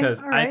 Okay.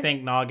 Because all right. I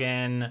think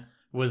Noggin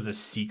was the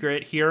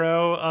secret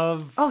hero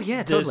of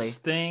yeah, this totally.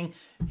 thing.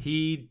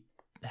 He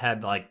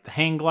had like the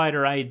hang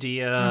glider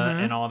idea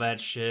Mm-hmm. and all that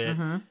shit.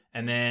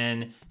 And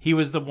then he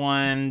was the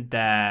one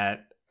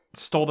that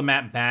stole the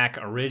map back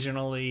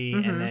originally,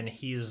 and then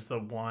he's the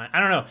one. I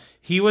don't know.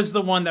 He was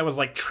the one that was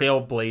like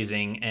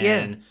trailblazing,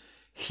 and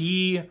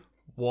he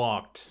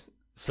walked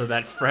so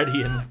that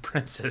Freddy and the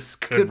princess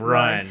could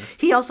run.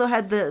 He also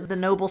had the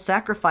noble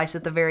sacrifice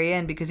at the very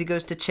end because he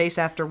goes to chase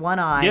after One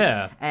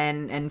Eye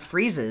and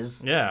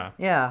freezes. Yeah.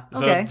 Yeah.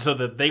 Okay. So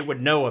that they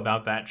would know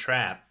about that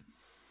trap.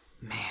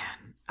 Man,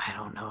 I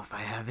don't know if I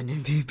have an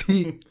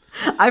MVP.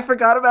 I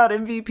forgot about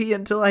MVP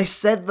until I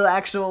said the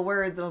actual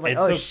words, and I was like,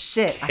 It's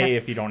shit. Okay,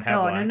 if you don't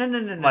have one.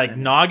 No. Like,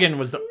 Noggin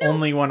was the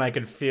only one I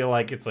could feel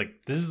like it's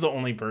like, this is the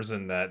only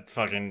person that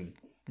fucking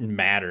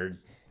mattered.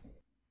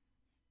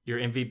 Your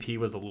MVP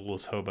was the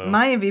Littlest Hobo.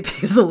 My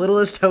MVP is the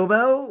Littlest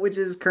Hobo, which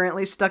is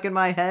currently stuck in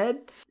my head.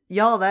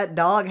 Y'all, that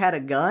dog had a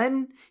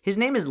gun. His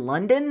name is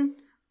London.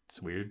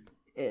 It's weird.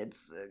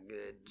 It's a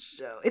good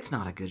show. It's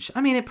not a good show.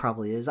 I mean, it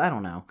probably is. I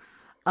don't know.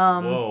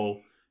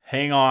 Whoa.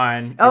 Hang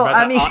on.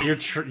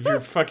 You're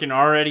fucking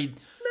already... No.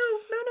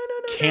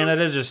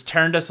 Canada just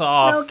turned us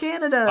off. No,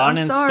 Canada. I'm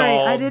sorry.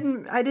 I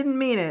didn't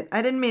mean it.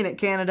 I didn't mean it,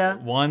 Canada.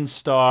 1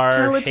 star.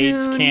 Teletoon.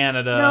 Hates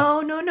Canada.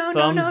 No.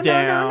 Thumbs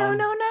down.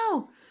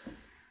 No.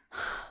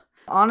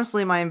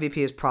 Honestly, my MVP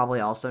is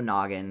probably also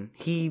Noggin.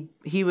 He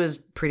was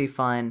pretty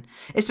fun,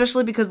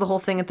 especially because the whole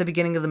thing at the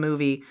beginning of the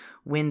movie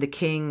when the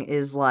king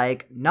is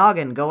like,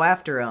 Noggin, go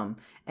after him.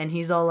 And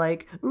he's all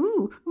like,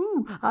 ooh,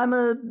 I'm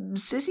a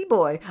sissy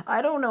boy.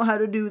 I don't know how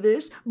to do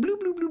this. Blue,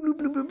 blue, blue, blue,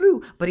 blue, blue,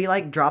 blue. But he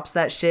like drops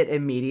that shit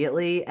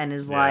immediately and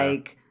is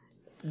like,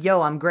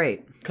 yo, I'm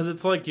great. Because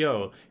it's like,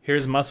 yo,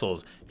 here's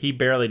Muscles. He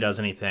barely does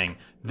anything.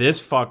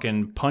 This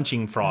fucking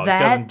punching frog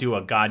doesn't do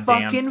a goddamn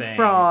thing. Fucking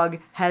frog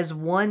has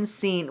one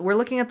scene. We're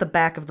looking at the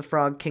back of the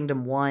Frog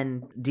Kingdom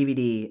 1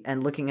 DVD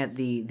and looking at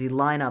the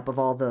lineup of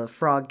all the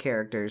frog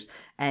characters.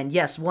 And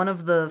yes, one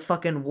of the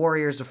fucking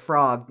warriors of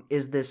frog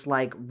is this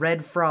like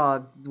red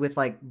frog with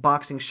like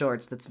boxing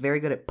shorts that's very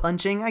good at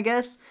punching, I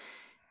guess.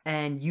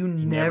 And you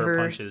never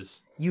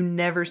punches. You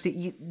never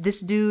see this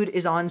dude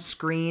is on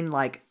screen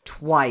like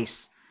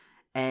twice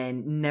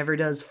and never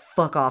does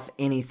fuck off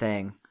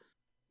anything.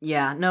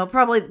 Yeah, no,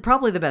 probably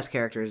the best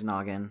character is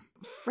Noggin.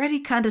 Freddy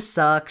kind of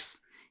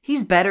sucks.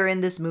 He's better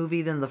in this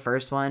movie than the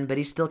first one, but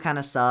he still kind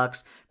of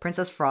sucks.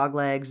 Princess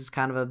Froglegs is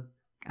kind of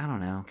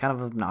kind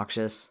of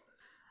obnoxious.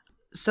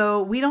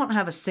 So we don't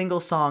have a single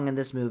song in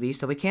this movie,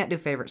 so we can't do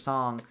favorite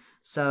song.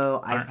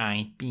 So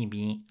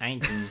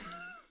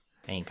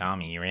They call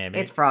me Rabbit.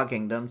 It's Frog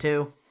Kingdom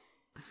too.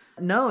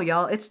 No,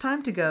 y'all, it's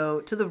time to go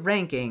to the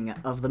ranking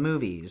of the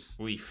movies.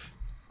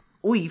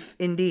 Oif,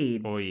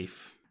 indeed.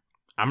 Oif.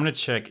 I'm going to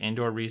check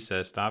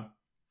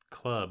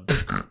indoorrecess.club.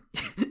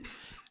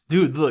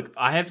 Dude, look,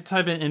 I have to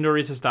type in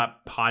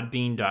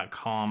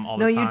indoorrecess.podbean.com all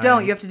the time. No, you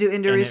don't. You have to do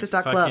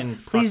indoorrecess.club.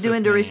 Please do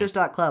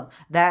indoorrecess.club.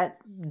 That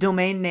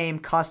domain name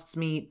costs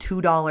me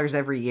 $2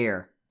 every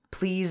year.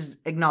 Please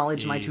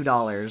acknowledge my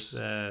 $2.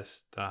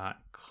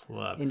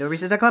 Recess.club.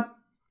 Indoorrecess.club.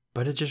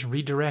 But it just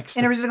redirects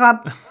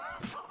Indoorrecess.club.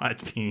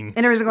 Podbean.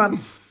 Indoorrecess.club.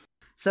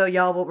 So,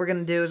 y'all, what we're going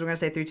to do is we're going to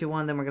say 3, 2,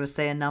 1, then we're going to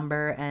say a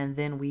number, and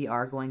then we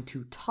are going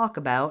to talk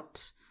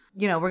about,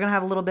 we're going to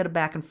have a little bit of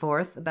back and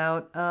forth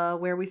about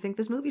where we think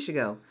this movie should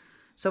go.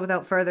 So,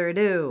 without further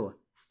ado,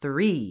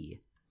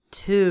 3,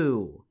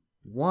 2,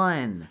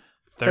 1,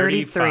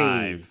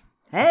 35.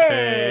 Hey!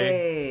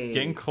 Okay.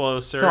 Getting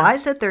closer. So, I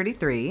said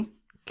 33.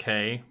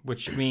 Okay,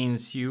 which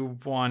means you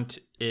want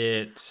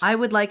it... I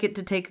would like it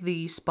to take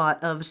the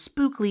spot of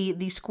Spookly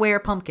the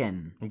Square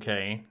Pumpkin.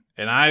 Okay,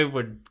 and I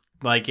would...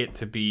 like it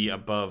to be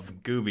above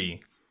Gooby,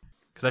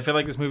 because I feel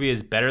like this movie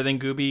is better than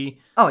Gooby.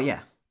 Oh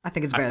yeah, I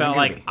think it's better than Gooby.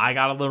 I felt like I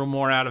got a little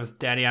more out of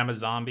Daddy I'm a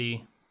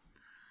Zombie.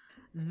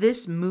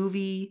 This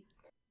movie,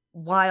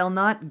 while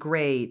not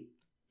great,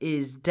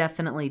 is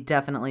definitely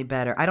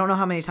better. I don't know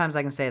how many times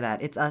I can say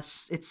that.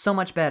 It's so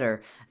much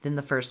better than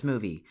the first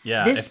movie.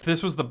 Yeah, if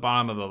this was the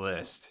bottom of the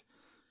list,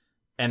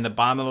 and the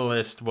bottom of the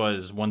list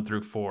was 1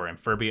 through 4, and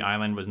Furby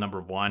Island was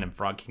number 1, and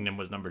Frog Kingdom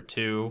was number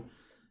 2.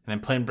 And then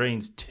Plain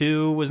Brains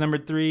 2 was number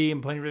 3,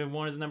 and Plain Brains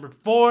 1 is number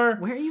 4.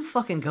 Where are you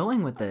fucking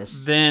going with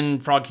this? Then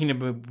Frog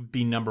Kingdom would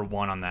be number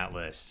 1 on that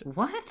list.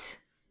 What?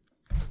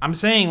 I'm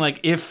saying, like,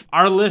 if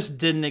our list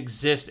didn't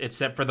exist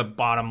except for the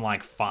bottom,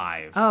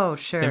 5. Oh,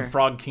 sure. Then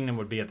Frog Kingdom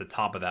would be at the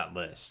top of that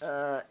list.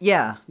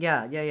 Yeah.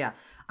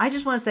 I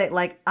just want to say,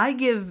 I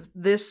give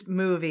this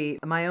movie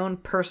my own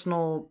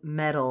personal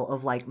medal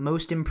of,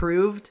 most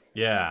improved.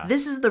 Yeah.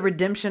 This is the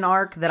redemption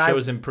arc that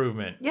Shows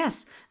improvement.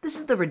 Yes. This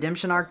is the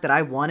redemption arc that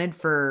I wanted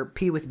for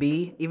P with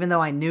B, even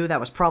though I knew that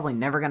was probably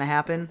never going to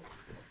happen.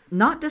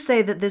 Not to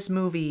say that this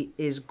movie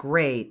is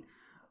great,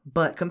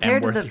 but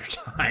compared and to worth your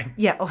time.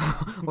 Yeah,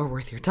 or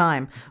worth your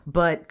time.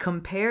 But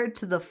compared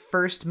to the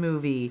first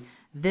movie,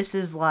 this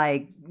is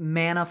like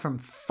manna from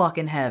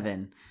fucking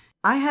heaven.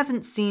 I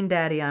haven't seen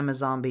Daddy I'm a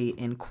Zombie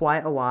in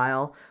quite a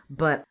while,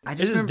 but I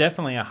just... It is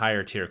definitely a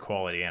higher tier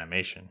quality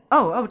animation.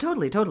 Oh,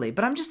 totally.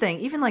 But I'm just saying,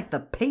 even the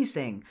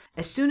pacing,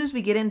 as soon as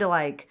we get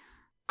into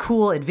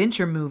cool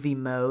adventure movie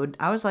mode,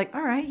 I was like,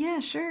 all right, yeah,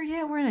 sure,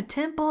 yeah, we're in a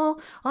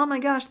temple. Oh my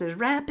gosh, there's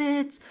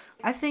rapids.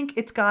 I think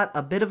it's got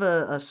a bit of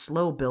a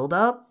slow build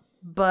up,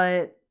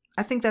 but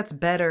I think that's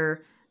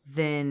better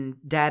than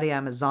Daddy,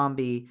 I'm a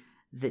Zombie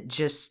that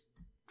just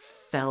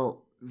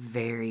felt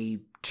very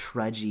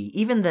trudgy.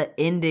 Even the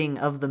ending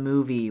of the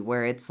movie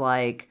where it's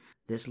like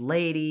this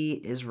lady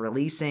is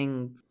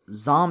releasing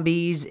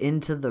zombies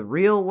into the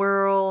real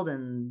world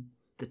and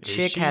the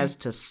chick has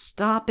to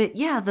stop it.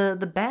 Yeah,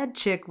 the bad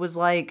chick was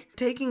like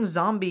taking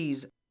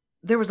zombies.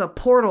 There was a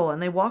portal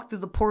and they walked through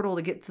the portal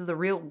to get to the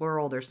real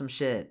world or some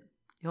shit.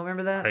 You don't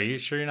remember that? Are you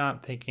sure you're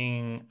not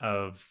thinking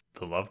of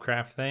the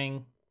Lovecraft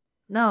thing?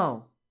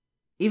 No.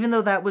 Even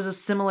though that was a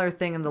similar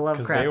thing in the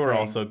Lovecraft thing. Because they were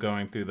also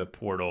going through the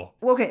portal.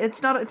 Well, okay,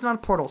 it's not a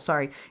portal,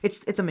 sorry.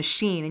 It's a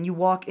machine, and you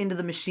walk into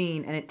the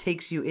machine, and it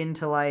takes you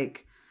into,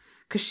 like...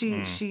 Because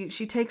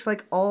she takes,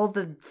 like, all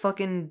the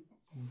fucking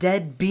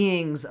dead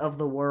beings of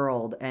the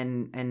world,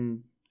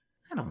 and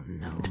I don't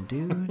know,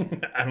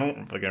 dude. I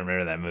don't fucking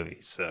remember that movie,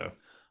 so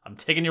I'm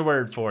taking your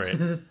word for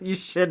it. You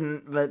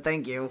shouldn't, but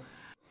thank you.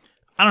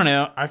 I don't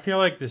know. I feel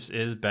like this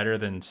is better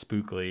than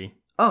Spookly.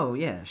 Oh,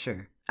 yeah,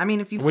 sure. I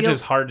mean, if you Which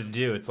is hard to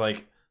do. It's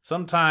like...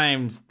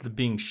 Sometimes the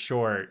being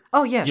short,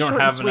 oh yeah, you don't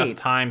short have and enough sweet.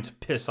 time to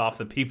piss off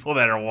the people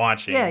that are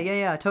watching.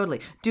 Yeah,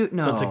 totally. Dude,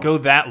 no. So to go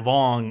that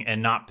long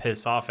and not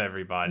piss off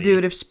everybody.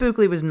 Dude, if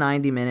Spookly was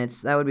 90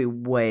 minutes, that would be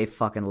way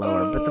fucking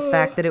lower. But the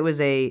fact that it was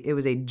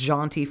a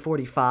jaunty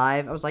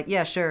 45, I was like,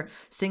 yeah, sure.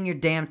 Sing your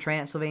damn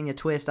Transylvania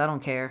Twist, I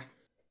don't care.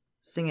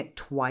 Sing it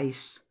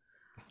twice.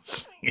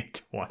 Sing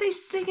it twice. They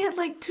sing it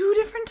like 2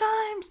 different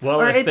times.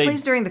 Well, or if it they-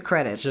 plays during the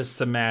credits.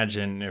 Just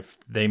imagine if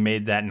they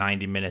made that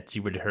 90 minutes,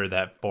 you would have heard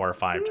that 4 or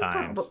 5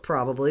 times.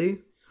 Probably.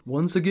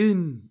 Once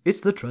again,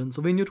 it's the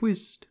Transylvania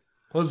Twist.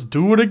 Let's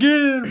do it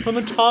again from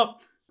the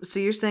top. So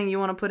you're saying you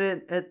want to put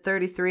it at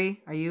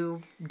 33? Are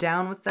you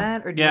down with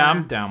that? Or do Yeah, you I'm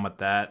wanna... down with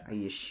that. Are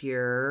you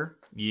sure?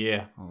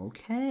 Yeah.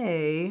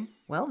 Okay.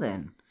 Well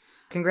then.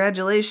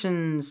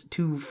 Congratulations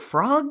to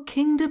Frog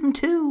Kingdom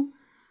 2.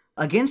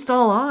 Against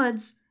all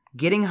odds,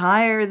 getting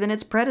higher than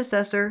its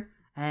predecessor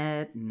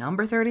at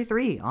number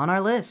 33 on our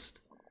list.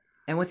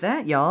 And with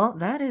that, y'all,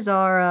 that is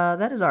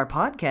our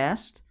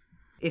podcast.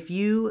 If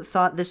you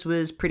thought this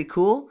was pretty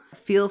cool,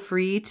 feel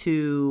free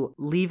to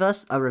leave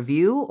us a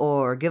review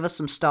or give us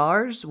some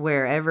stars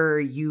wherever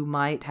you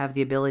might have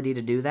the ability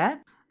to do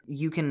that.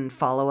 You can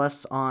follow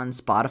us on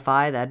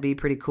Spotify. That'd be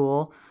pretty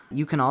cool.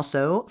 You can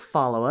also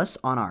follow us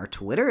on our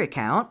Twitter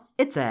account.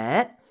 It's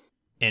at...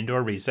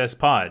 Indoor Recess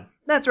Pod.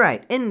 That's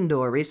right,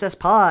 Indoor Recess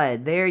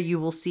Pod. There you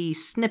will see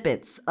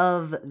snippets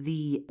of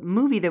the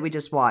movie that we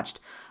just watched,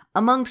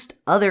 amongst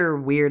other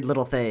weird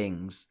little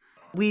things.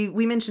 We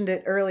mentioned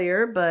it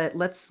earlier, but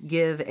let's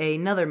give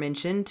another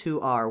mention to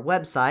our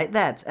website.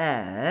 That's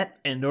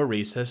at...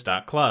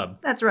 IndoorRecess.club.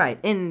 That's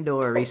right,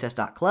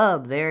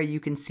 IndoorRecess.club. There you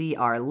can see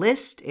our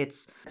list.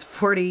 It's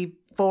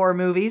 44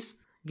 movies,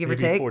 give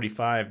Maybe or take.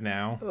 45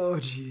 now. Oh,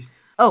 jeez.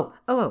 Oh.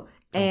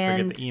 Don't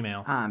forget the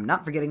email. I'm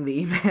not forgetting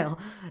the email.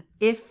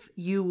 If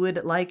you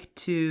would like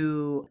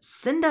to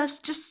send us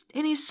just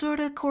any sort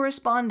of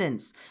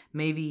correspondence,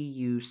 maybe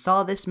you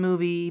saw this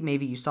movie,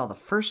 maybe you saw the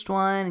first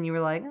one, and you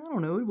were like, I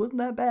don't know, it wasn't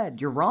that bad.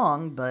 You're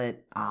wrong,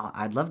 but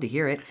I'd love to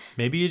hear it.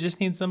 Maybe you just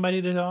need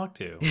somebody to talk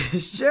to.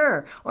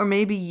 Sure. Or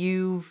maybe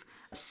you've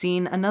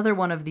seen another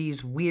one of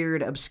these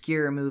weird,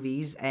 obscure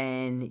movies,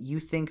 and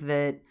you think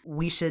that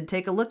we should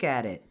take a look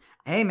at it.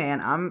 Hey, man,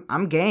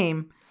 I'm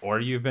game. Or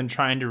you've been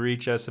trying to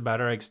reach us about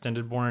our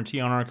extended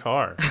warranty on our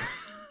car.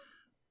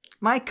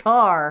 My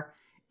car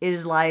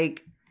is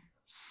like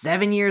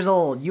 7 years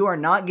old. You are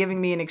not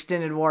giving me an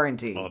extended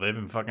warranty. Well, they've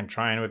been fucking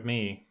trying with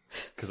me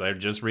because I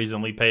just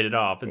recently paid it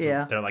off.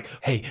 Yeah. They're like,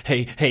 hey.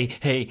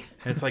 And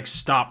it's like,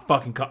 stop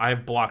fucking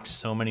I've blocked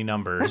so many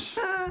numbers.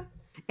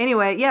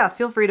 Anyway, yeah,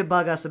 feel free to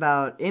bug us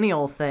about any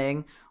old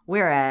thing.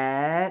 We're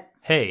at...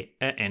 Hey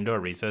at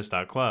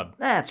IndoorRecess.club.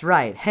 That's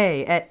right.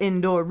 Hey at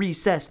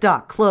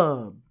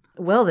IndoorRecess.club.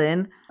 Well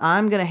then,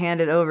 I'm going to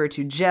hand it over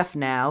to Jeff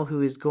now,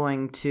 who is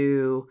going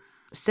to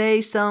say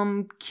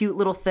some cute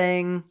little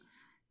thing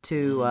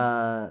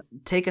to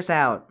take us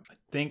out. I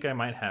think I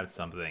might have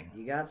something.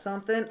 You got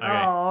something? Okay.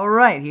 All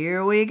right,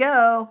 here we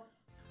go.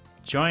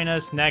 Join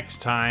us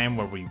next time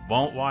where we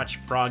won't watch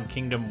Frog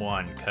Kingdom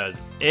 1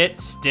 because it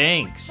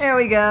stinks. There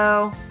we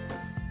go.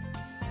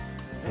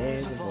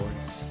 There's a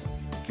voice.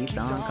 Keeps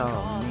on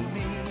calling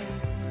me.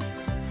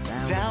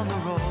 Down the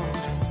road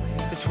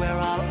is where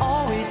I'll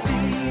always be.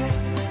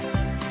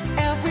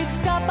 Every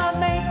stop I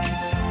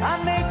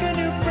make a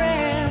new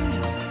friend.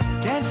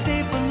 Can't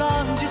stay for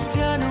long, just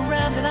turn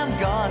around and I'm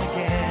gone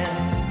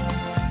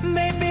again.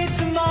 Maybe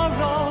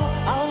tomorrow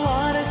I'll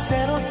wanna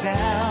settle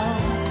down.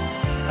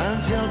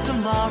 Until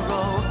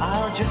tomorrow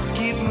I'll just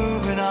keep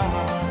moving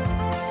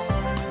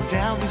on.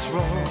 Down this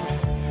road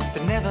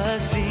that never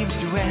seems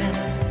to end.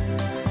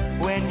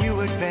 When new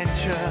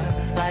adventure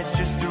lies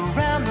just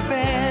around the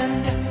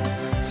bend.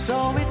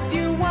 So if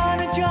you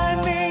wanna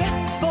join me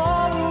for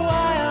a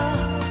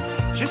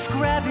while, just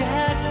grab your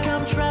hat,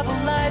 come travel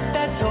light,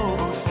 that's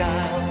old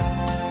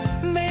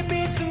style. Maybe